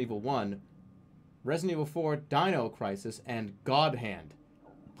of Resident Evil 1, Resident Evil 4, Dino Crisis, and God Hand.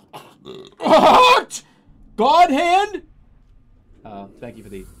 What? God Hand? Thank you for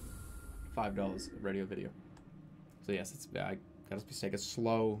the $5 Radio Video. So yes, I gotta take it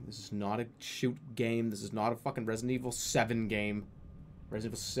slow. This is not a shoot game. This is not a fucking Resident Evil 7 game.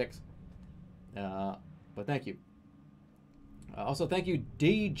 Resident Evil 6. But thank you. Also, thank you,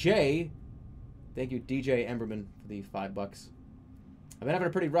 DJ. Thank you, DJ Emberman, for the $5. I've been having a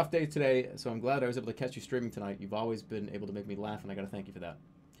pretty rough day today, so I'm glad I was able to catch you streaming tonight. You've always been able to make me laugh, and I gotta thank you for that.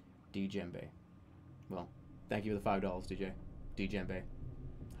 Djembe. Well, thank you for the $5, DJ. Djembe.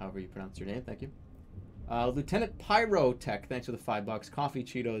 However you pronounce your name, thank you. Lieutenant Pyrotech, thanks for the $5. Coffee,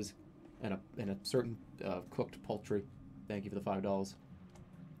 Cheetos, and a certain cooked poultry. Thank you for the $5.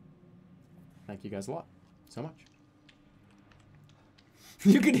 Thank you guys a lot. So much.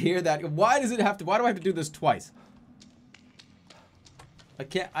 You can hear that. Why does it have to? Why do I have to do this twice? I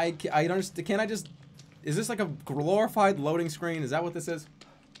don't understand. Can't I just? Is this like a glorified loading screen? Is that what this is?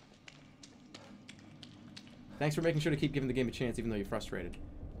 Thanks for making sure to keep giving the game a chance, even though you're frustrated.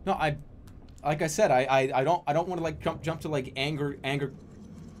 No, like I said, I don't want to like jump to like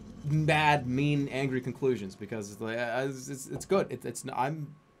mad, mean, angry conclusions because like, it's good.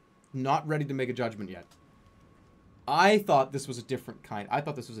 I'm not ready to make a judgment yet. I thought this was a different kind. I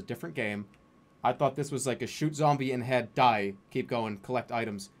thought this was a different game. I thought this was like a shoot zombie in head, die, keep going, collect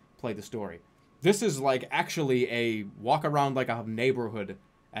items, play the story. This is like actually a walk around like a neighborhood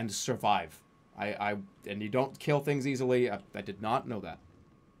and survive. And you don't kill things easily. I did not know that.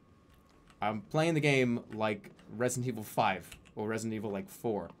 I'm playing the game like Resident Evil 5 or Resident Evil like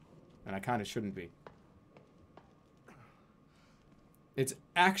 4, and I kind of shouldn't be. It's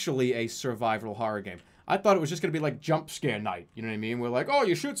actually a survival horror game. I thought it was just going to be like jump scare night. You know what I mean? We're like, oh,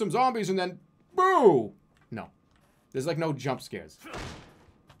 you shoot some zombies and then boo! No. There's like no jump scares.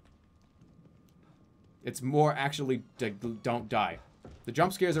 It's more actually don't die. The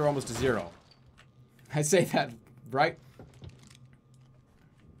jump scares are almost to zero. I say that, right?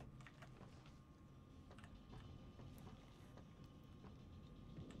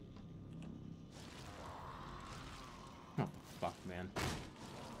 Oh, fuck, man.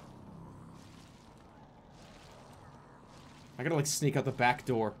 I gotta, like, sneak out the back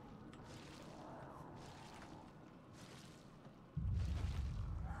door.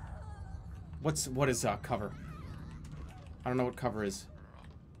 What is, cover? I don't know what cover is.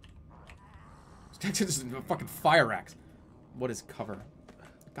 This is a fucking fire axe. What is cover?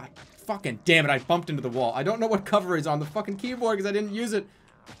 God fucking damn it, I bumped into the wall. I don't know what cover is on the fucking keyboard because I didn't use it.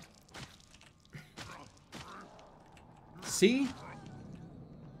 C?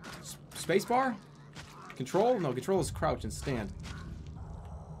 Spacebar? Control? No, control is crouch and stand.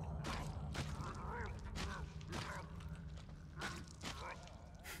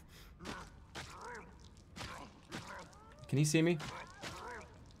 Can he see me?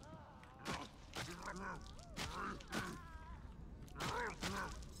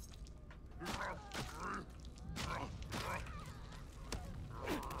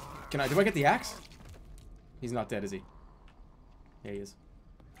 Do I get the axe? He's not dead, is he? Yeah, he is.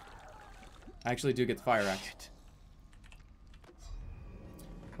 I actually do get the fire axe.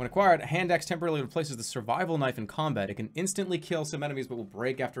 When acquired, a hand axe temporarily replaces the survival knife in combat. It can instantly kill some enemies, but will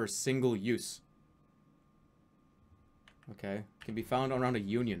break after a single use. Okay. Can be found around a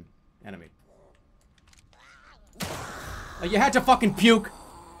Union enemy. Oh, you had to fucking puke!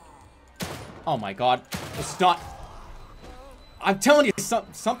 Oh my god. It's not... I'm telling you,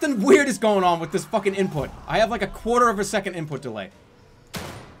 something weird is going on with this fucking input. I have like a 1/4 of a second input delay.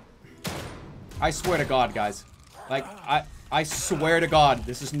 I swear to God, guys. Like, I swear to God,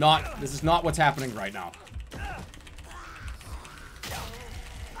 this is not what's happening right now.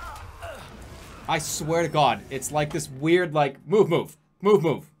 I swear to God, it's like this weird, like, move.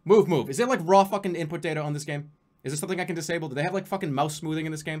 Is there like raw fucking input data on this game? Is there something I can disable? Do they have like fucking mouse smoothing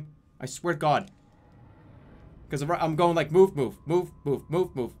in this game? I swear to God. Because I'm going like move.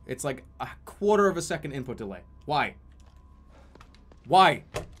 It's like a 1/4 of a second input delay. Why? Why?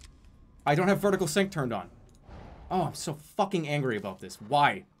 I don't have vertical sync turned on. Oh, I'm so fucking angry about this.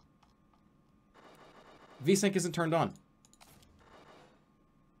 Why? VSync isn't turned on.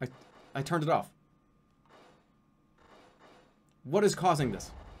 I turned it off. What is causing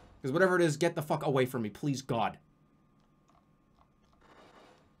this? Because whatever it is, get the fuck away from me, please God.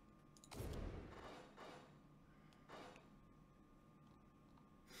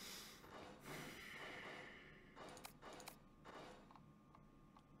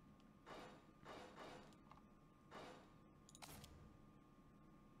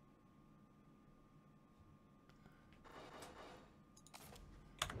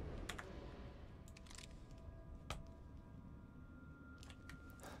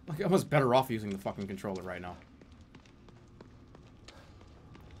 Like, I'm almost better off using the fucking controller right now.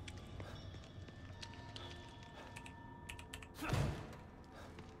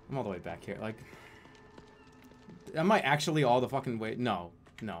 I'm all the way back here. Like, am I actually all the fucking way? No.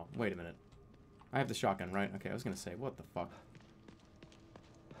 No. Wait a minute. I have the shotgun, right? Okay, I was gonna say, what the fuck?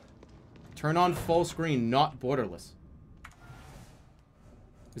 Turn on full screen, not borderless.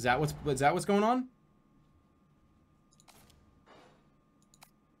 Is that what's going on?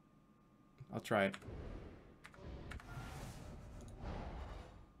 I'll try it.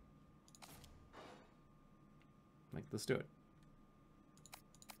 Like, let's do it.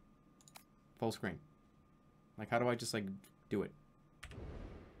 Full screen. Like, how do I just, like, do it?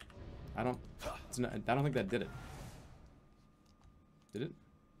 I don't think that did it. Did it?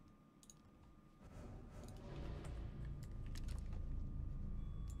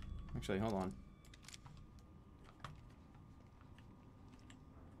 Actually, hold on.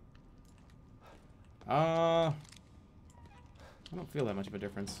 I don't feel that much of a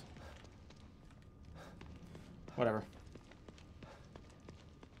difference. Whatever.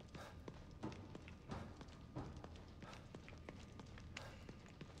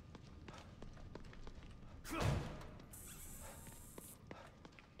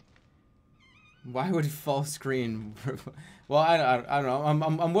 Why would full screen? Well, I don't know.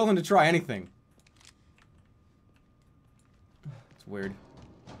 I'm willing to try anything. It's weird.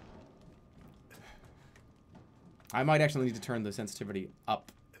 I might actually need to turn the sensitivity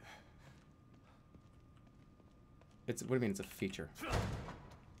up. What do you mean it's a feature?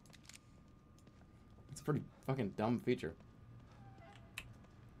 It's a pretty fucking dumb feature.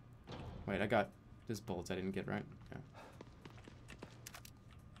 Wait, I got this bullets I didn't get, right? Yeah.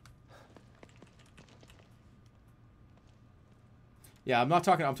 Yeah, I'm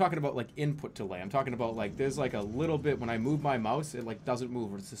talking about like input delay. I'm talking about like there's like a little bit when I move my mouse, it like doesn't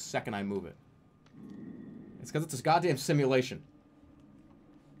move, or it's the second I move it. It's because it's a goddamn simulation.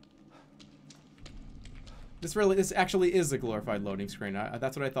 This actually is a glorified loading screen.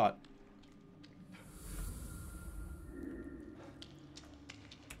 That's what I thought.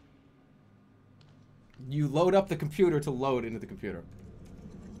 You load up the computer to load into the computer.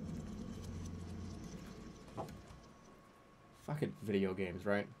 Fucking video games,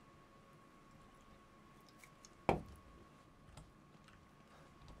 right?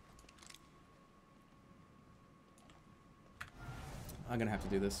 I'm gonna have to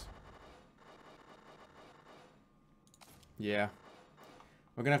do this. Yeah.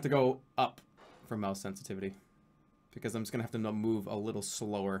 We're gonna have to go up for mouse sensitivity. Because I'm just gonna have to move a little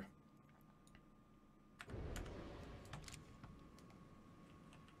slower.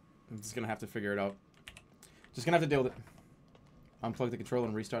 I'm just gonna have to figure it out. Just gonna have to deal with it. Unplug the controller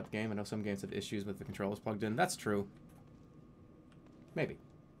and restart the game. I know some games have issues with the controllers plugged in. That's true. Maybe.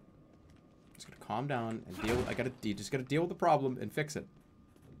 Just gotta calm down and deal with, you just gotta deal with the problem and fix it.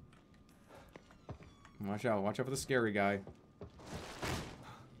 Watch out for the scary guy.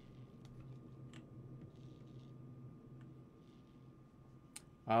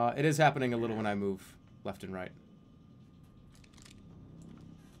 It is happening a little when I move left and right.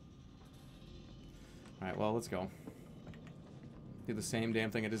 Alright, well, let's go. Do the same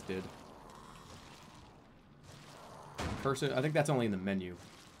damn thing I just did. Cursor, I think that's only in the menu.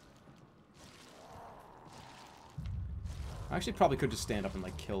 I actually probably could just stand up and,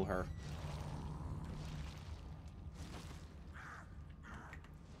 like, kill her.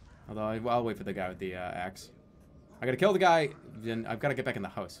 Although, I'll wait for the guy with the axe. I gotta kill the guy, then I've gotta get back in the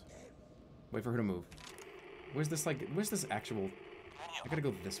house. Wait for her to move. Where's this actual... I gotta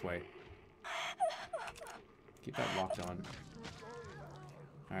go this way. Keep that locked on.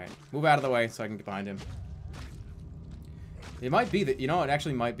 Alright, move out of the way so I can get behind him. It might be that, you know, it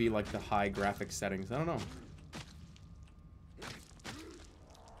actually might be like the high graphics settings. I don't know.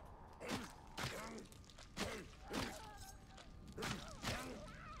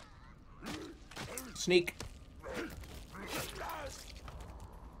 Sneak.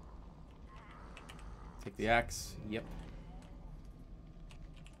 Take the axe. Yep.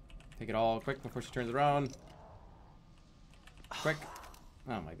 Take it all quick before she turns around. Quick.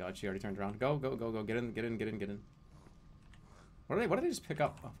 Oh my god, she already turned around. Go, go, go, go. Get in, get in, get in, get in. What did they just pick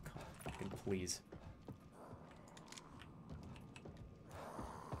up? Oh, god, fucking please.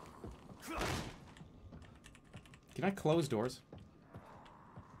 Can I close doors?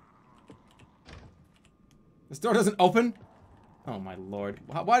 This door doesn't open? Oh my lord.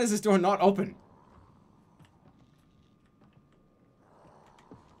 Why does this door not open?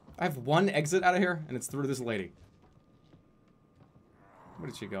 I have one exit out of here, and it's through this lady. Where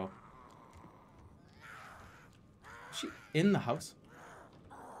did she go? Is she in the house?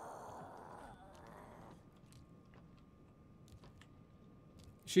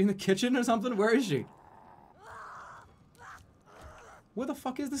 She in the kitchen or something? Where is she? Where the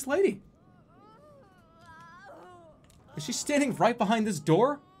fuck is this lady? Is she standing right behind this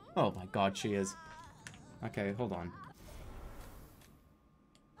door? Oh my god, she is. Okay, hold on.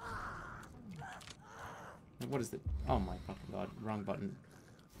 What is it? Oh my fucking god, wrong button.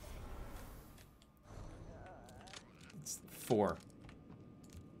 It's 4.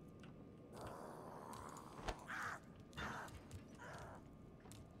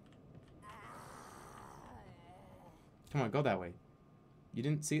 Come on, go that way. You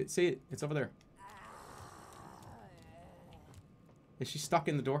didn't see it? See it? It's over there. Is she stuck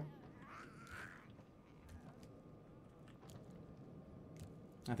in the door?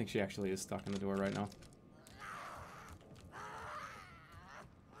 I think she actually is stuck in the door right now.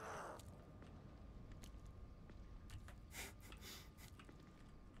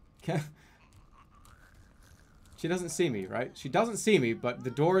 She doesn't see me, right? She doesn't see me, but the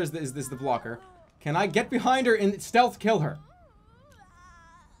door is the blocker. Can I get behind her and stealth kill her?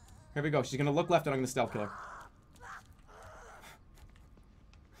 Here we go. She's gonna look left and I'm gonna stealth kill her.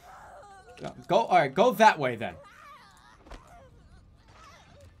 Go, alright, go that way then.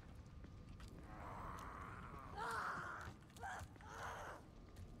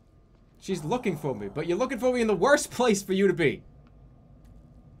 She's looking for me, but you're looking for me in the worst place for you to be.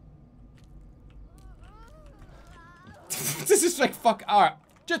 This is like, fuck, alright.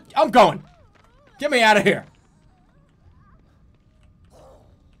 I'm going. Get me out of here.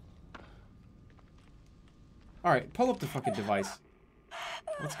 Alright, pull up the fucking device.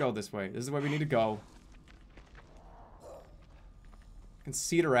 Let's go this way. This is where we need to go. And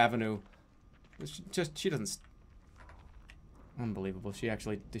Cedar Avenue. She doesn't... Unbelievable. She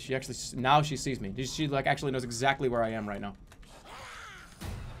actually... Now she sees me. She, like, actually knows exactly where I am right now.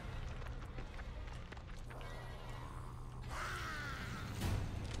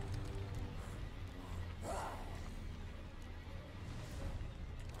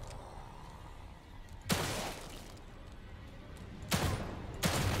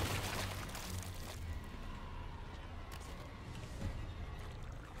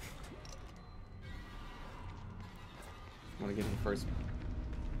 First.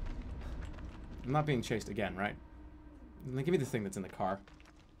 I'm not being chased again, right? Give me the thing that's in the car.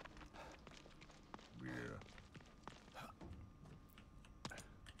 Yeah.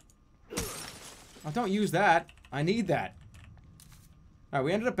 Oh, don't use that. I need that. Alright,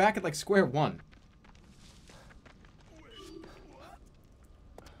 we ended up back at like square one.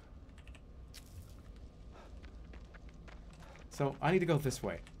 So, I need to go this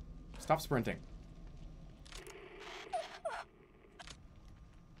way. Stop sprinting.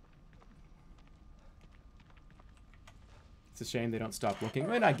 It's a shame they don't stop looking.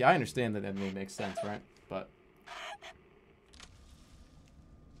 I mean, I understand that may make sense, right? But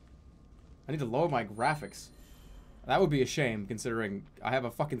I need to lower my graphics. That would be a shame, considering I have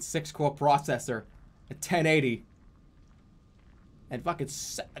a fucking 6-core processor at 1080 and fucking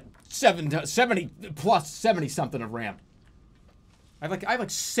 70 plus 70 something of RAM. I have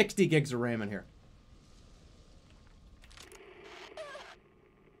like 60 gigs of RAM in here.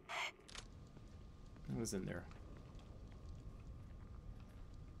 What was in there?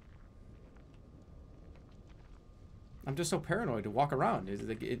 I'm just so paranoid to walk around.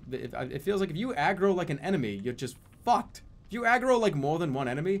 It feels like if you aggro like an enemy, you're just fucked. If you aggro like more than one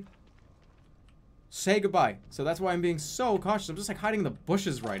enemy, say goodbye. So that's why I'm being so cautious. I'm just like hiding in the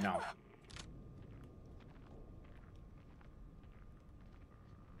bushes right now.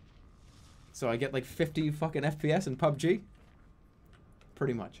 So I get like 50 fucking FPS in PUBG?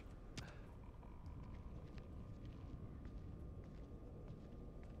 Pretty much.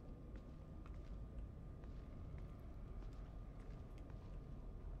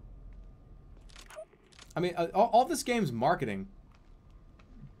 I mean, all this game's marketing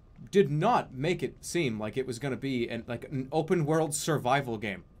did not make it seem like it was going to be like an open world survival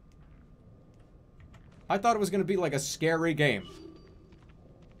game. I thought it was going to be like a scary game.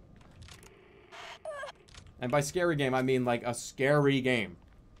 And by scary game, I mean like a scary game.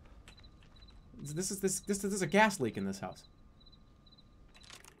 This is a gas leak in this house.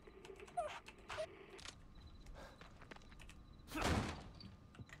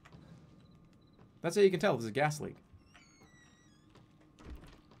 That's how you can tell if there's a gas leak.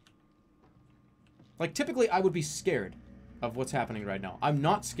 Like, typically, I would be scared of what's happening right now. I'm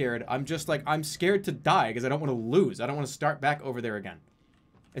not scared. I'm just like, I'm scared to die because I don't want to lose. I don't want to start back over there again.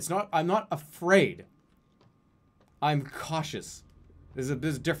 It's not, I'm not afraid. I'm cautious. There's a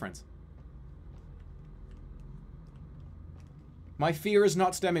difference. My fear is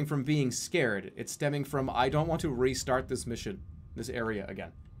not stemming from being scared. It's stemming from, I don't want to restart this mission. this area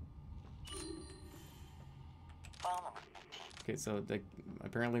again. Okay, so they,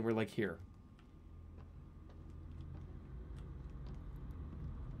 apparently we're like here.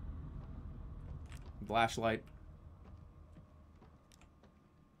 Flashlight.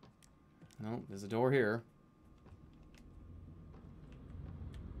 No, there's a door here.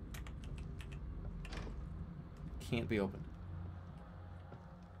 Can't be opened.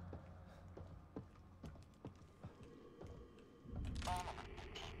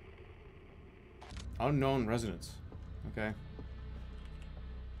 Unknown residents. Okay.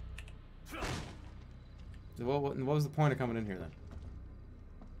 So what was the point of coming in here then?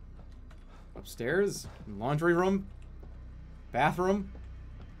 Upstairs? Laundry room? Bathroom?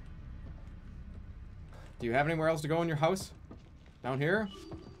 Do you have anywhere else to go in your house? Down here?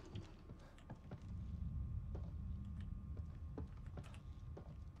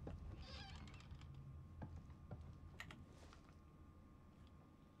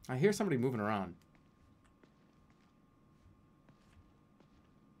 I hear somebody moving around.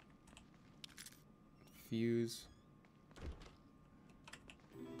 Fuse.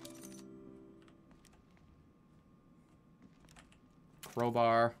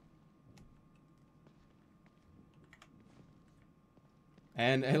 Crowbar.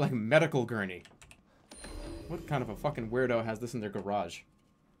 And a, like, medical gurney. What kind of a fucking weirdo has this in their garage?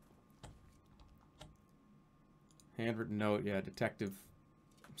 Handwritten note. Yeah, detective.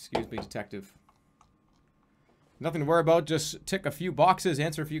 Excuse me, detective. Nothing to worry about. Just tick a few boxes,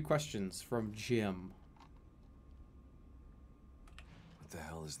 answer a few questions. From Jim. What the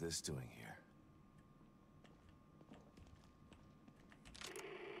hell is this doing here?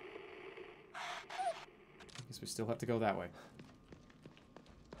 Guess we still have to go that way.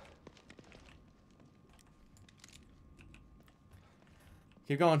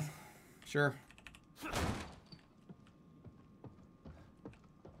 Keep going. Sure. I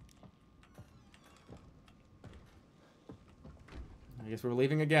guess we're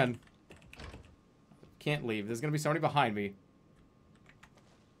leaving again. Can't leave. There's gonna be somebody behind me.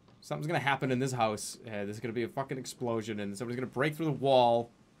 Something's gonna happen in this house. There's gonna be a fucking explosion and somebody's gonna break through the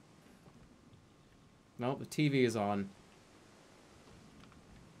wall. Nope, the TV is on.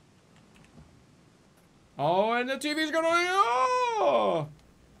 Oh, and the TV's gonna... Oh!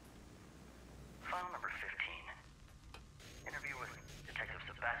 File number 15. Interview with Detective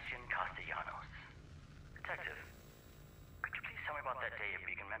Sebastian Castellanos. Detective, could you please tell me about that day at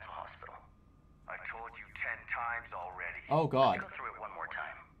Beacon Mental Hospital? I told you 10 times already. Oh, God. Let's go through it one more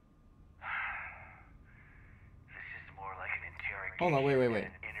time. This is more like an interrogation. Hold on, wait. than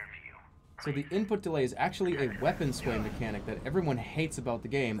an interview. So the input delay is actually a weapon sway mechanic that everyone hates about the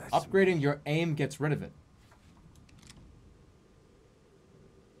game. Upgrading your aim gets rid of it.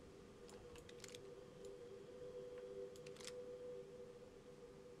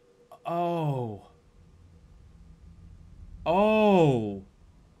 Oh. Oh.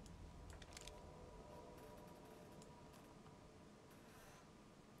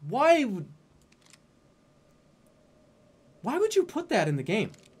 Why would you put that in the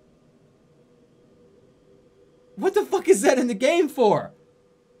game? What the fuck is that in the game for?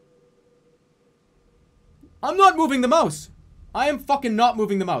 I'm not moving the mouse. I am fucking not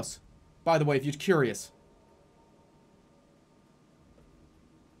moving the mouse. By the way, if you're curious.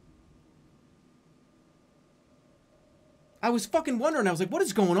 I was fucking wondering. I was like, what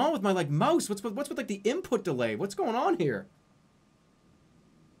is going on with my, like, mouse? What's with like, the input delay? What's going on here?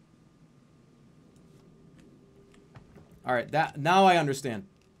 Alright, now I understand.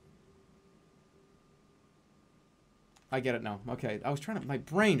 I get it now. Okay, I was trying to... My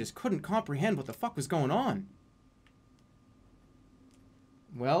brain just couldn't comprehend what the fuck was going on.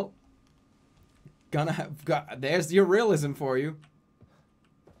 Well... There's your realism for you.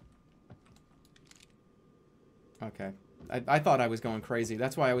 Okay. I thought I was going crazy.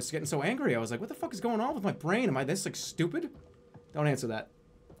 That's why I was getting so angry. I was like, what the fuck is going on with my brain? Am I this, like, stupid? Don't answer that.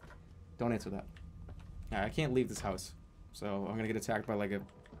 Don't answer that. Alright, I can't leave this house. So, I'm gonna get attacked by, like, a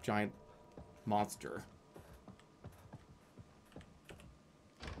giant monster.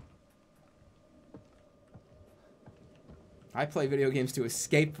 I play video games to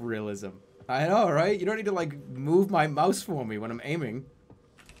escape realism. I know, right? You don't need to, like, move my mouse for me when I'm aiming.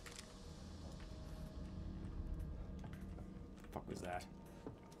 The fuck was that?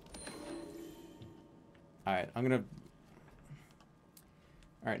 Alright, I'm gonna...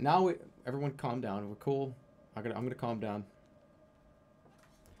 Alright, now everyone calm down. We're cool. I'm gonna calm down.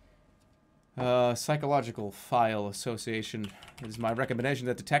 Psychological File Association. It is my recommendation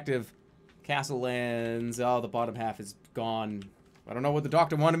that Detective Castellan's... Oh, the bottom half is gone. I don't know what the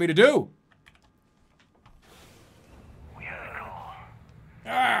doctor wanted me to do. We have a call.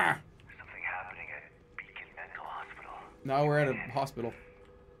 Ah! Something happening at Beacon Mental Hospital. Now we're at a hospital.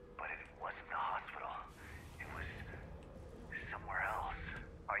 But it wasn't the hospital. It was somewhere else.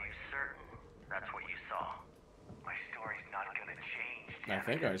 Are you certain that's what you saw? My story's not gonna change. I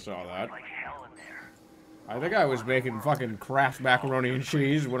think I saw that. Like hell in there. I think I was making fucking Kraft macaroni and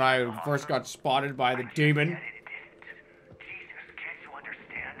cheese when I first got spotted by the demon. Jesus, can't you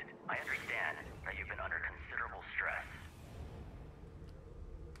understand? I understand that you've been under considerable stress.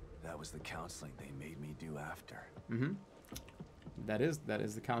 That was the counseling they made me do after. Mm-hmm. That is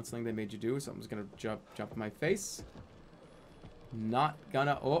the counseling they made you do. Something's gonna jump in my face. Not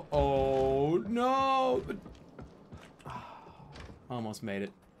gonna. Oh no! But, almost made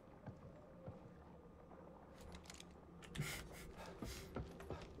it.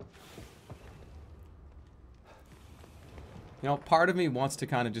 You know, part of me wants to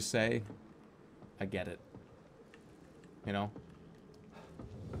kind of just say, I get it. You know?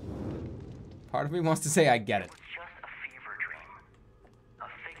 Part of me wants to say, I get it. It was just a fever dream. A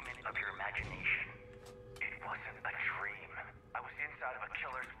figment of your imagination. It wasn't a dream. I was inside of a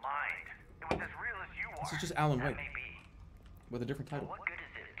killer's mind. It was as real as you are. This is just Alan Wake. That may be. With a different title. But what good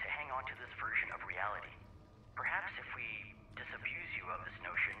is it to hang on to this version of reality? Perhaps if we disabuse you of this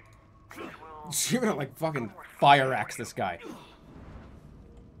notion, things will... You're gonna like fucking fire axe this guy.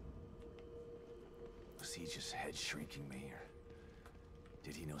 Was he just head shrinking me, or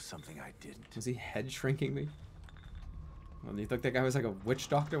did he know something I didn't? Was he head shrinking me? Well, you think that guy was like a witch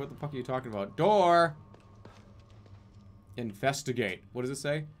doctor? What the fuck are you talking about? Door! Investigate. What does it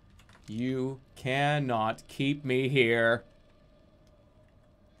say? You cannot keep me here.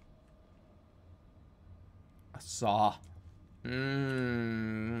 A saw. You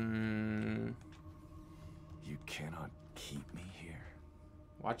cannot keep me here.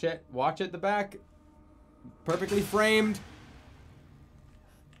 Watch it. Watch it, the back. Perfectly framed.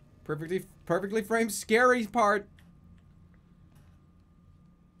 Perfectly framed. Scary part.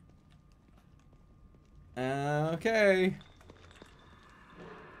 Okay.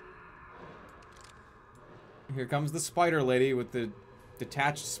 Here comes the spider lady with the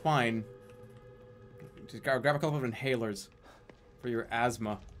detached spine. Just grab a couple of inhalers for your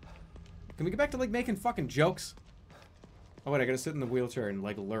asthma. Can we get back to, like, making fucking jokes? Oh, wait, I gotta sit in the wheelchair and,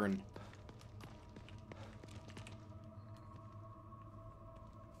 like, learn.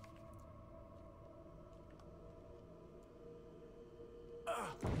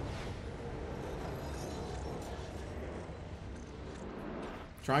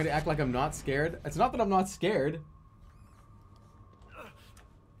 Trying to act like I'm not scared? It's not that I'm not scared.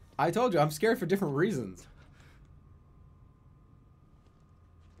 I told you, I'm scared for different reasons.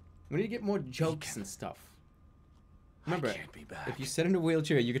 We need to get more jokes and stuff. Remember, if you sit in a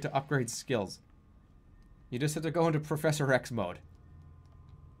wheelchair, you get to upgrade skills. You just have to go into Professor X mode.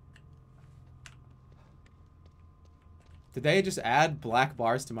 Did they just add black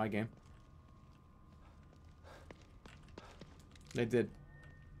bars to my game? They did.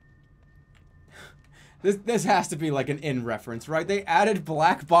 This has to be like an in reference, right? They added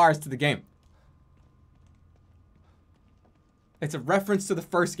black bars to the game. It's a reference to the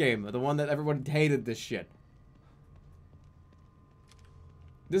first game, the one that everyone hated this shit.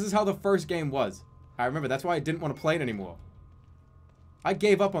 This is how the first game was. I remember, that's why I didn't want to play it anymore. I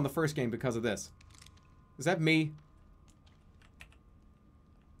gave up on the first game because of this. Is that me?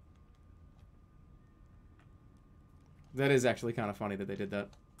 That is actually kind of funny that they did that.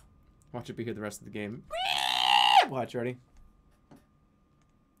 Watch it be here the rest of the game. Watch, ready?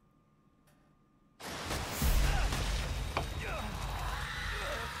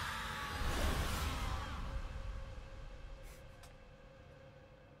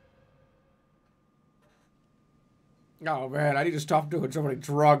 Oh man, I need to stop doing so many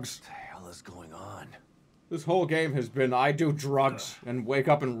drugs. What the hell is going on? This whole game has been I do drugs and wake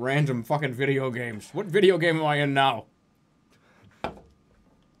up in random fucking video games. What video game am I in now? Were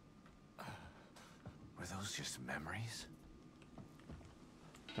those just memories?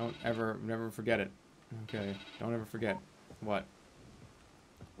 Don't ever, never forget it. Okay, don't ever forget. What?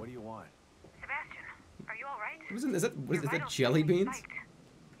 What do you want? Sebastian, are you alright? Is that jelly beans?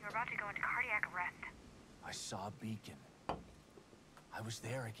 You're about to go into cardiac arrest. I saw a beacon. I was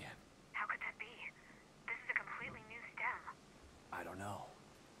there again. How could that be? This is a completely new stem. I don't know.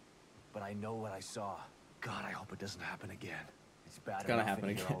 But I know what I saw. God, I hope it doesn't happen again. It's bad gonna enough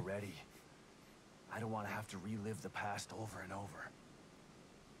happen in here again. already. I don't want to have to relive the past over and over.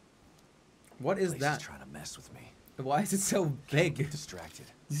 What is Place that? Trying to mess with me. Why is it so big? Get distracted.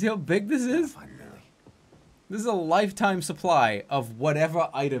 You see how big this is? Find Lily. This is a lifetime supply of whatever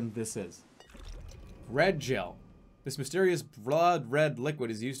item this is. Red gel. This mysterious blood red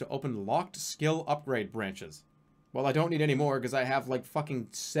liquid is used to open locked skill upgrade branches. Well, I don't need any more because I have like fucking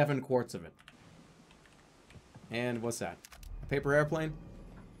 7 quarts of it. And what's that? A paper airplane?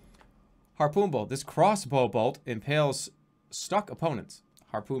 Harpoon bolt. This crossbow bolt impales stuck opponents.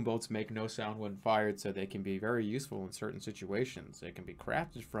 Harpoon bolts make no sound when fired, so they can be very useful in certain situations. They can be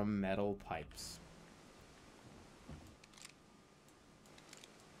crafted from metal pipes.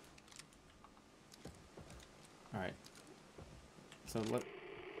 Alright. So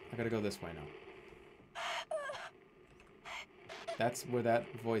I gotta go this way now. That's where that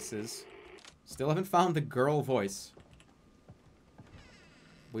voice is. Still haven't found the girl voice.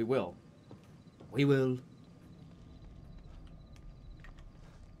 We will. We will.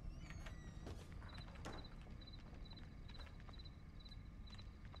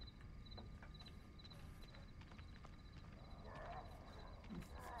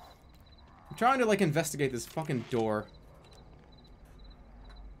 I'm trying to, like, investigate this fucking door.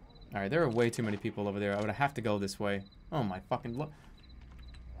 Alright, there are way too many people over there. I would have to go this way. Oh my fucking look.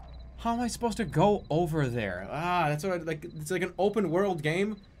 How am I supposed to go over there? Ah, that's what I, like, it's like an open world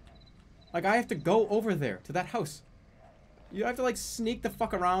game. Like, I have to go over there, to that house. You have to, like, sneak the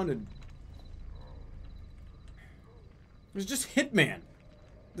fuck around and... It's just Hitman.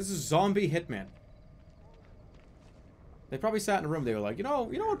 This is zombie Hitman. They probably sat in a room, they were like, you know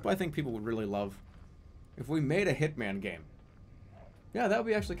what I think people would really love? If we made a Hitman game. Yeah, that would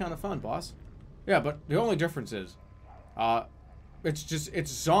be actually kind of fun, boss. Yeah, but the only difference is,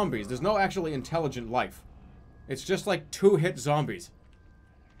 it's zombies. There's no actually intelligent life. It's just like 2-hit zombies.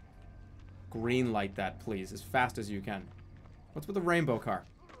 Green light that, please, as fast as you can. What's with the rainbow car?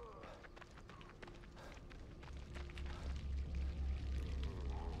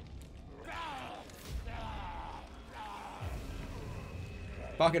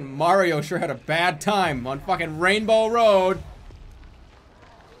 Fucking Mario sure had a bad time on fucking Rainbow Road.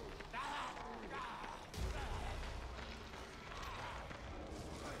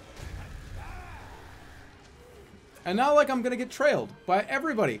 And now, like, I'm gonna get trailed by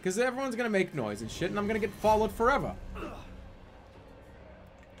everybody, because everyone's gonna make noise and shit, and I'm gonna get followed forever.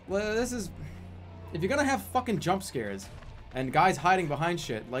 Well, this is... If you're gonna have fucking jump scares, and guys hiding behind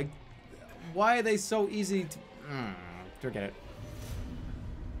shit, like, why are they so easy to... forget it.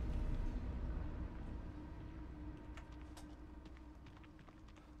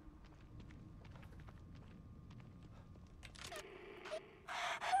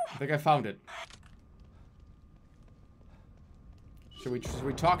 I think I found it. Should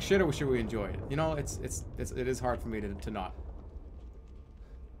we talk shit or should we enjoy it? You know, it is hard for me to not.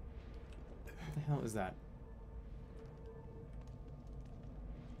 What the hell is that?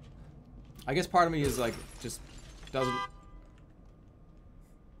 I guess part of me is like just doesn't.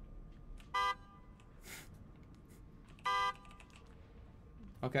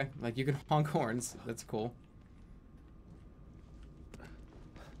 Okay, like you can honk horns. That's cool.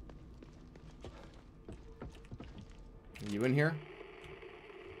 Are you in here?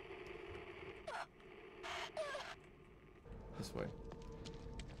 This way.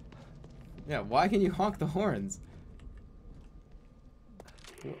 Yeah, why can you honk the horns?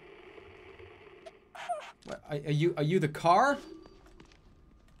 What, are you the car?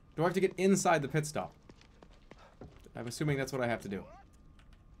 Do I have to get inside the pit stop? I'm assuming that's what I have to do.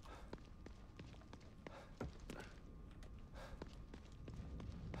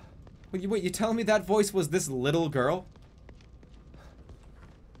 Wait, you telling me that voice was this little girl?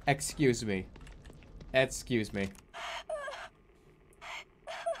 Excuse me. Excuse me.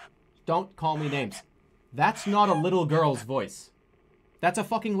 Don't call me names. That's not a little girl's voice. That's a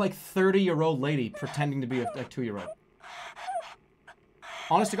fucking, like, 30-year-old lady pretending to be a 2-year-old.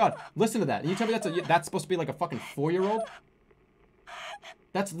 Honest to God, listen to that. And you tell me that's supposed to be like a fucking 4-year-old?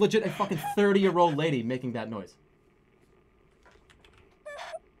 That's legit a fucking 30-year-old lady making that noise.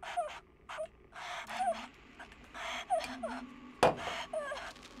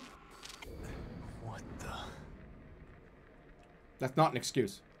 What the? That's not an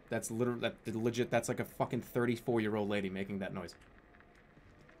excuse. That's literally, legit, that's like a fucking 34-year-old lady making that noise.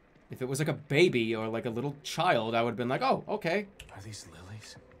 If it was like a baby or like a little child, I would have been like, oh, okay. Are these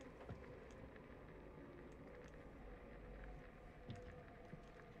lilies?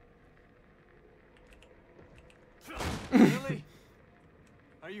 Lily?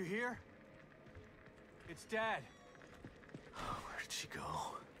 Are you here? It's Dad. Where did she go?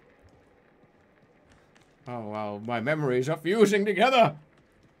 Oh, wow. My memories are fusing together.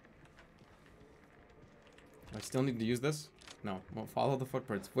 Do I still need to use this? No. Well, follow the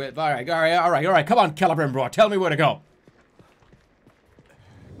footprints. Wait, all right. Come on, Caliburn bro. Tell me where to go.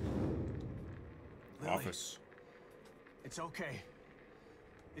 Lily. Office. It's okay.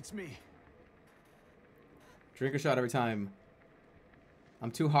 It's me. Drink a shot every time.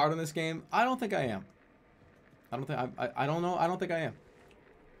 I'm too hard on this game. I don't think I am. I don't think I don't know. I don't think I am.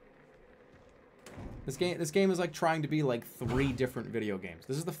 This game is like trying to be like 3 different video games.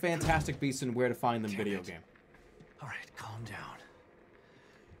 This is the Fantastic Beasts and Where to Find Them video game. All right, calm down.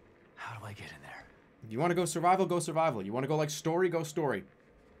 How do I get in there? You want to go survival? Go survival. You want to go like story? Go story.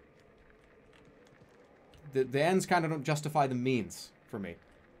 The ends kind of don't justify the means for me.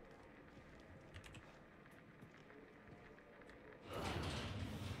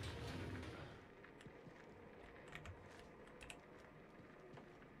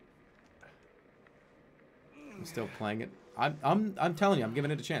 I'm still playing it. I'm telling you, I'm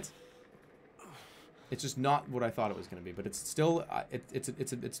giving it a chance. It's just not what I thought it was going to be, but it's still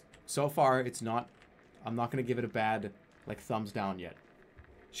it's so far it's not. I'm not going to give it a bad like thumbs down yet.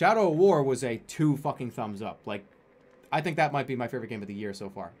 Shadow of War was a 2 fucking thumbs up. Like, I think that might be my favorite game of the year so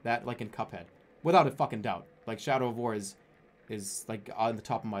far. That like in Cuphead, without a fucking doubt. Like Shadow of War is like on the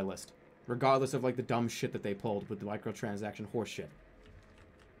top of my list, regardless of like the dumb shit that they pulled with the microtransaction horse shit.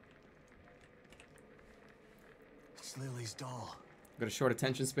 It's Lily's doll. Got a short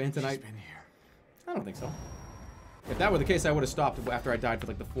attention span tonight. She's been here. I don't think so. If that were the case, I would have stopped after I died for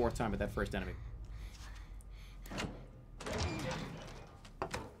like the 4th time at that first enemy.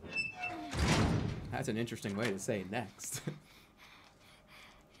 That's an interesting way to say next.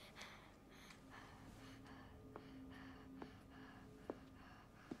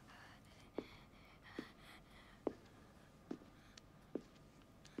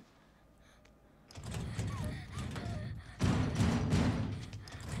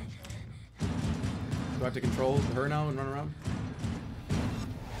 Do I have to control her now and run around?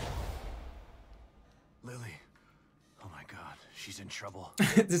 Lily. Oh my god, she's in trouble.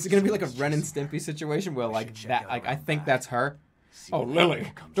 This is gonna be like a Ren and Stimpy situation where like that, like I think that's her. Oh,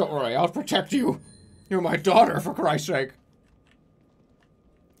 Lily, don't worry, I'll protect you. You're my daughter, for Christ's sake.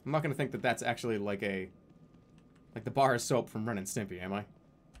 I'm not gonna think that that's actually like a, like the bar of soap from Ren and Stimpy, am I?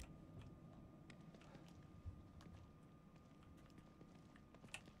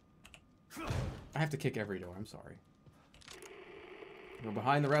 I have to kick every door, I'm sorry. We're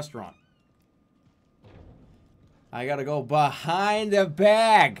behind the restaurant. I gotta go behind the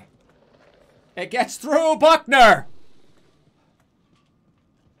bag. It gets through, Buckner!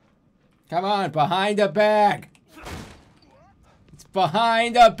 Come on, behind the bag. It's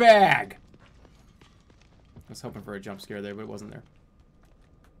behind the bag. I was hoping for a jump scare there, but it wasn't there.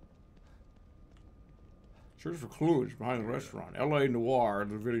 Search for clues behind the restaurant. L.A. Noire,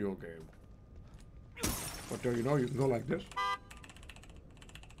 the video game. But do you know you can go like this?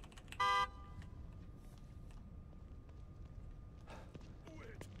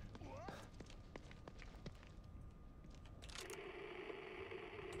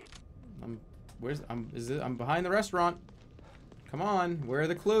 I'm behind the restaurant. Come on, where are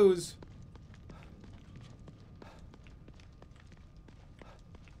the clues?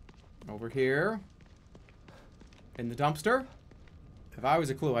 Over here. In the dumpster. If I was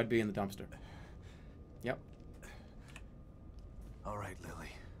a clue, I'd be in the dumpster. Yep. All right, Lily.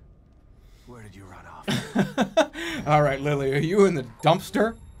 Where did you run off? All right, Lily, are you in the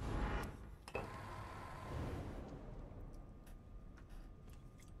dumpster?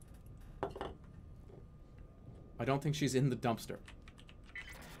 I don't think she's in the dumpster.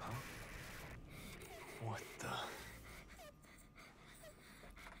 Huh? What the?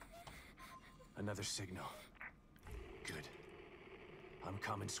 Another signal. Good. I'm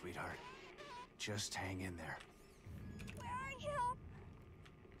coming, sweetheart. Just hang in there. Where are you?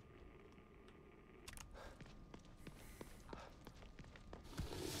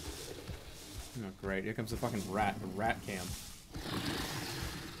 Oh, great. Here comes the fucking rat. The rat cam.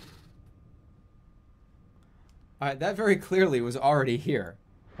 Alright, that very clearly was already here.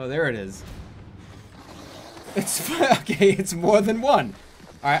 Oh, there it is. It's... Okay, it's more than one.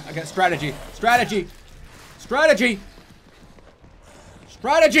 Alright, I got strategy. Strategy! Strategy!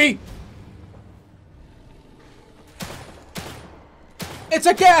 Strategy! It's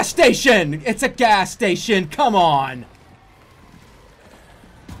a gas station! It's a gas station! Come on!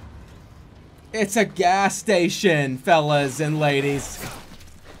 It's a gas station, fellas and ladies.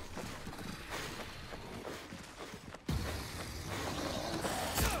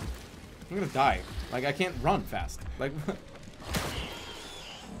 I'm gonna die. Like, I can't run fast. Like...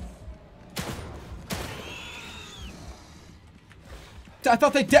 I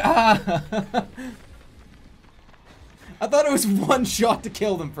thought they did. I thought it was one shot to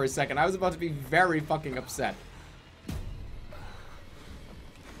kill them for a second. I was about to be very fucking upset. I'm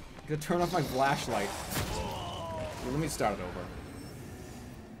gonna turn off my flashlight. Let me start it over.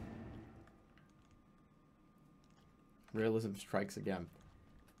 Realism strikes again.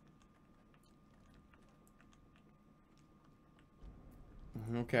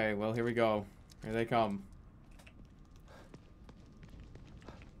 Okay, well, here we go. Here they come.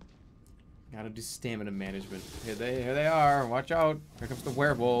 Gotta do stamina management. Here they are. Watch out. Here comes the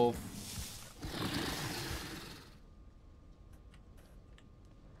werewolf.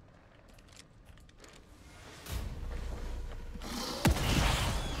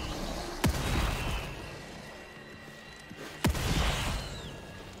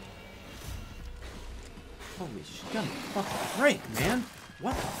 Holy shit, got a fucking break, man.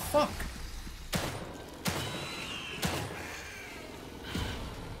 What the fuck?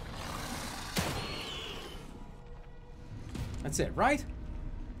 That's it, right?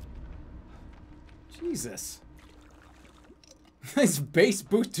 Jesus. Nice base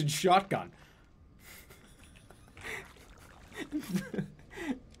boosted shotgun.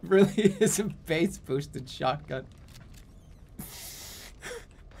 Really is a base boosted shotgun.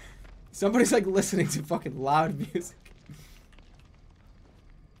 Somebody's like listening to fucking loud music.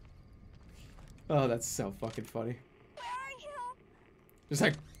 Oh, that's so fucking funny. Where are you? Just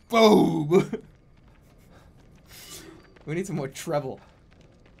like, boom! We need some more treble.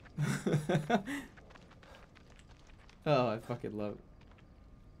 Oh, I fucking love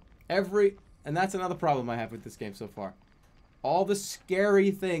it. And that's another problem I have with this game so far. All the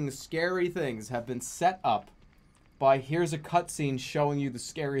scary things have been set up by here's a cutscene showing you the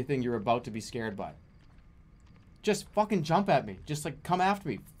scary thing you're about to be scared by. Just fucking jump at me. Just like come after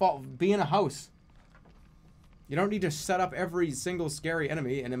me. Be in a house. You don't need to set up every single scary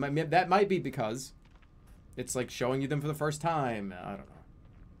enemy, and that might be because it's like showing you them for the first time. I don't know.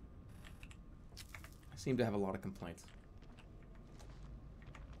 I seem to have a lot of complaints.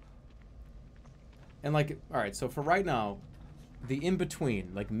 And like, alright, so for right now, the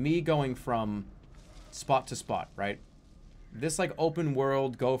in-between, like me going from spot to spot, right? This like open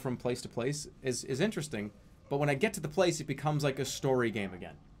world, go from place to place is interesting, but when I get to the place, it becomes like a story game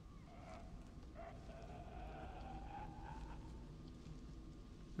again.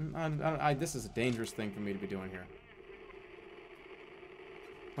 This is a dangerous thing for me to be doing here.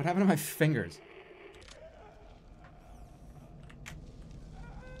 What happened to my fingers?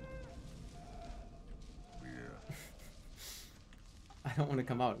 I don't want to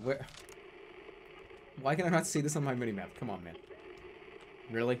come out. Where? Why can I not see this on my minimap? Come on, man.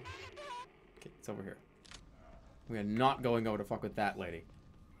 Really? Okay, it's over here. We are not going over to fuck with that lady.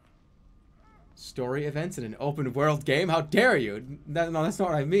 Story events in an open world game? How dare you? No, that's not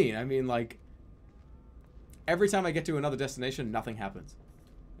what I mean. I mean, like, every time I get to another destination, nothing happens.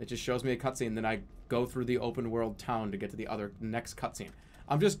 It just shows me a cutscene, then I go through the open world town to get to the next cutscene.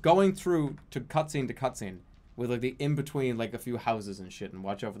 I'm just going through to cutscene with like the in-between, like a few houses and shit, and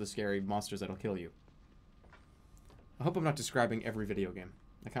watch out for the scary monsters that'll kill you. I hope I'm not describing every video game.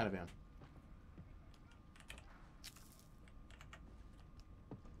 I kind of am.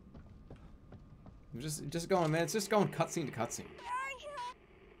 I'm just going, man. It's just going cutscene to cutscene.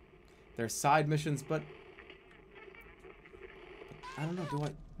 There's side missions, but I don't know.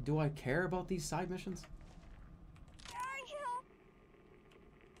 Do I care about these side missions?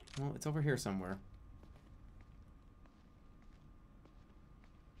 Well, it's over here somewhere.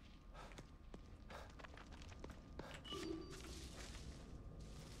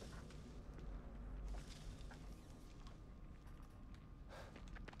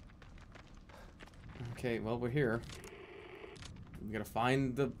 Okay, well, we're here. We gotta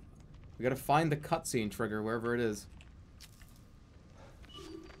find the cutscene trigger wherever it is.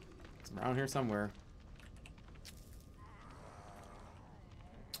 It's around here somewhere.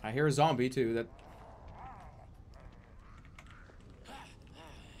 I hear a zombie too. That.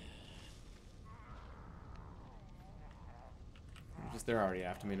 They're already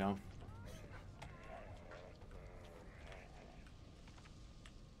after me now.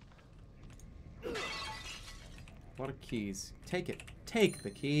 A lot of keys. Take it. Take the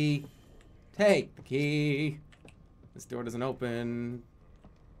key. Take the key. This door doesn't open.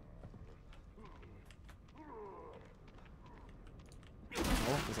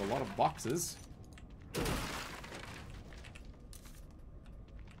 Oh, there's a lot of boxes.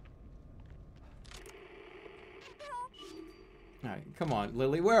 Alright, come on,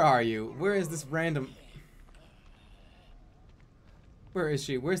 Lily. Where are you? Where is this random... Where is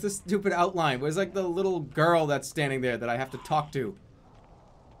she? Where's this stupid outline? Where's like the little girl that's standing there that I have to talk to?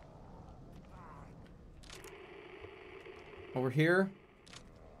 Over here?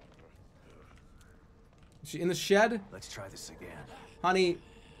 Is she in the shed? Let's try this again. Honey,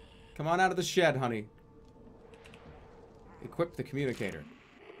 come on out of the shed, honey. Equip the communicator.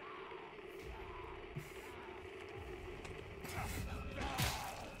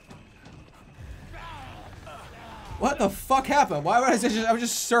 What the fuck happened? Why was I was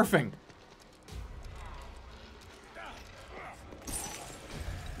just surfing?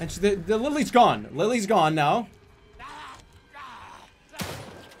 And the Lily's gone. Lily's gone now.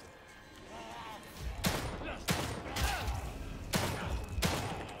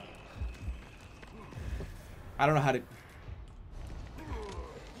 I don't know how to...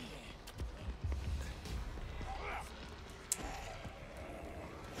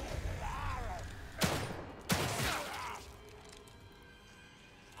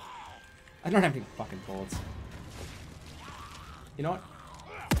 I don't have any fucking bullets. You know what?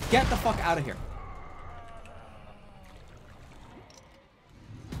 Get the fuck out of here.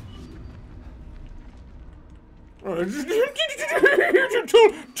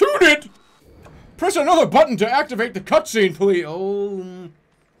 Tune it! Press another button to activate the cutscene, please. Oh.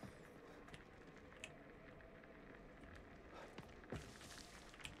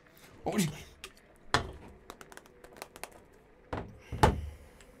 Oh.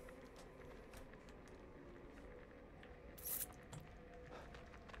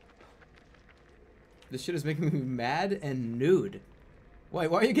 This shit is making me mad and nude. Why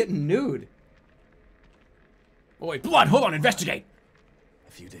are you getting nude? Oh wait, blood! Hold on, investigate!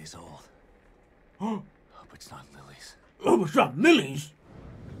 A few days old. Hope it's not Lily's. Oh, it's not Lily's!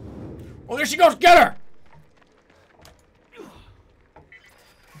 Oh, there she goes! Get her!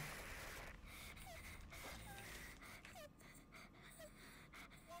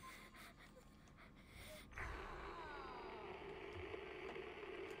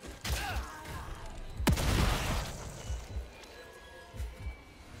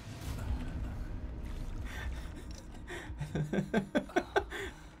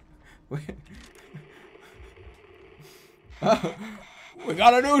 We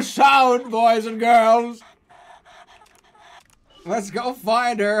got a new sound, boys and girls. Let's go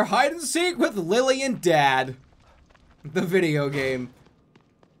find her. Hide and seek with Lily and Dad. The video game.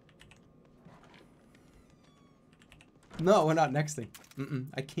 No, we're not nexting.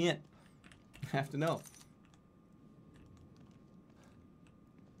 I can't. I have to know.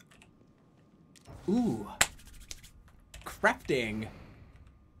 Ooh. Crafting.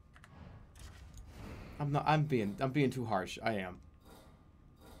 I'm being too harsh. I am.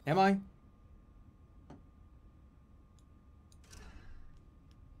 Am I?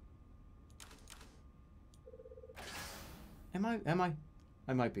 Am I?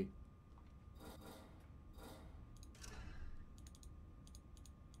 I might be.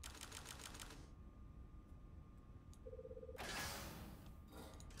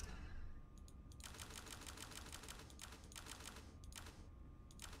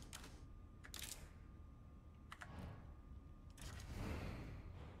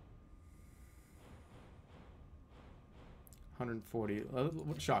 $140.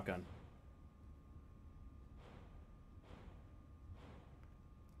 What shotgun?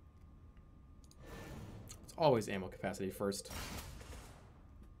 It's always ammo capacity first.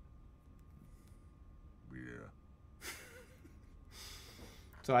 Yeah.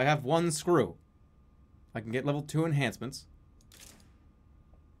 So I have one screw. I can get level 2 enhancements.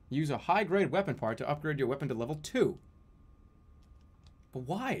 Use a high-grade weapon part to upgrade your weapon to level 2. But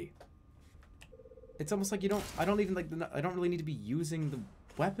why? It's almost like I don't really need to be using the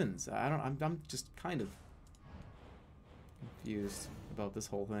weapons. I'm just kind of confused about this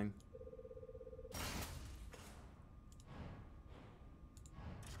whole thing.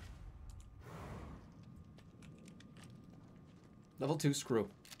 Level 2 screw.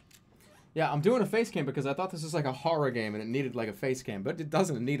 Yeah, I'm doing a face cam because I thought this was like a horror game and it needed like a face cam, but it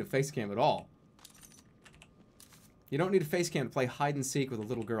doesn't need a face cam at all. You don't need a face cam to play hide and seek with a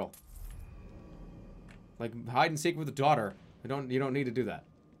little girl. Like hide and seek with a daughter. You don't need to do that.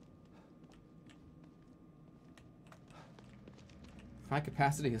 High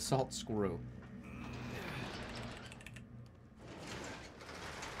capacity assault screw.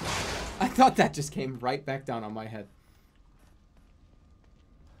 I thought that just came right back down on my head.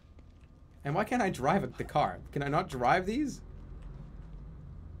 And why can't I drive the car? Can I not drive these?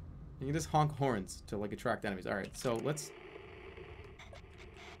 You can just honk horns to like attract enemies. Alright, so let's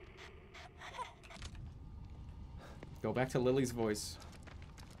go back to Lily's voice.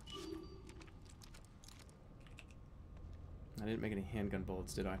 I didn't make any handgun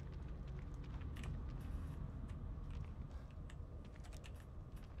bullets, did I?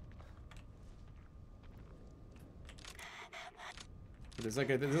 There's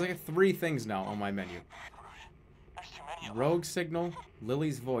like 3 things now on my menu. Rogue signal,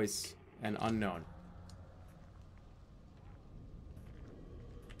 Lily's voice, and unknown.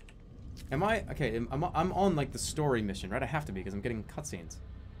 Am I? Okay, I'm on, like, the story mission, right? I have to be, because I'm getting cutscenes.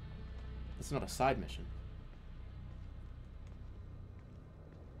 It's not a side mission.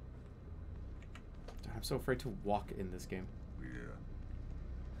 I'm so afraid to walk in this game. Yeah.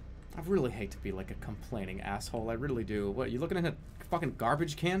 I really hate to be, like, a complaining asshole. I really do. What, you looking at a fucking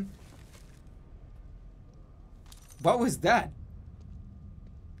garbage can? What was that?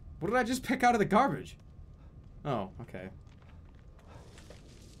 What did I just pick out of the garbage? Oh, okay.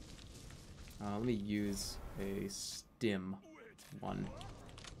 Let me use a stim one.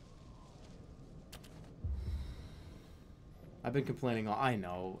 I've been complaining all... I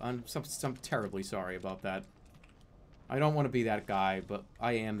know. I'm terribly sorry about that. I don't want to be that guy, but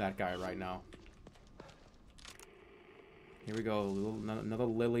I am that guy right now. Here we go. Another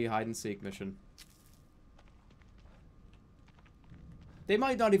Lily hide-and-seek mission. They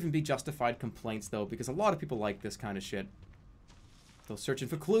might not even be justified complaints, though, because a lot of people like this kind of shit. They're searching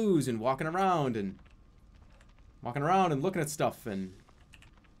for clues and walking around and looking at stuff and...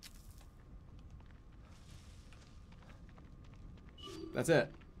 That's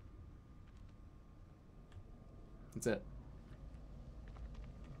it. That's it.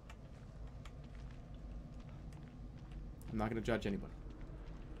 I'm not going to judge anybody.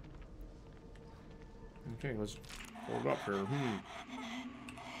 Okay, let's hold up here.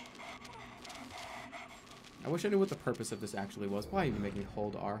 I wish I knew what the purpose of this actually was. Why even make me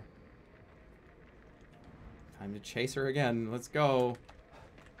hold R? Time to chase her again. Let's go.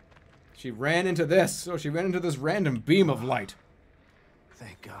 She ran into this. Oh, she ran into this random beam of light.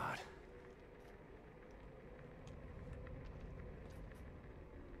 Thank God.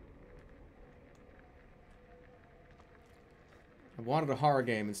 I wanted a horror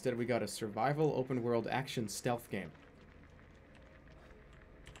game. Instead, we got a survival open-world action stealth game.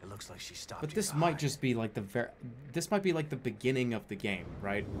 It looks like she stopped. But this might just be like this might be like the beginning of the game,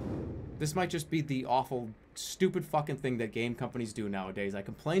 right? This might just be the awful, stupid fucking thing that game companies do nowadays. I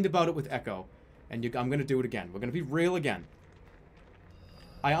complained about it with Echo, and I'm gonna do it again. We're gonna be real again.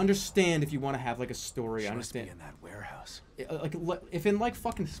 I understand if you want to have like a story. I understand. Must be in that warehouse. Like if in like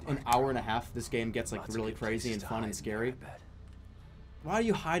fucking an hour and a half this game gets like really crazy and fun and scary. Why are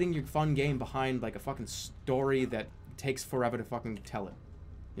you hiding your fun game behind like a fucking story that takes forever to fucking tell it?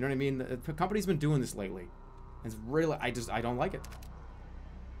 You know what I mean? The company's been doing this lately. It's really, I don't like it.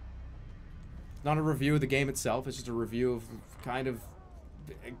 It's not a review of the game itself. It's just a review of kind of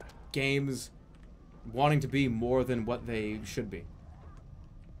games wanting to be more than what they should be.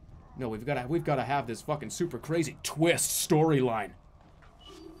 No, we've got to have this fucking super crazy twist storyline.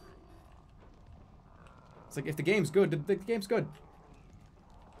 It's like if the game's good, the game's good.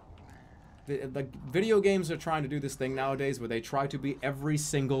 Like video games are trying to do this thing nowadays where they try to be every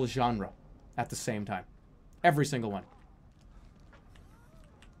single genre at the same time. Every single one.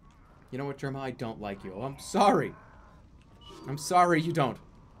 You know what, Jerma? I don't like you. Oh, I'm sorry. I'm sorry you don't.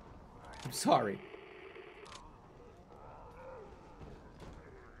 I'm sorry.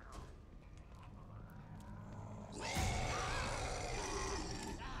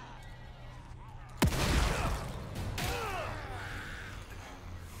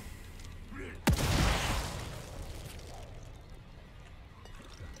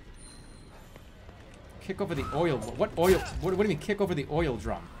 Kick over the oil. What oil? What do you mean kick over the oil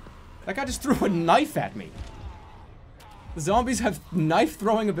drum? That guy just threw a knife at me. The zombies have knife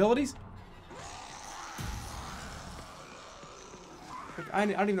throwing abilities? I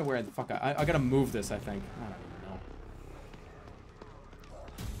don't even know where the fuck I gotta move this, I think. I don't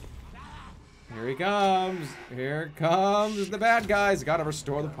even know. Here he comes. Here comes the bad guys. Gotta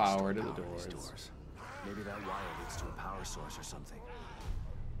restore the power to the doors. Maybe that wire leads to a power source or something.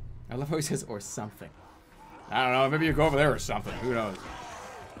 I love how he says, or something. I don't know, maybe you go over there or something. Who knows?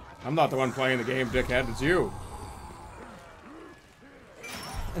 I'm not the one playing the game, dickhead. It's you.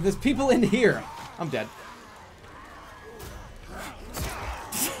 And there's people in here. I'm dead.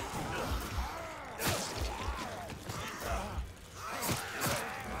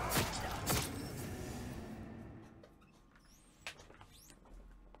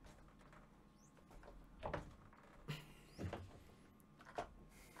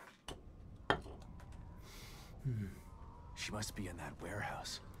 She must be in that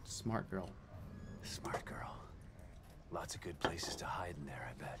warehouse. Smart girl. Smart girl. Lots of good places to hide in there,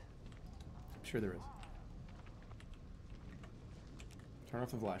 I bet. I'm sure there is. Turn off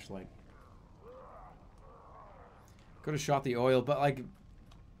the flashlight. Could have shot the oil, but like,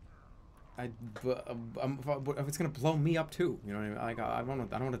 if it's gonna blow me up too, you know what I mean? Like, I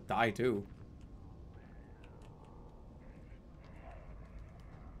don't want to die too.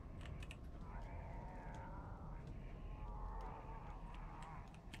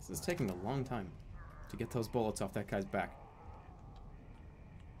 This is taking a long time to get those bullets off that guy's back.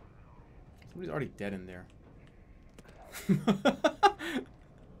 Somebody's already dead in there.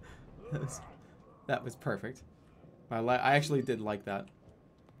 That was perfect. I actually did like that.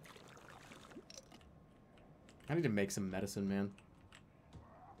 I need to make some medicine, man.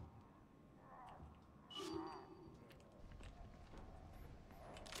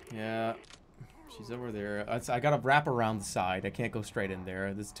 Yeah. She's over there. I gotta wrap around the side. I can't go straight in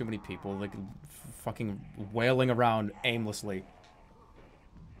there. There's too many people. Like, fucking wailing around aimlessly.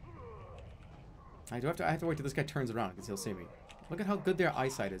 I have to wait till this guy turns around because he'll see me. Look at how good their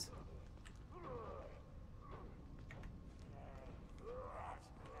eyesight is.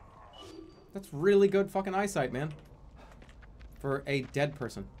 That's really good fucking eyesight, man. For a dead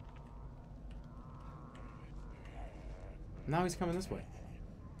person. Now he's coming this way.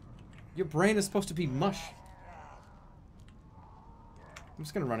 Your brain is supposed to be mush. I'm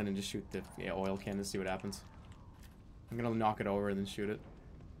just gonna run in and just shoot the oil can and see what happens. I'm gonna knock it over and then shoot it.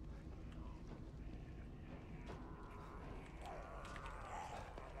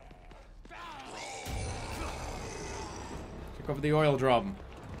 Check over the oil drum.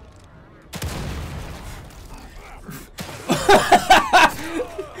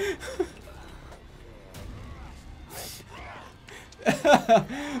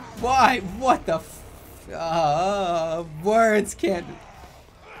 Why? What the words can't...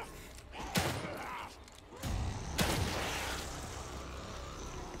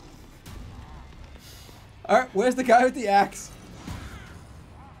 Alright, where's the guy with the axe?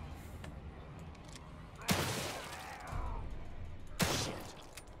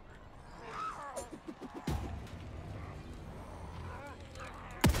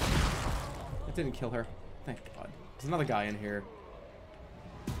 It didn't kill her. Thank God. There's another guy in here.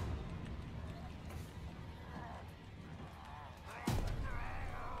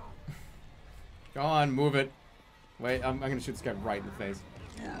 Go on, move it. Wait, I'm gonna shoot this guy right in the face.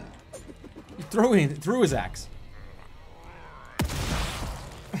 He threw his axe.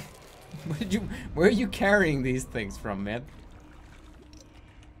 Where are you carrying these things from, man?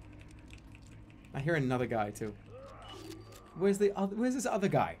 I hear another guy too. Where's this other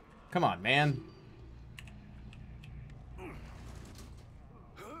guy? Come on, man. Now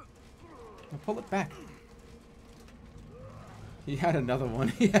pull it back. He had another one.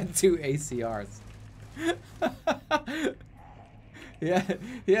 He had 2 ACRs.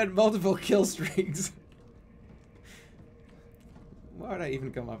 He had multiple kill streaks. Why would I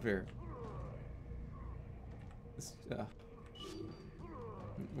even come up here?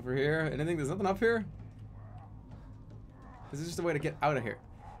 Over here? Anything? There's nothing up here? This is just a way to get out of here.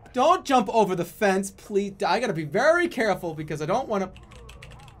 Don't jump over the fence, please. I gotta be very careful because I don't want to...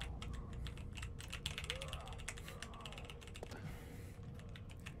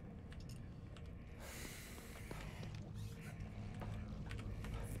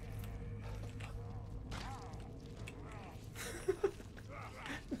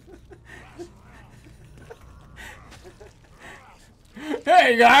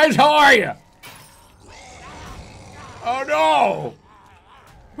 Hey guys, how are you? Oh no!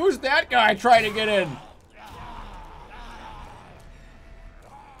 Who's that guy trying to get in?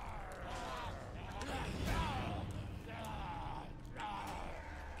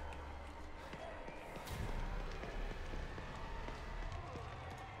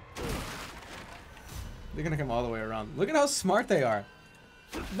 They're gonna come all the way around. Look at how smart they are.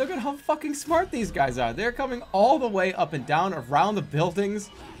 Look at how fucking smart these guys are. They're coming all the way up and down around the buildings.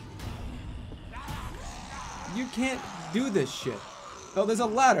 You can't do this shit. Oh, there's a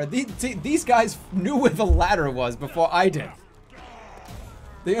ladder. These guys knew where the ladder was before I did.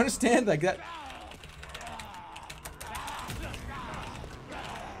 They understand like that.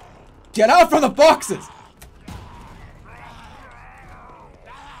 Get out from the boxes!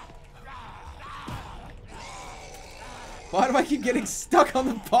 Why do I keep getting stuck on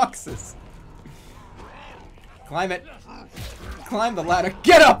the boxes? Climb it. Climb the ladder.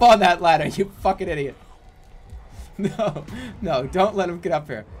 Get up on that ladder, you fucking idiot. No, no, don't let him get up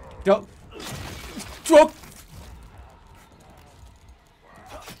here. Don't.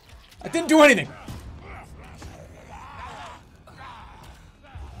 I didn't do anything.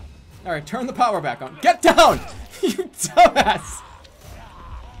 Alright, turn the power back on. Get down! You dumbass!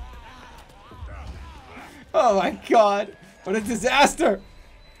 Oh my god. What a disaster!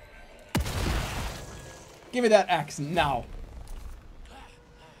 Give me that axe now.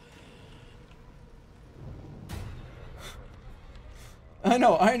 I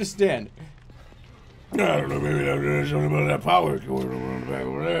know, I understand. I don't know, maybe there's something about that power going on back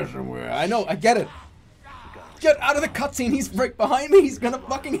over there somewhere. I know, I get it. Get out of the cutscene. He's right behind me. He's gonna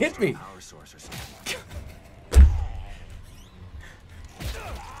fucking hit me. Power source or something.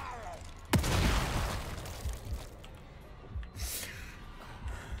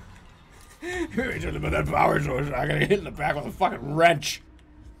 About that power source. I gotta hit in the back with a fucking wrench.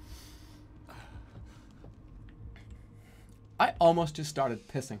 I almost just started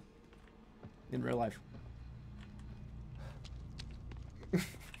pissing in real life.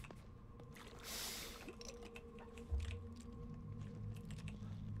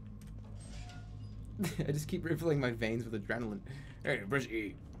 I just keep refilling my veins with adrenaline. Hey, press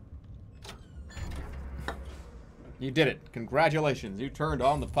E. You did it. Congratulations. You turned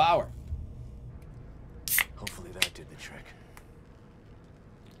on the power. Hopefully that did the trick.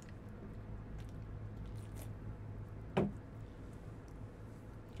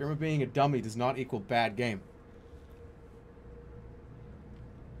 Jerma being a dummy does not equal bad game.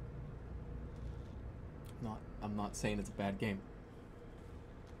 I'm not saying it's a bad game.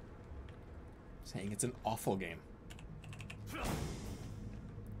 I'm saying it's an awful game.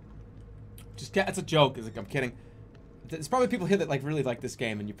 Just it's a joke. It's like, I'm kidding. There's probably people here that like really like this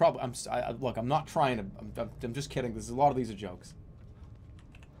game, and you probably look. I'm not trying to. I'm just kidding. There's a lot of these are jokes.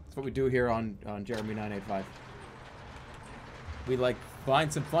 That's what we do here on Jeremy 985. We like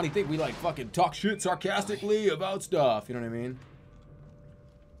find some funny thing. We like fucking talk shit sarcastically about stuff. You know what I mean?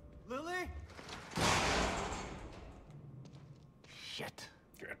 Lily? Shit.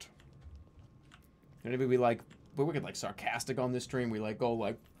 Shit. And maybe we like, but we get like sarcastic on this stream. We like go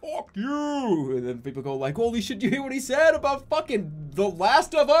like, fuck you. And then people go like, holy shit, you hear what he said about fucking The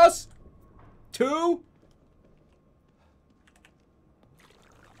Last of Us 2?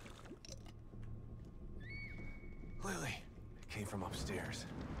 Lily. Came from upstairs.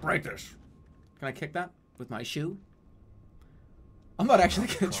 Break this. Can I kick that with my shoe? I'm not actually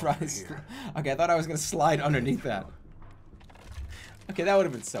gonna try. Okay, I thought I was gonna slide underneath that. Okay, that would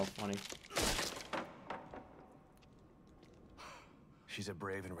have been so funny. She's a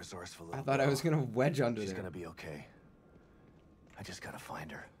brave and resourceful little I thought I was gonna wedge under there. She's gonna be okay. I just gotta find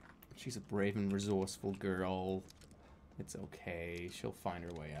her. She's a brave and resourceful girl. It's okay. She'll find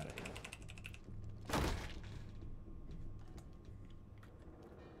her way out of here.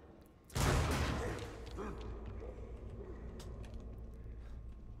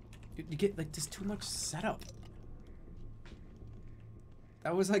 You get like just too much setup.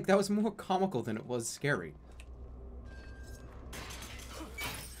 That was more comical than it was scary.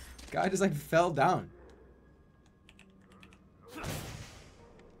 Guy just like fell down.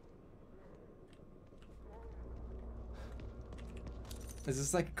 This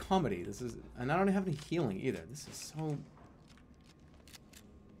is like a comedy. This is, and I don't have any healing either. This is so.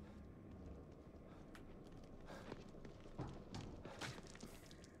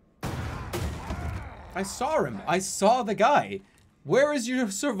 I saw him. I saw the guy. Where is your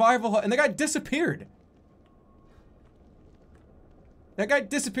survival? And the guy disappeared. That guy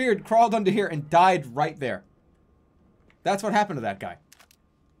disappeared, crawled under here, and died right there. That's what happened to that guy.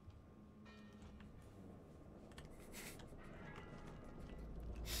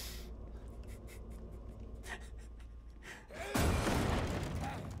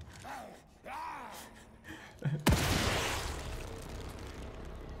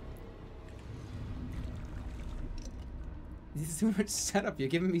 This is too much setup. You're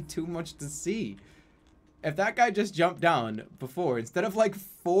giving me too much to see. If that guy just jumped down before, instead of like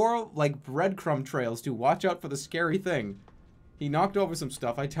 4 like breadcrumb trails to watch out for the scary thing, he knocked over some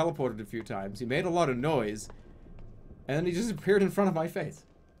stuff. I teleported a few times. He made a lot of noise, and then he just appeared in front of my face.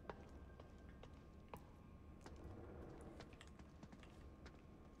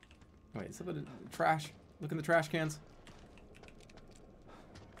 Wait, somebody trash. Look in the trash cans.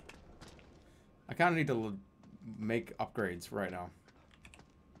 I kind of need to make upgrades right now.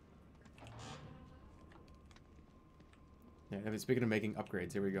 Yeah, I mean, speaking of making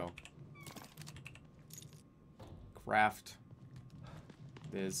upgrades, here we go. Craft.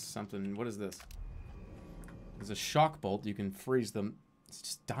 There's something. What is this? There's a shock bolt. You can freeze them. It's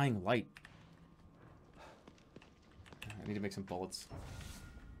just dying light. I need to make some bullets.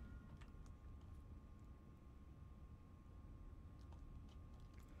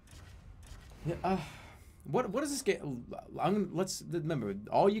 Yeah. What is this game? Let's remember.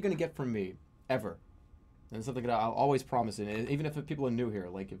 All you're gonna get from me ever. And it's something that I'll always promise it. And even if people are new here,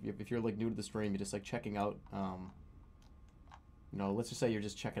 like if you're like new to the stream, you're just like checking out, you know, let's just say you're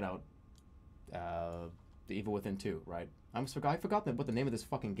just checking out The Evil Within 2, right? I forgot what the name of this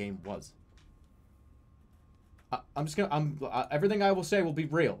fucking game was. Everything I will say will be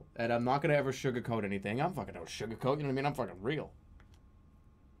real, and I'm not gonna ever sugarcoat anything. I'm fucking no sugarcoat, you know what I mean? I'm fucking real.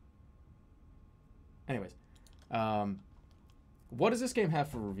 Anyways, What does this game have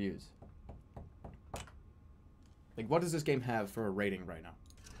for reviews? Like, what does this game have for a rating right now?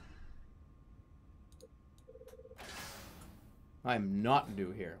 I am not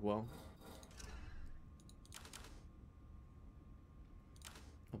new here. Well,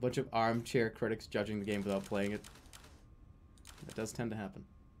 a bunch of armchair critics judging the game without playing it. That does tend to happen.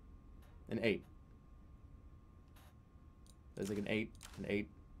 An 8. There's like an 8, an 8.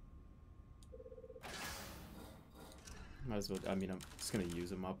 Might as well, I mean, I'm just gonna use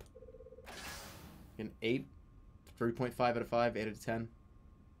them up. An 8, 3.5 out of 5, 8 out of 10.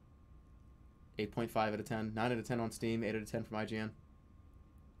 8.5 out of 10, 9 out of 10 on Steam, 8 out of 10 from IGN.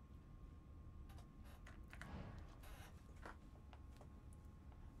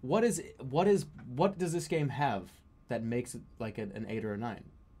 What does this game have that makes it like an 8 or a 9?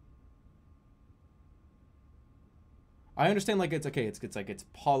 I understand, like, it's okay, it's like, it's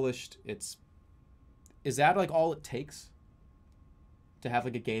polished, is that like all it takes to have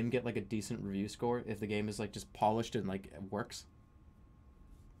like a game get like a decent review score, if the game is like just polished and like it works?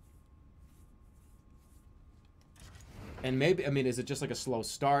 And maybe, I mean, is it just like a slow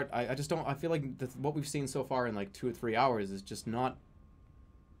start? I just don't, I feel like what we've seen so far in like 2 or 3 hours is just not,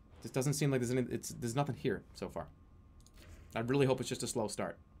 this doesn't seem like there's nothing here so far. I really hope it's just a slow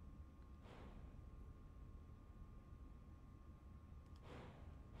start.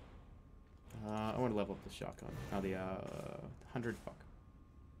 I want to level up the shotgun. Now the 100, fuck.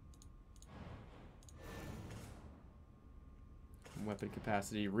 Weapon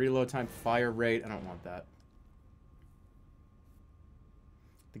capacity, reload time, fire rate, I don't want that.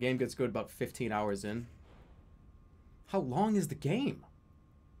 The game gets good about 15 hours in. How long is the game?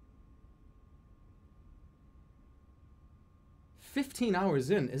 15 hours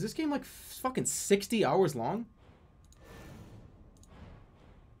in. Is this game like fucking 60 hours long?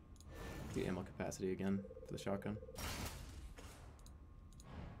 The ammo capacity again for the shotgun.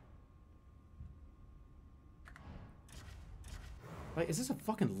 Like, is this a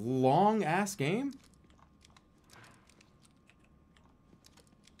fucking long ass game?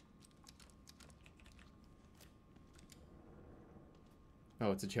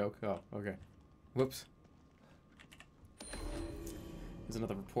 Oh, it's a joke? Oh, okay. Whoops. Here's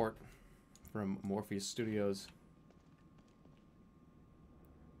another report from Morpheus Studios.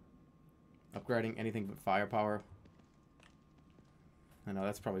 Upgrading anything but firepower. I know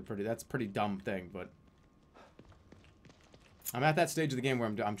that's probably that's a pretty dumb thing, but I'm at that stage of the game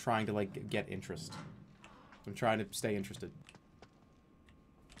where I'm trying to like get interest. I'm trying to stay interested.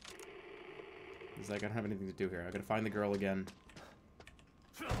 It's like I don't have anything to do here. I gotta find the girl again.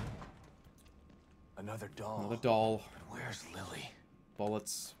 Another doll. Another doll. Where's Lily?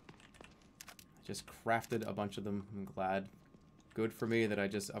 Bullets. I just crafted a bunch of them. I'm glad. Good for me that I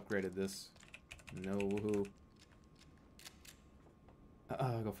just upgraded this. No woohoo.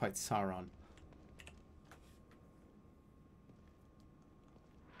 Go fight Sauron.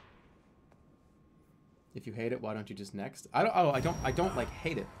 If you hate it, why don't you just next? I don't like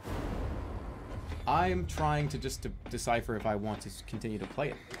hate it. I'm trying to just decipher if I want to continue to play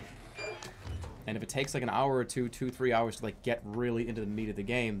it. And if it takes like an hour or 2, 3 hours to like get really into the meat of the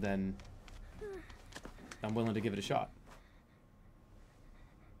game, then I'm willing to give it a shot.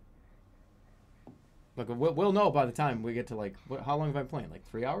 Look, we'll know by the time we get to like, how long have I been playing? Like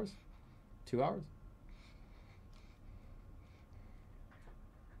 3 hours? 2 hours?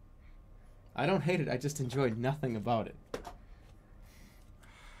 I don't hate it, I just enjoy nothing about it.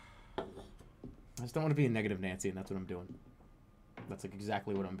 I just don't want to be a negative Nancy, and that's what I'm doing. That's like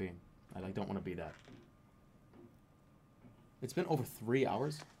exactly what I'm being. I like don't want to be that. It's been over 3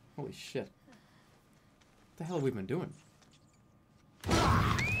 hours? Holy shit. What the hell have we been doing?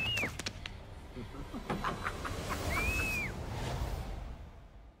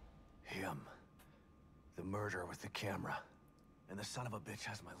 Him. The murderer with the camera. And the son of a bitch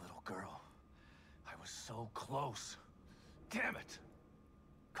has my little girl. I was so close. Damn it.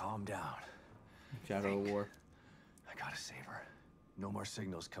 Calm down. Shadow War. I gotta save her. No more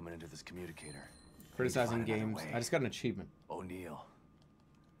signals coming into this communicator. Criticizing games. I just got an achievement. O'Neill.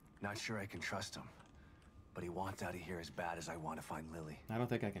 Not sure I can trust him. But he wants out of here as bad as I want to find Lily. I don't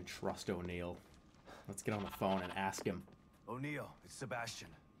think I can trust O'Neill. Let's get on the phone and ask him. O'Neill, it's Sebastian.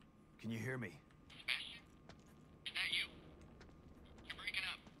 Can you hear me? Is that you? You're breaking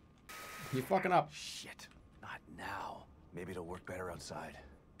up. You're fucking up. Shit. Not now. Maybe it'll work better outside.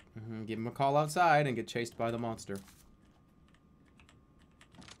 Give him a call outside and get chased by the monster.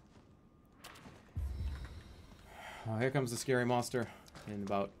 Oh, here comes the scary monster in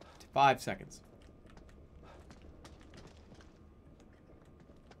about 5 seconds.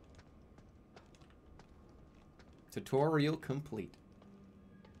 Tutorial complete.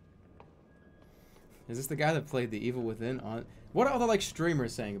 Is this the guy that played The Evil Within on... What are other, like,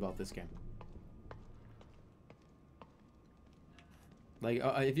 streamers saying about this game? Like,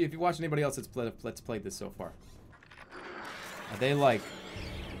 if you watch anybody else that's played this so far. Are they like,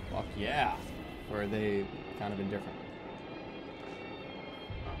 fuck yeah? Or are they kind of indifferent?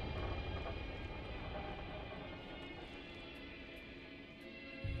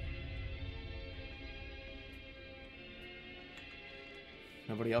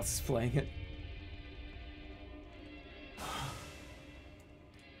 Nobody else is playing it.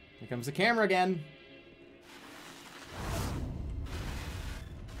 Here comes the camera again.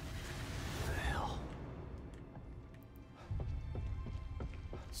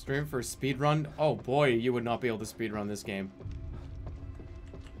 Stream for a speedrun? Oh boy, you would not be able to speedrun this game.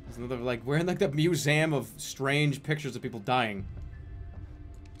 There's another, like, we're in like the museum of strange pictures of people dying.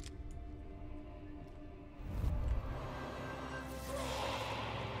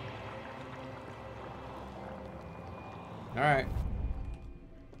 Alright.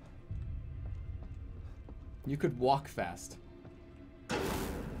 You could walk fast.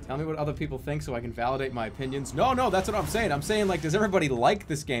 Tell me what other people think so I can validate my opinions. No, no, that's what I'm saying. I'm saying, like, does everybody like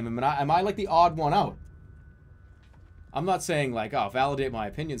this game? Am I like the odd one out? I'm not saying, like, oh, validate my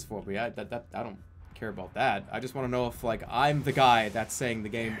opinions for me. I don't care about that. I just want to know if, like, I'm the guy that's saying the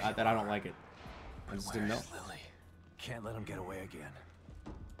game that I don't like it. I just didn't know. Lily? Can't let him get away again.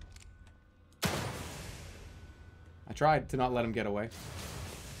 I tried to not let him get away.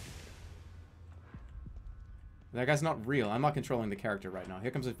 That guy's not real. I'm not controlling the character right now.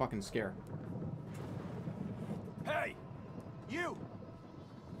 Here comes a fucking scare. Hey! You!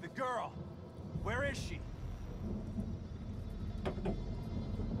 The girl! Where is she?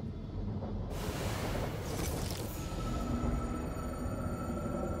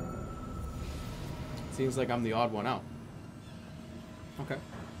 Seems like I'm the odd one out. Okay.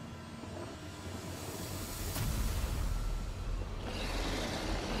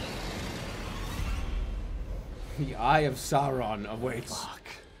 The Eye of Sauron awaits. Fuck.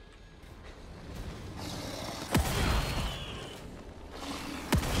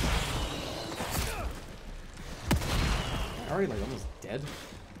 Already like almost dead.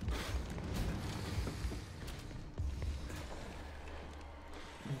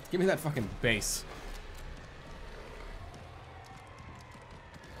 Give me that fucking base.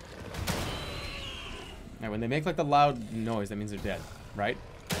 Now when they make like the loud noise, that means they're dead, right?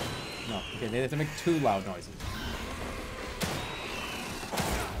 No, okay, they have to make 2 loud noises.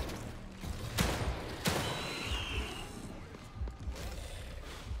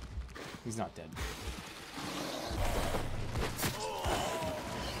 He's not dead.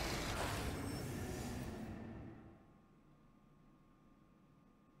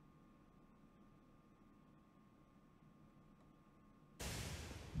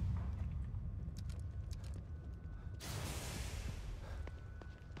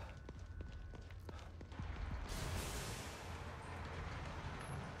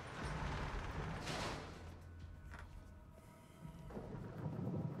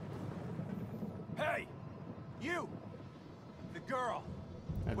 Hey! You! The girl!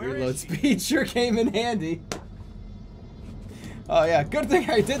 That Where reload is she? speed sure came in handy. Oh yeah, good thing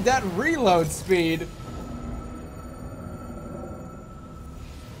I did that reload speed.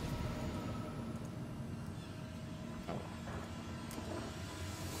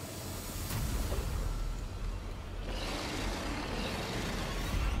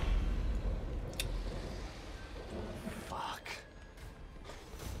 Fuck.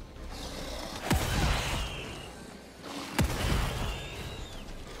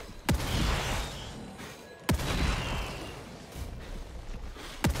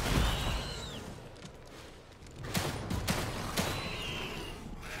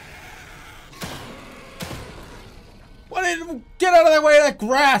 Get out of the way of that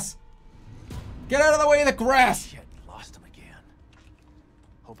grass! Get out of the way of the grass! Shit, lost him again.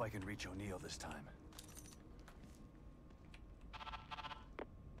 Hope I can reach O'Neill this time.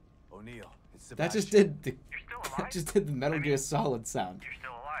 O'Neill, it's Sebastian. That just did the You're still alive? that just did the Metal Gear Solid sound. You're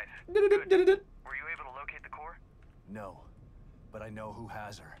still alive. Good. Were you able to locate the core? No, but I know who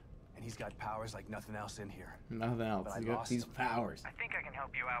has her. And he's got powers like nothing else in here. Nothing else. But I You got lost these him. powers. I think I can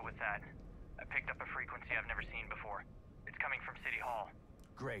help you out with that. I picked up a frequency I've never seen before. It's coming from City Hall.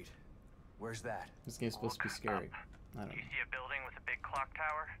 Great. Where's that? This game's supposed to be scary. I don't Do know. you see a building with a big clock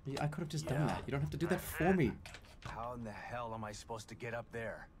tower? Yeah, I could have just done Yeah. that. You don't have to do that for me. How in the hell am I supposed to get up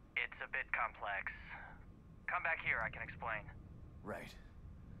there? It's a bit complex. Come back here, I can explain. Right.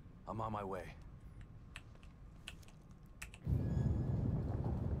 I'm on my way.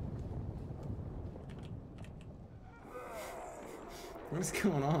 What is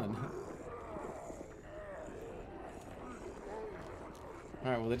going on?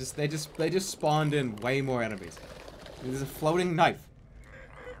 All right, well they just spawned in way more enemies. There's a floating knife.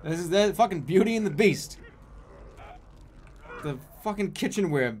 This is the fucking Beauty and the Beast. The fucking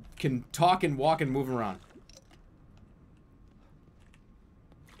kitchenware can talk and walk and move around.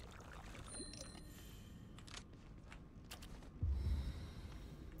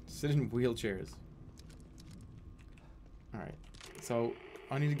 Sit in wheelchairs. Alright, so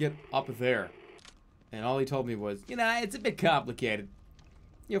I need to get up there. And all he told me was, you know, it's a bit complicated.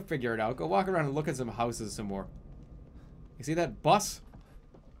 You'll figure it out. Go walk around and look at some houses some more. You see that bus?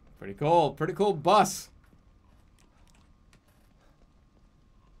 Pretty cool. Pretty cool bus.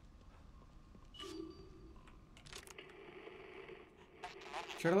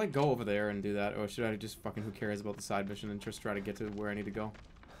 Should I, like, go over there and do that? Or should I just fucking who cares about the side mission and just try to get to where I need to go?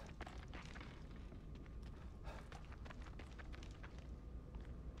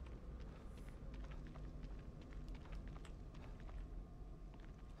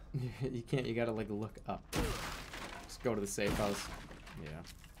 You can't, you gotta, like, look up. Just go to the safe house. Yeah.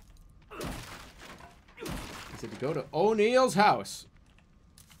 I said to go to O'Neill's house.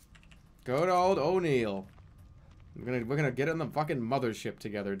 Go to old O'Neill. We're gonna get in the fucking mothership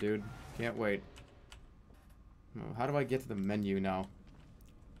together, dude. Can't wait. Oh, how do I get to the menu now?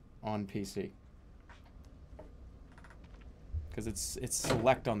 On PC. Because it's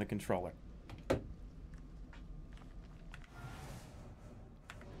select on the controller.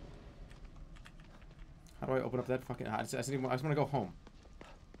 How do I open up that fucking... I just want to go home.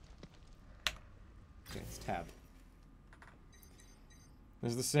 Okay, it's tab.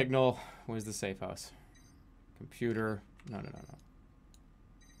 There's the signal. Where's the safe house? Computer. No.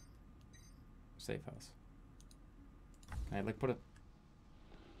 Safe house. Can I, like, put a...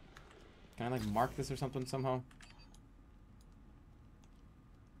 Can I, like, mark this or something somehow?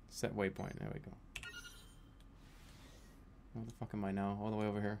 Set waypoint. There we go. Where the fuck am I now? All the way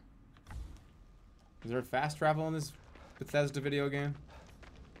over here. Is there fast travel in this Bethesda video game?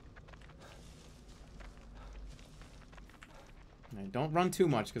 Right, don't run too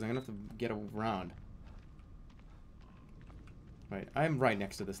much because I'm gonna have to get around. Right, I am right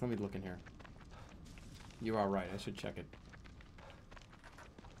next to this. Let me look in here. You are right. I should check it.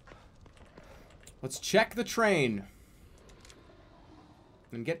 Let's check the train.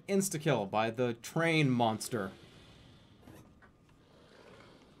 And get insta-kill by the train monster.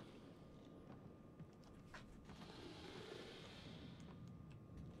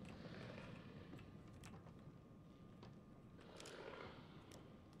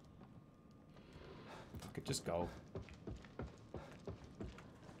 Just go.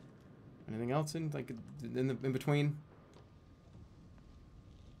 Anything else in in between?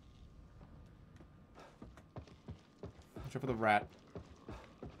 Watch out for the rat.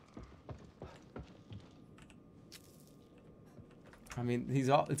 I mean, it's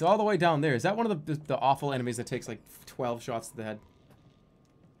all the way down there. Is that one of the awful enemies that takes like 12 shots to the head?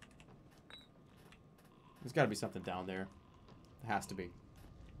 There's got to be something down there. It has to be.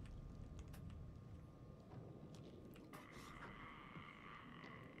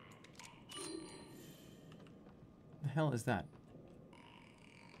 The hell is that?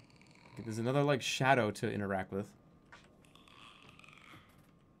 Okay, there's another, like, shadow to interact with.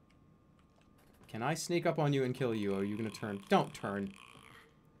 Can I sneak up on you and kill you, or are you gonna turn? Don't turn.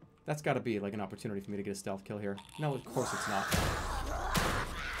 That's gotta be, like, an opportunity for me to get a stealth kill here. No, of course it's not.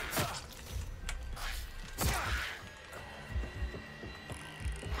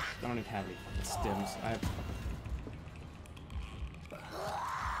 I don't even have any fucking stims. I have...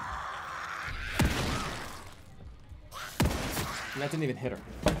 And that didn't even hit her.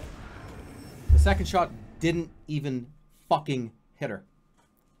 The second shot didn't even fucking hit her.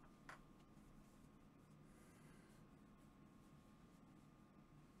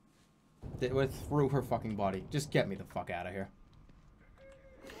 It went through her fucking body. Just get me the fuck out of here.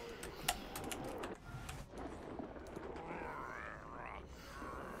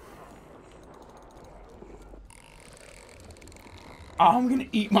 Oh, I'm gonna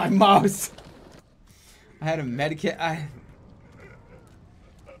eat my mouse. I had a medikit.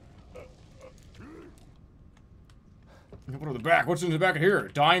 What in the back? What's in the back of here?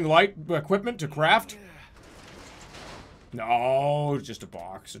 Dying light equipment to craft? No, it's just a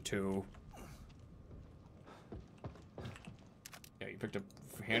box or two. Yeah, you picked up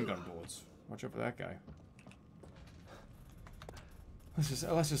handgun bullets. Watch out for that guy.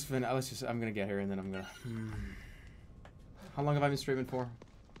 I'm gonna get here and then I'm gonna. How long have I been streaming for?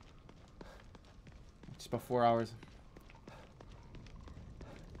 Just about 4 hours.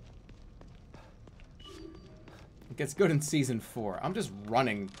 It gets good in Season 4. I'm just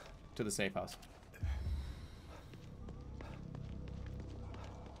running to the safe house.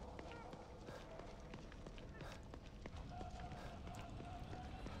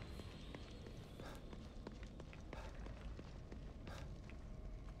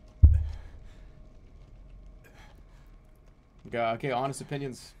 Okay, honest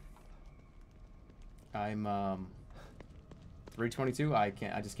opinions. I'm 322. I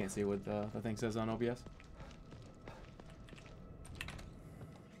just can't see what the thing says on OBS.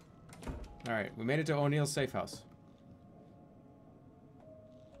 All right, we made it to O'Neill's safe house.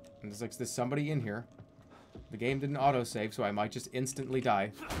 And there's somebody in here. The game didn't autosave, so I might just instantly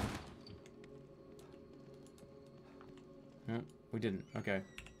die. We didn't. Okay.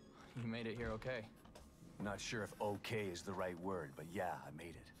 You made it here okay. Not sure if okay is the right word, but yeah, I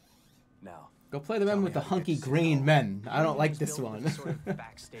made it. Now, go play the men with the hunky green men. I don't like this one. Sort of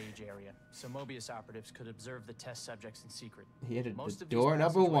backstage area, so Mobius operatives could observe the test subjects in secret. He hit Most the of door these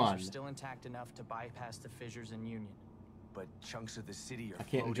number passageways 1. are still intact enough to bypass the fissures in Union. but chunks of the city are I can't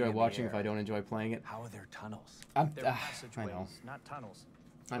floating enjoy in the watching air. if I don't enjoy playing it. How are there tunnels? They're I passageways, know. not tunnels.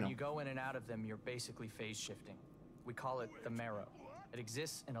 I know. When you go in and out of them, you're basically phase shifting. We call it the marrow. It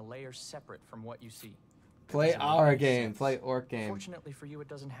exists in a layer separate from what you see. Play our game. Play Orc game. Fortunately for you, it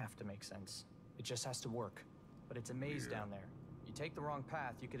doesn't have to make sense. It just has to work. But it's a maze down there. You take the wrong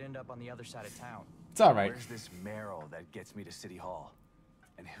path, you could end up on the other side of town. It's all right. Where's this marrow that gets me to City Hall?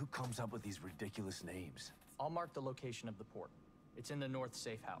 And who comes up with these ridiculous names? I'll mark the location of the port. It's in the north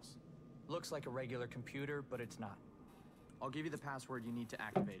safe house. Looks like a regular computer, but it's not. I'll give you the password you need to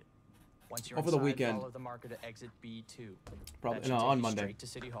activate it. Once you're Over the inside, weekend. follow the marker to exit B2. Probably That should no, take on you Monday. Straight to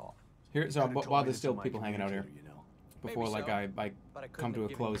City Hall. Here, so Kinda while told me there's to still my people hanging out here, communicator, you know. before Maybe like so, I but I come couldn't to a have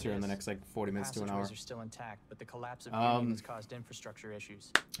given close you here in the this. next like 40 minutes to an hour. Passageways are still intact, but the collapse of Union has caused infrastructure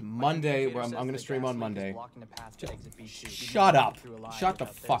issues. Monday, computer where I'm says gonna the stream gas on leak is Monday. blocking the path to exit B2. You'd Shut never up! get through alive Shut the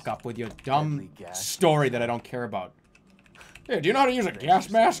without fuck this. up with your dumb Deadly gas. story that I don't care about. Hey, do you know how to use a gas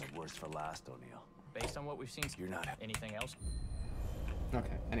mask? Worse for last, O'Neill. Based on what we've seen, You're not. anything else?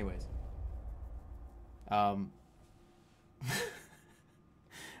 Okay. Anyways, I'm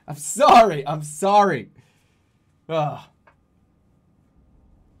sorry. I'm sorry. Ugh.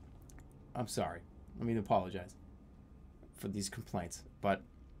 I'm sorry. Let me apologize for these complaints, but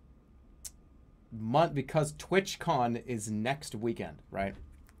because TwitchCon is next weekend, right?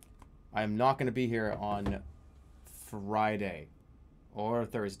 I'm not going to be here on Friday or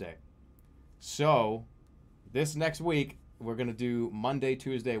Thursday. So, this next week, we're going to do Monday,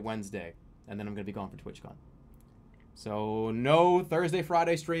 Tuesday, Wednesday, and then I'm going to be gone for TwitchCon. So, no Thursday,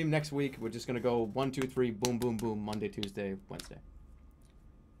 Friday stream next week. We're just going to go 1, 2, 3, boom, boom, boom, Monday, Tuesday, Wednesday.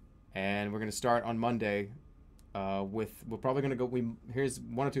 And we're going to start on Monday we're probably going to go, here's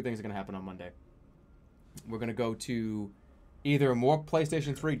one or two things that are going to happen on Monday. We're going to go to either more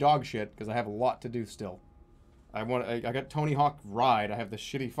PlayStation 3 dog shit, because I have a lot to do still. I got Tony Hawk Ride. I have the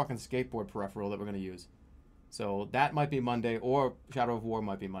shitty fucking skateboard peripheral that we're going to use. So that might be Monday, or Shadow of War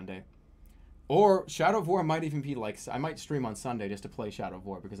might be Monday. Or Shadow of War might even be like, I might stream on Sunday just to play Shadow of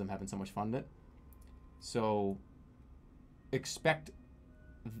War because I'm having so much fun with it. So expect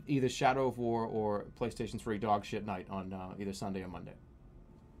either Shadow of War or PlayStation 3 dog shit night on either Sunday or Monday.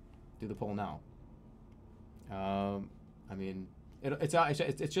 Do the poll now. I mean,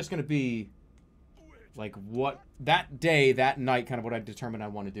 it's just going to be like what that day, that night, kind of what I determine I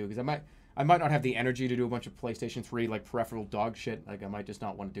want to do, because I might not have the energy to do a bunch of PlayStation 3 like peripheral dog shit. Like I might just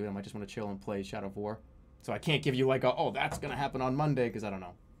not want to do it. I might just want to chill and play Shadow of War. So I can't give you like a, oh, that's going to happen on Monday, because I don't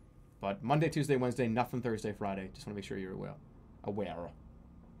know. But Monday, Tuesday, Wednesday, nothing Thursday, Friday. Just want to make sure you're aware.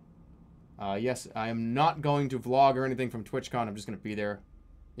 Yes, I am not going to vlog or anything from TwitchCon. I'm just going to be there.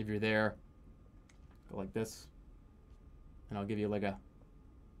 If you're there, go like this. And I'll give you like a,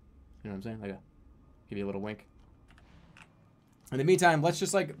 you know what I'm saying? Like a, give you a little wink. In the meantime, let's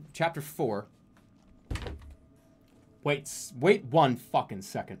just like chapter 4. Wait 1 fucking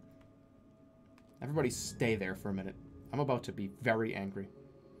second. Everybody stay there for a minute. I'm about to be very angry.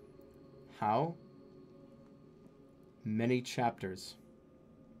 How many chapters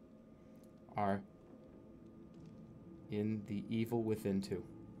are in The Evil Within 2?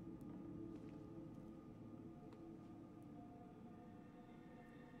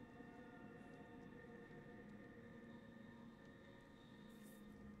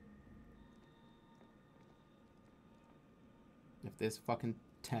 If there's fucking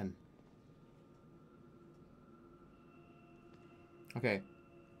 10. Okay.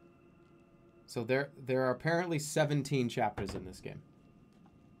 So there are apparently 17 chapters in this game.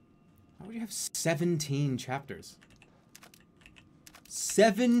 How would you have 17 chapters?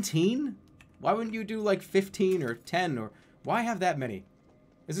 17? Why wouldn't you do like 15 or 10 or why have that many?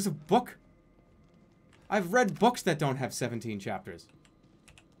 Is this a book? I've read books that don't have 17 chapters.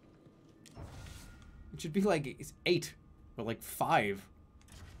 It should be like 8 or like 5.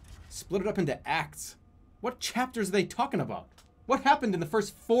 Split it up into acts. What chapters are they talking about? What happened in the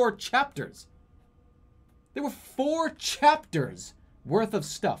first 4 chapters? There were 4 chapters worth of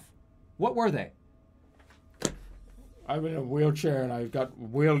stuff. What were they? I'm in a wheelchair and I got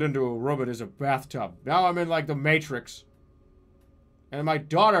wheeled into a room. It is a bathtub. Now I'm in like the Matrix. And my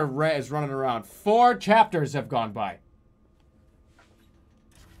daughter is running around. 4 chapters have gone by.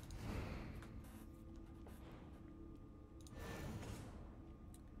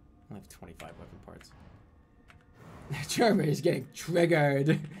 I have 25 weapon parts. Jerma is getting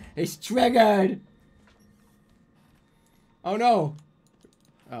triggered. He's triggered. Oh no.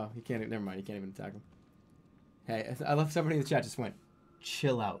 Oh, he can't. Never mind. He can't even attack him. Hey, I love somebody in the chat just went,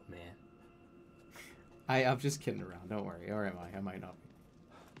 chill out, man. I'm just kidding around. Don't worry. Or am I? I might not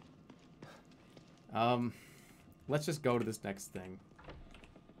be. Let's just go to this next thing.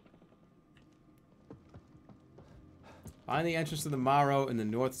 Find the entrance to the Morrow in the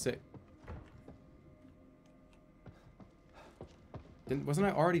North City. Wasn't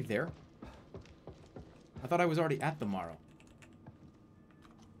I already there? I thought I was already at the Morrow.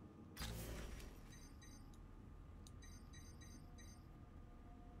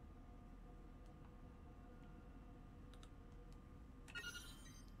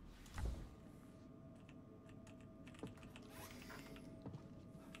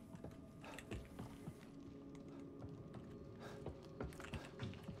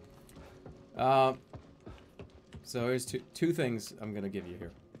 So here's two things I'm gonna give you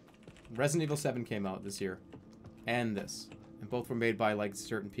here. Resident Evil 7 came out this year, and this. And both were made by, like,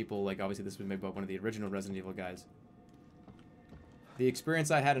 certain people. Like, obviously this was made by one of the original Resident Evil guys. The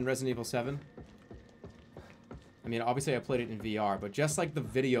experience I had in Resident Evil 7... I mean, obviously I played it in VR, but just like the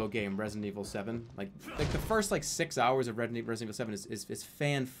video game Resident Evil 7, like the first, like, 6 hours of Resident Evil 7 is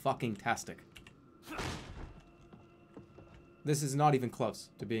fan-fucking-tastic. This is not even close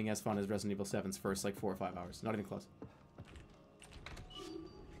to being as fun as Resident Evil 7's first, like, 4 or 5 hours. Not even close.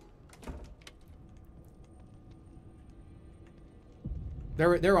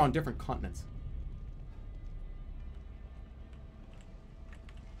 They're on different continents.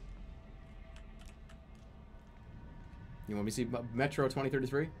 You want me to see Metro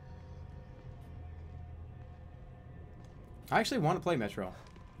 2033? I actually want to play Metro.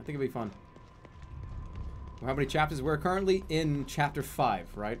 I think it'd be fun. How many chapters? We're currently in chapter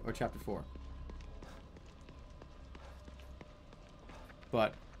 5, right? Or chapter 4.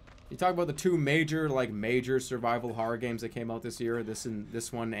 But you talk about the 2 major survival horror games that came out this year,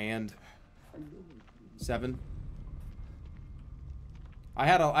 this one and 7. I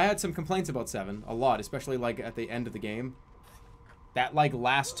had some complaints about 7, a lot, especially like at the end of the game. That like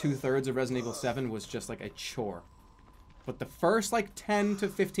last 2/3 of Resident Evil 7 was just like a chore. But the first, like, 10 to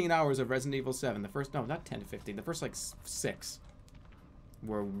 15 hours of Resident Evil 7, no, not 10 to 15, the first, like, 6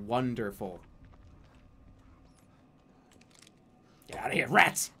 were wonderful. Get out of here,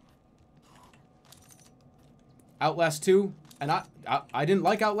 rats! Outlast 2, and I didn't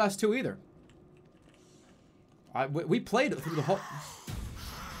like Outlast 2 either. We played through the whole...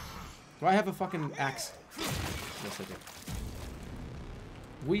 Do I have a fucking axe? Yes, I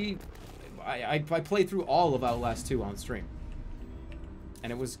do. I played through all of Outlast 2 on stream.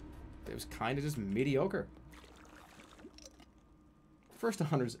 And it was kind of just mediocre. First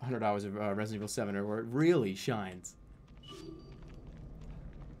 100 hours of Resident Evil 7 are where it really shines.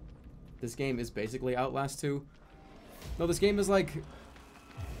 This game is basically Outlast 2. No, this game is like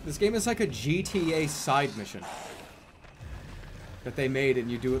a GTA side mission that they made,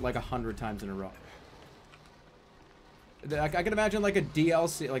 and you do it like 100 times in a row. I can imagine like a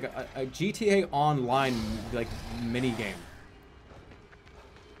DLC, like a GTA Online like mini game.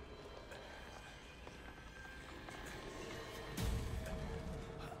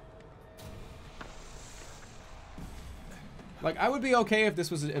 Like, I would be okay if this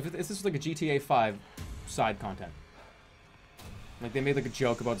was like a GTA 5 side content. Like, they made like a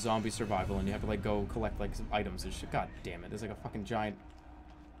joke about zombie survival, and you have to like go collect like some items and shit. God damn it! There's like a fucking giant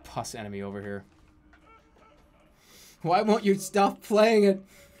pus enemy over here. Why won't you stop playing it?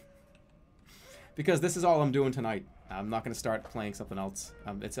 Because this is all I'm doing tonight. I'm not going to start playing something else.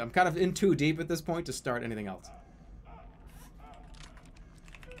 I'm kind of in too deep at this point to start anything else.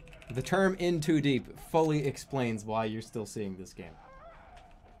 The term "in too deep" fully explains why you're still seeing this game.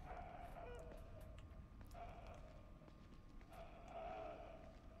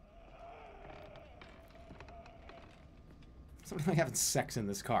 Somebody like having sex in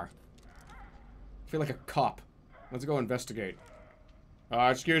this car. feel like a cop. Let's go investigate.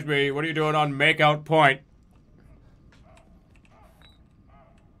 Excuse me, what are you doing on Makeout Point?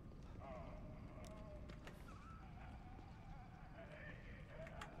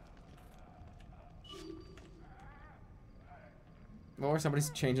 Or somebody's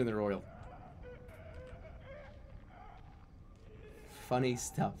changing their oil. Funny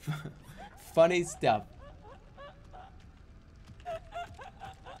stuff. Funny stuff.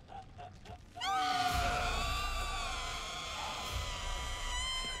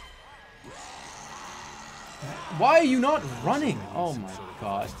 Why are you not running? Oh my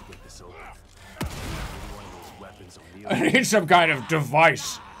god. I need some kind of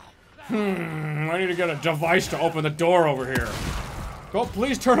device. I need to get a device to open the door over here. Go,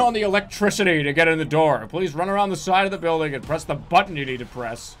 please turn on the electricity to get in the door. Please run around the side of the building and press the button you need to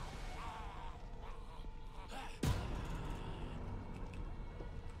press.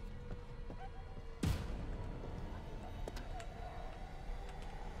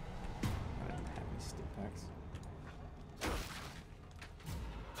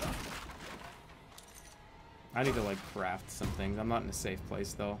 I need to, like, craft some things. I'm not in a safe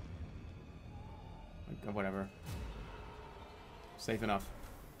place, though. Like, whatever. Safe enough.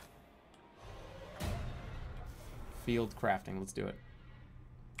 Field crafting. Let's do it.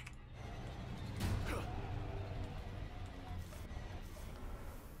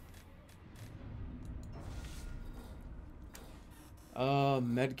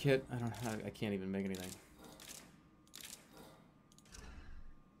 Med kit. I can't even make anything.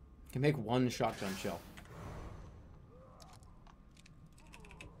 I can make one shotgun shell.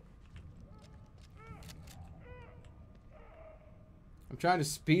 I'm trying to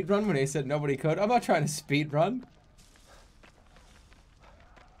speed run when they said nobody could. I'm not trying to speed run.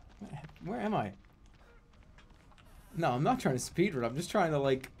 Where am I? No, I'm not trying to speed run. I'm just trying to,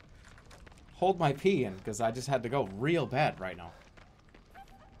 like, hold my pee in because I just had to go real bad right now.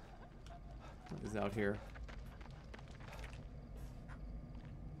 What is out here?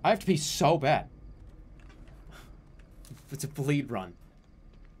 I have to pee so bad. It's a bleed run.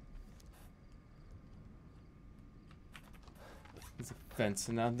 It's a fence.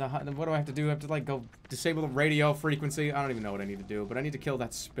 And now, what do I have to do? I have to, like, go disable the radio frequency? I don't even know what I need to do, but I need to kill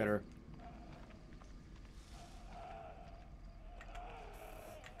that spitter.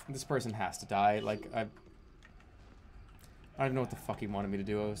 This person has to die. Like, I don't even know what the fuck he wanted me to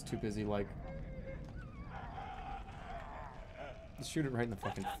do. I was too busy, like... Just shoot it right in the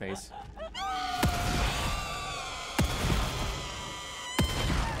fucking face.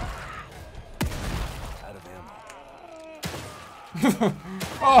 Out of ammo.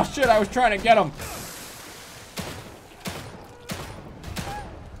 Oh shit, I was trying to get him.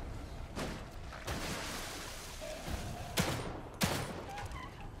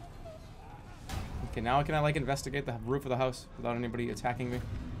 Okay, now can I, like, investigate the roof of the house without anybody attacking me?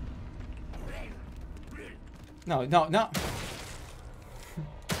 No, no, no.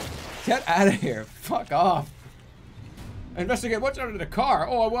 Get out of here. Fuck off. Investigate what's under the car.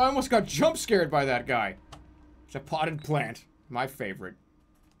 Oh, I almost got jump scared by that guy. It's a potted plant. My favorite.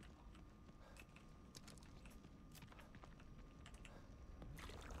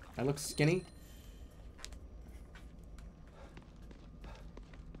 I look skinny.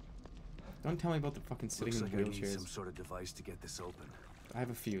 Don't tell me about the fucking sitting in Looks like I need wheelchairs. some sort of device to get this open. I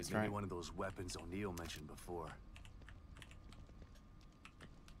have a fuse, Maybe right? one of those weapons O'Neill mentioned before.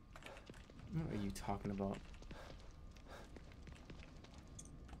 What are you talking about?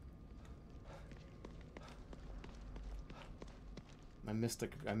 I missed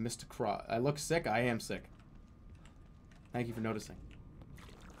a cross. I look sick. I am sick. Thank you for noticing.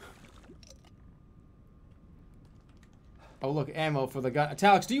 Oh, look, ammo for the gun.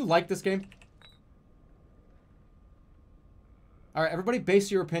 Alex, do you like this game? All right, everybody, base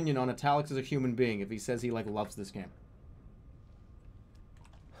your opinion on Alex as a human being if he says he, like, loves this game.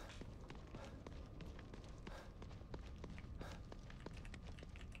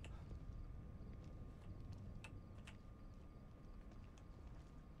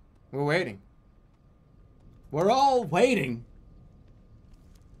 We're waiting. We're all waiting.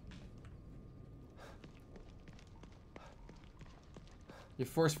 Your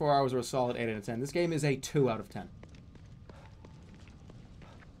first 4 hours were a solid 8 out of 10. This game is a 2 out of 10.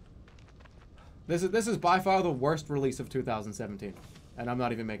 This is by far the worst release of 2017. And I'm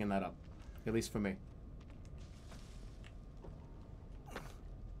not even making that up. At least for me.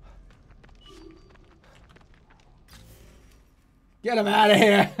 Get him out of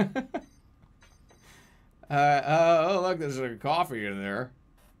here! Oh, look, there's a coffee in there.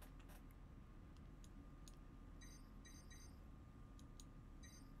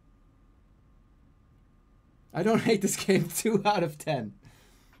 I don't hate this game. 2 out of 10.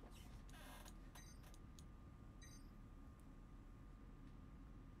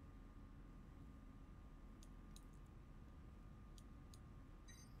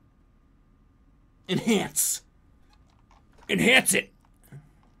 Enhance. Enhance it.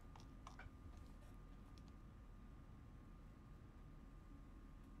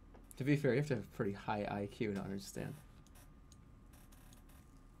 To be fair, you have to have a pretty high IQ to understand.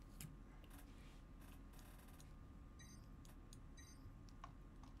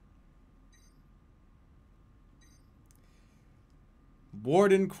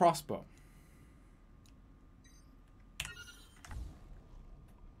 Warden crossbow.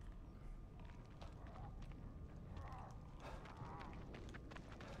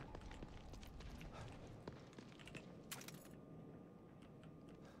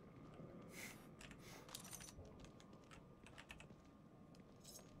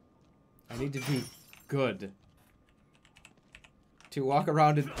 I need to be good. To walk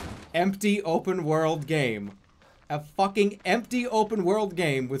around an empty open world game. A fucking empty open world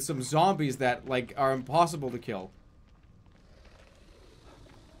game with some zombies that, like, are impossible to kill.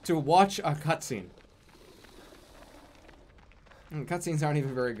 To watch a cutscene. Cutscenes aren't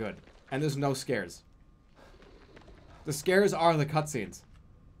even very good. And there's no scares. The scares are the cutscenes.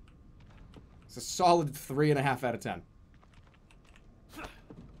 It's a solid 3.5 out of 10.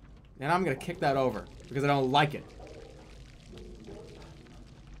 And I'm gonna kick that over because I don't like it.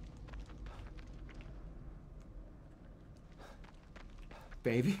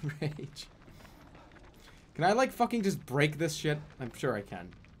 Baby rage. Can I, like, fucking just break this shit? I'm sure I can.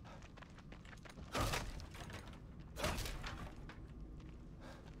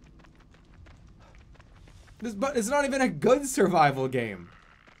 But it's not even a good survival game.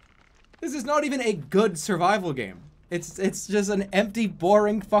 This is not even a good survival game. It's just an empty,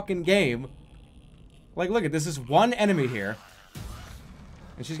 boring fucking game. Like, look at this. Is one enemy here.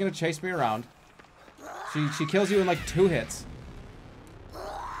 And she's gonna chase me around. She kills you in, like, 2 hits.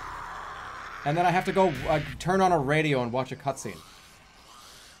 And then I have to go turn on a radio and watch a cutscene.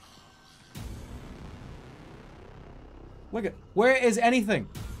 Look at... Where is anything?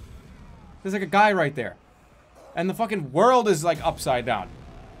 There's, like, a guy right there. And the fucking world is, like, upside down.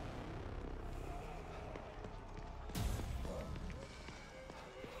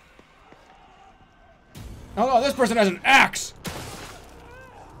 Oh, this person has an axe!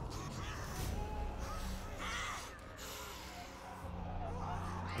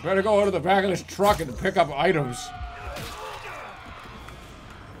 I better go to the back of this truck and pick up items.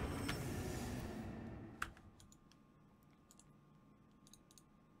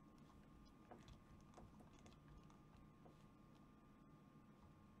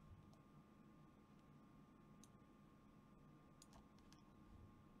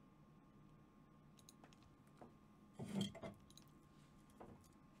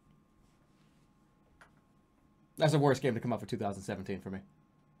 That's the worst game to come up for 2017 for me.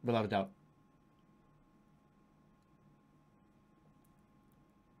 Without a doubt.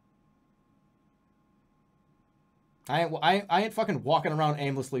 I ain't fucking walking around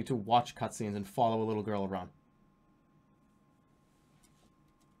aimlessly to watch cutscenes and follow a little girl around.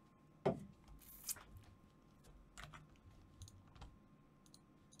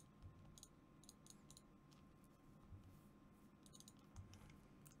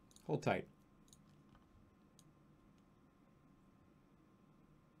 Hold tight.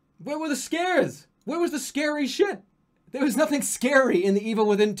 Where were the scares? Where was the scary shit? There was nothing scary in The Evil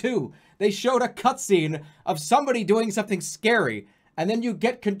Within 2. They showed a cutscene of somebody doing something scary, and then you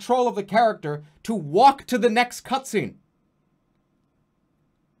get control of the character to walk to the next cutscene.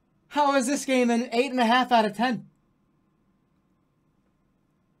 How is this game an 8.5 out of 10?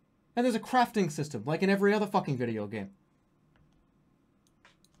 And there's a crafting system, like in every other fucking video game.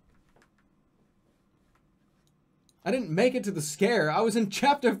 I didn't make it to the scare. I was in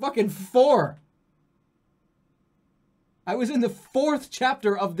chapter fucking 4. I was in the 4th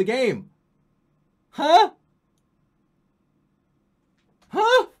chapter of the game. Huh?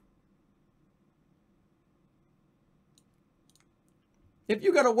 Huh? If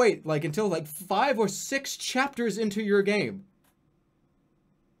you gotta wait, like, until, like, 5 or 6 chapters into your game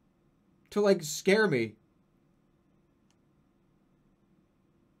to, like, scare me...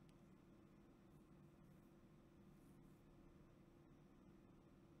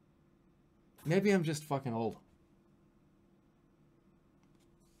 Maybe I'm just fucking old.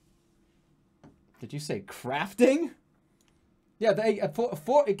 Did you say crafting? Yeah,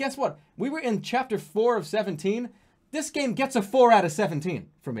 guess what? We were in chapter 4 of 17. This game gets a 4 out of 17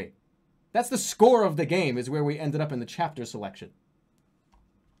 for me. That's the score of the game, is where we ended up in the chapter selection.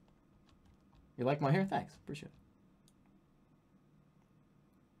 You like my hair? Thanks. Appreciate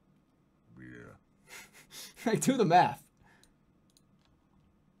it. Yeah. I do the math.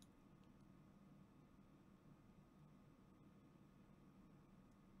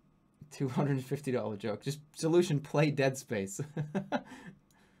 $250 joke. Just solution, play Dead Space.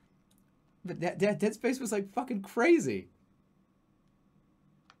 But that Dead Space was like fucking crazy.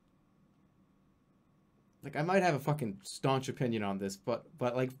 Like I might have a fucking staunch opinion on this, but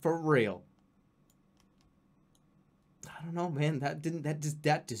like for real. I don't know, man. That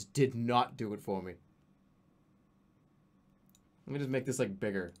just did not do it for me. Let me just make this like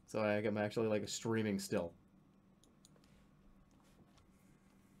bigger so I am actually like streaming still.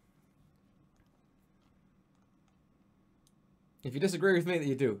 If you disagree with me, that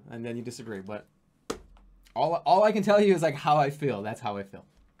you do, and then you disagree. But all I can tell you is like how I feel. That's how I feel.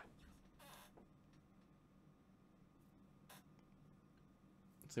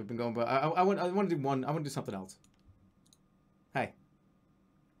 So we've been going, but I want to do one. I want to do something else. Hey,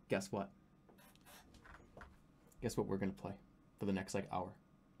 guess what? Guess what we're gonna play for the next like hour,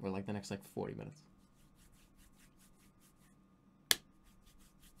 or like the next like 40 minutes.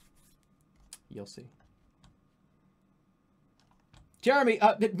 You'll see. Jeremy,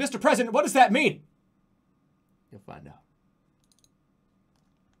 Mr. President, what does that mean? You'll find out.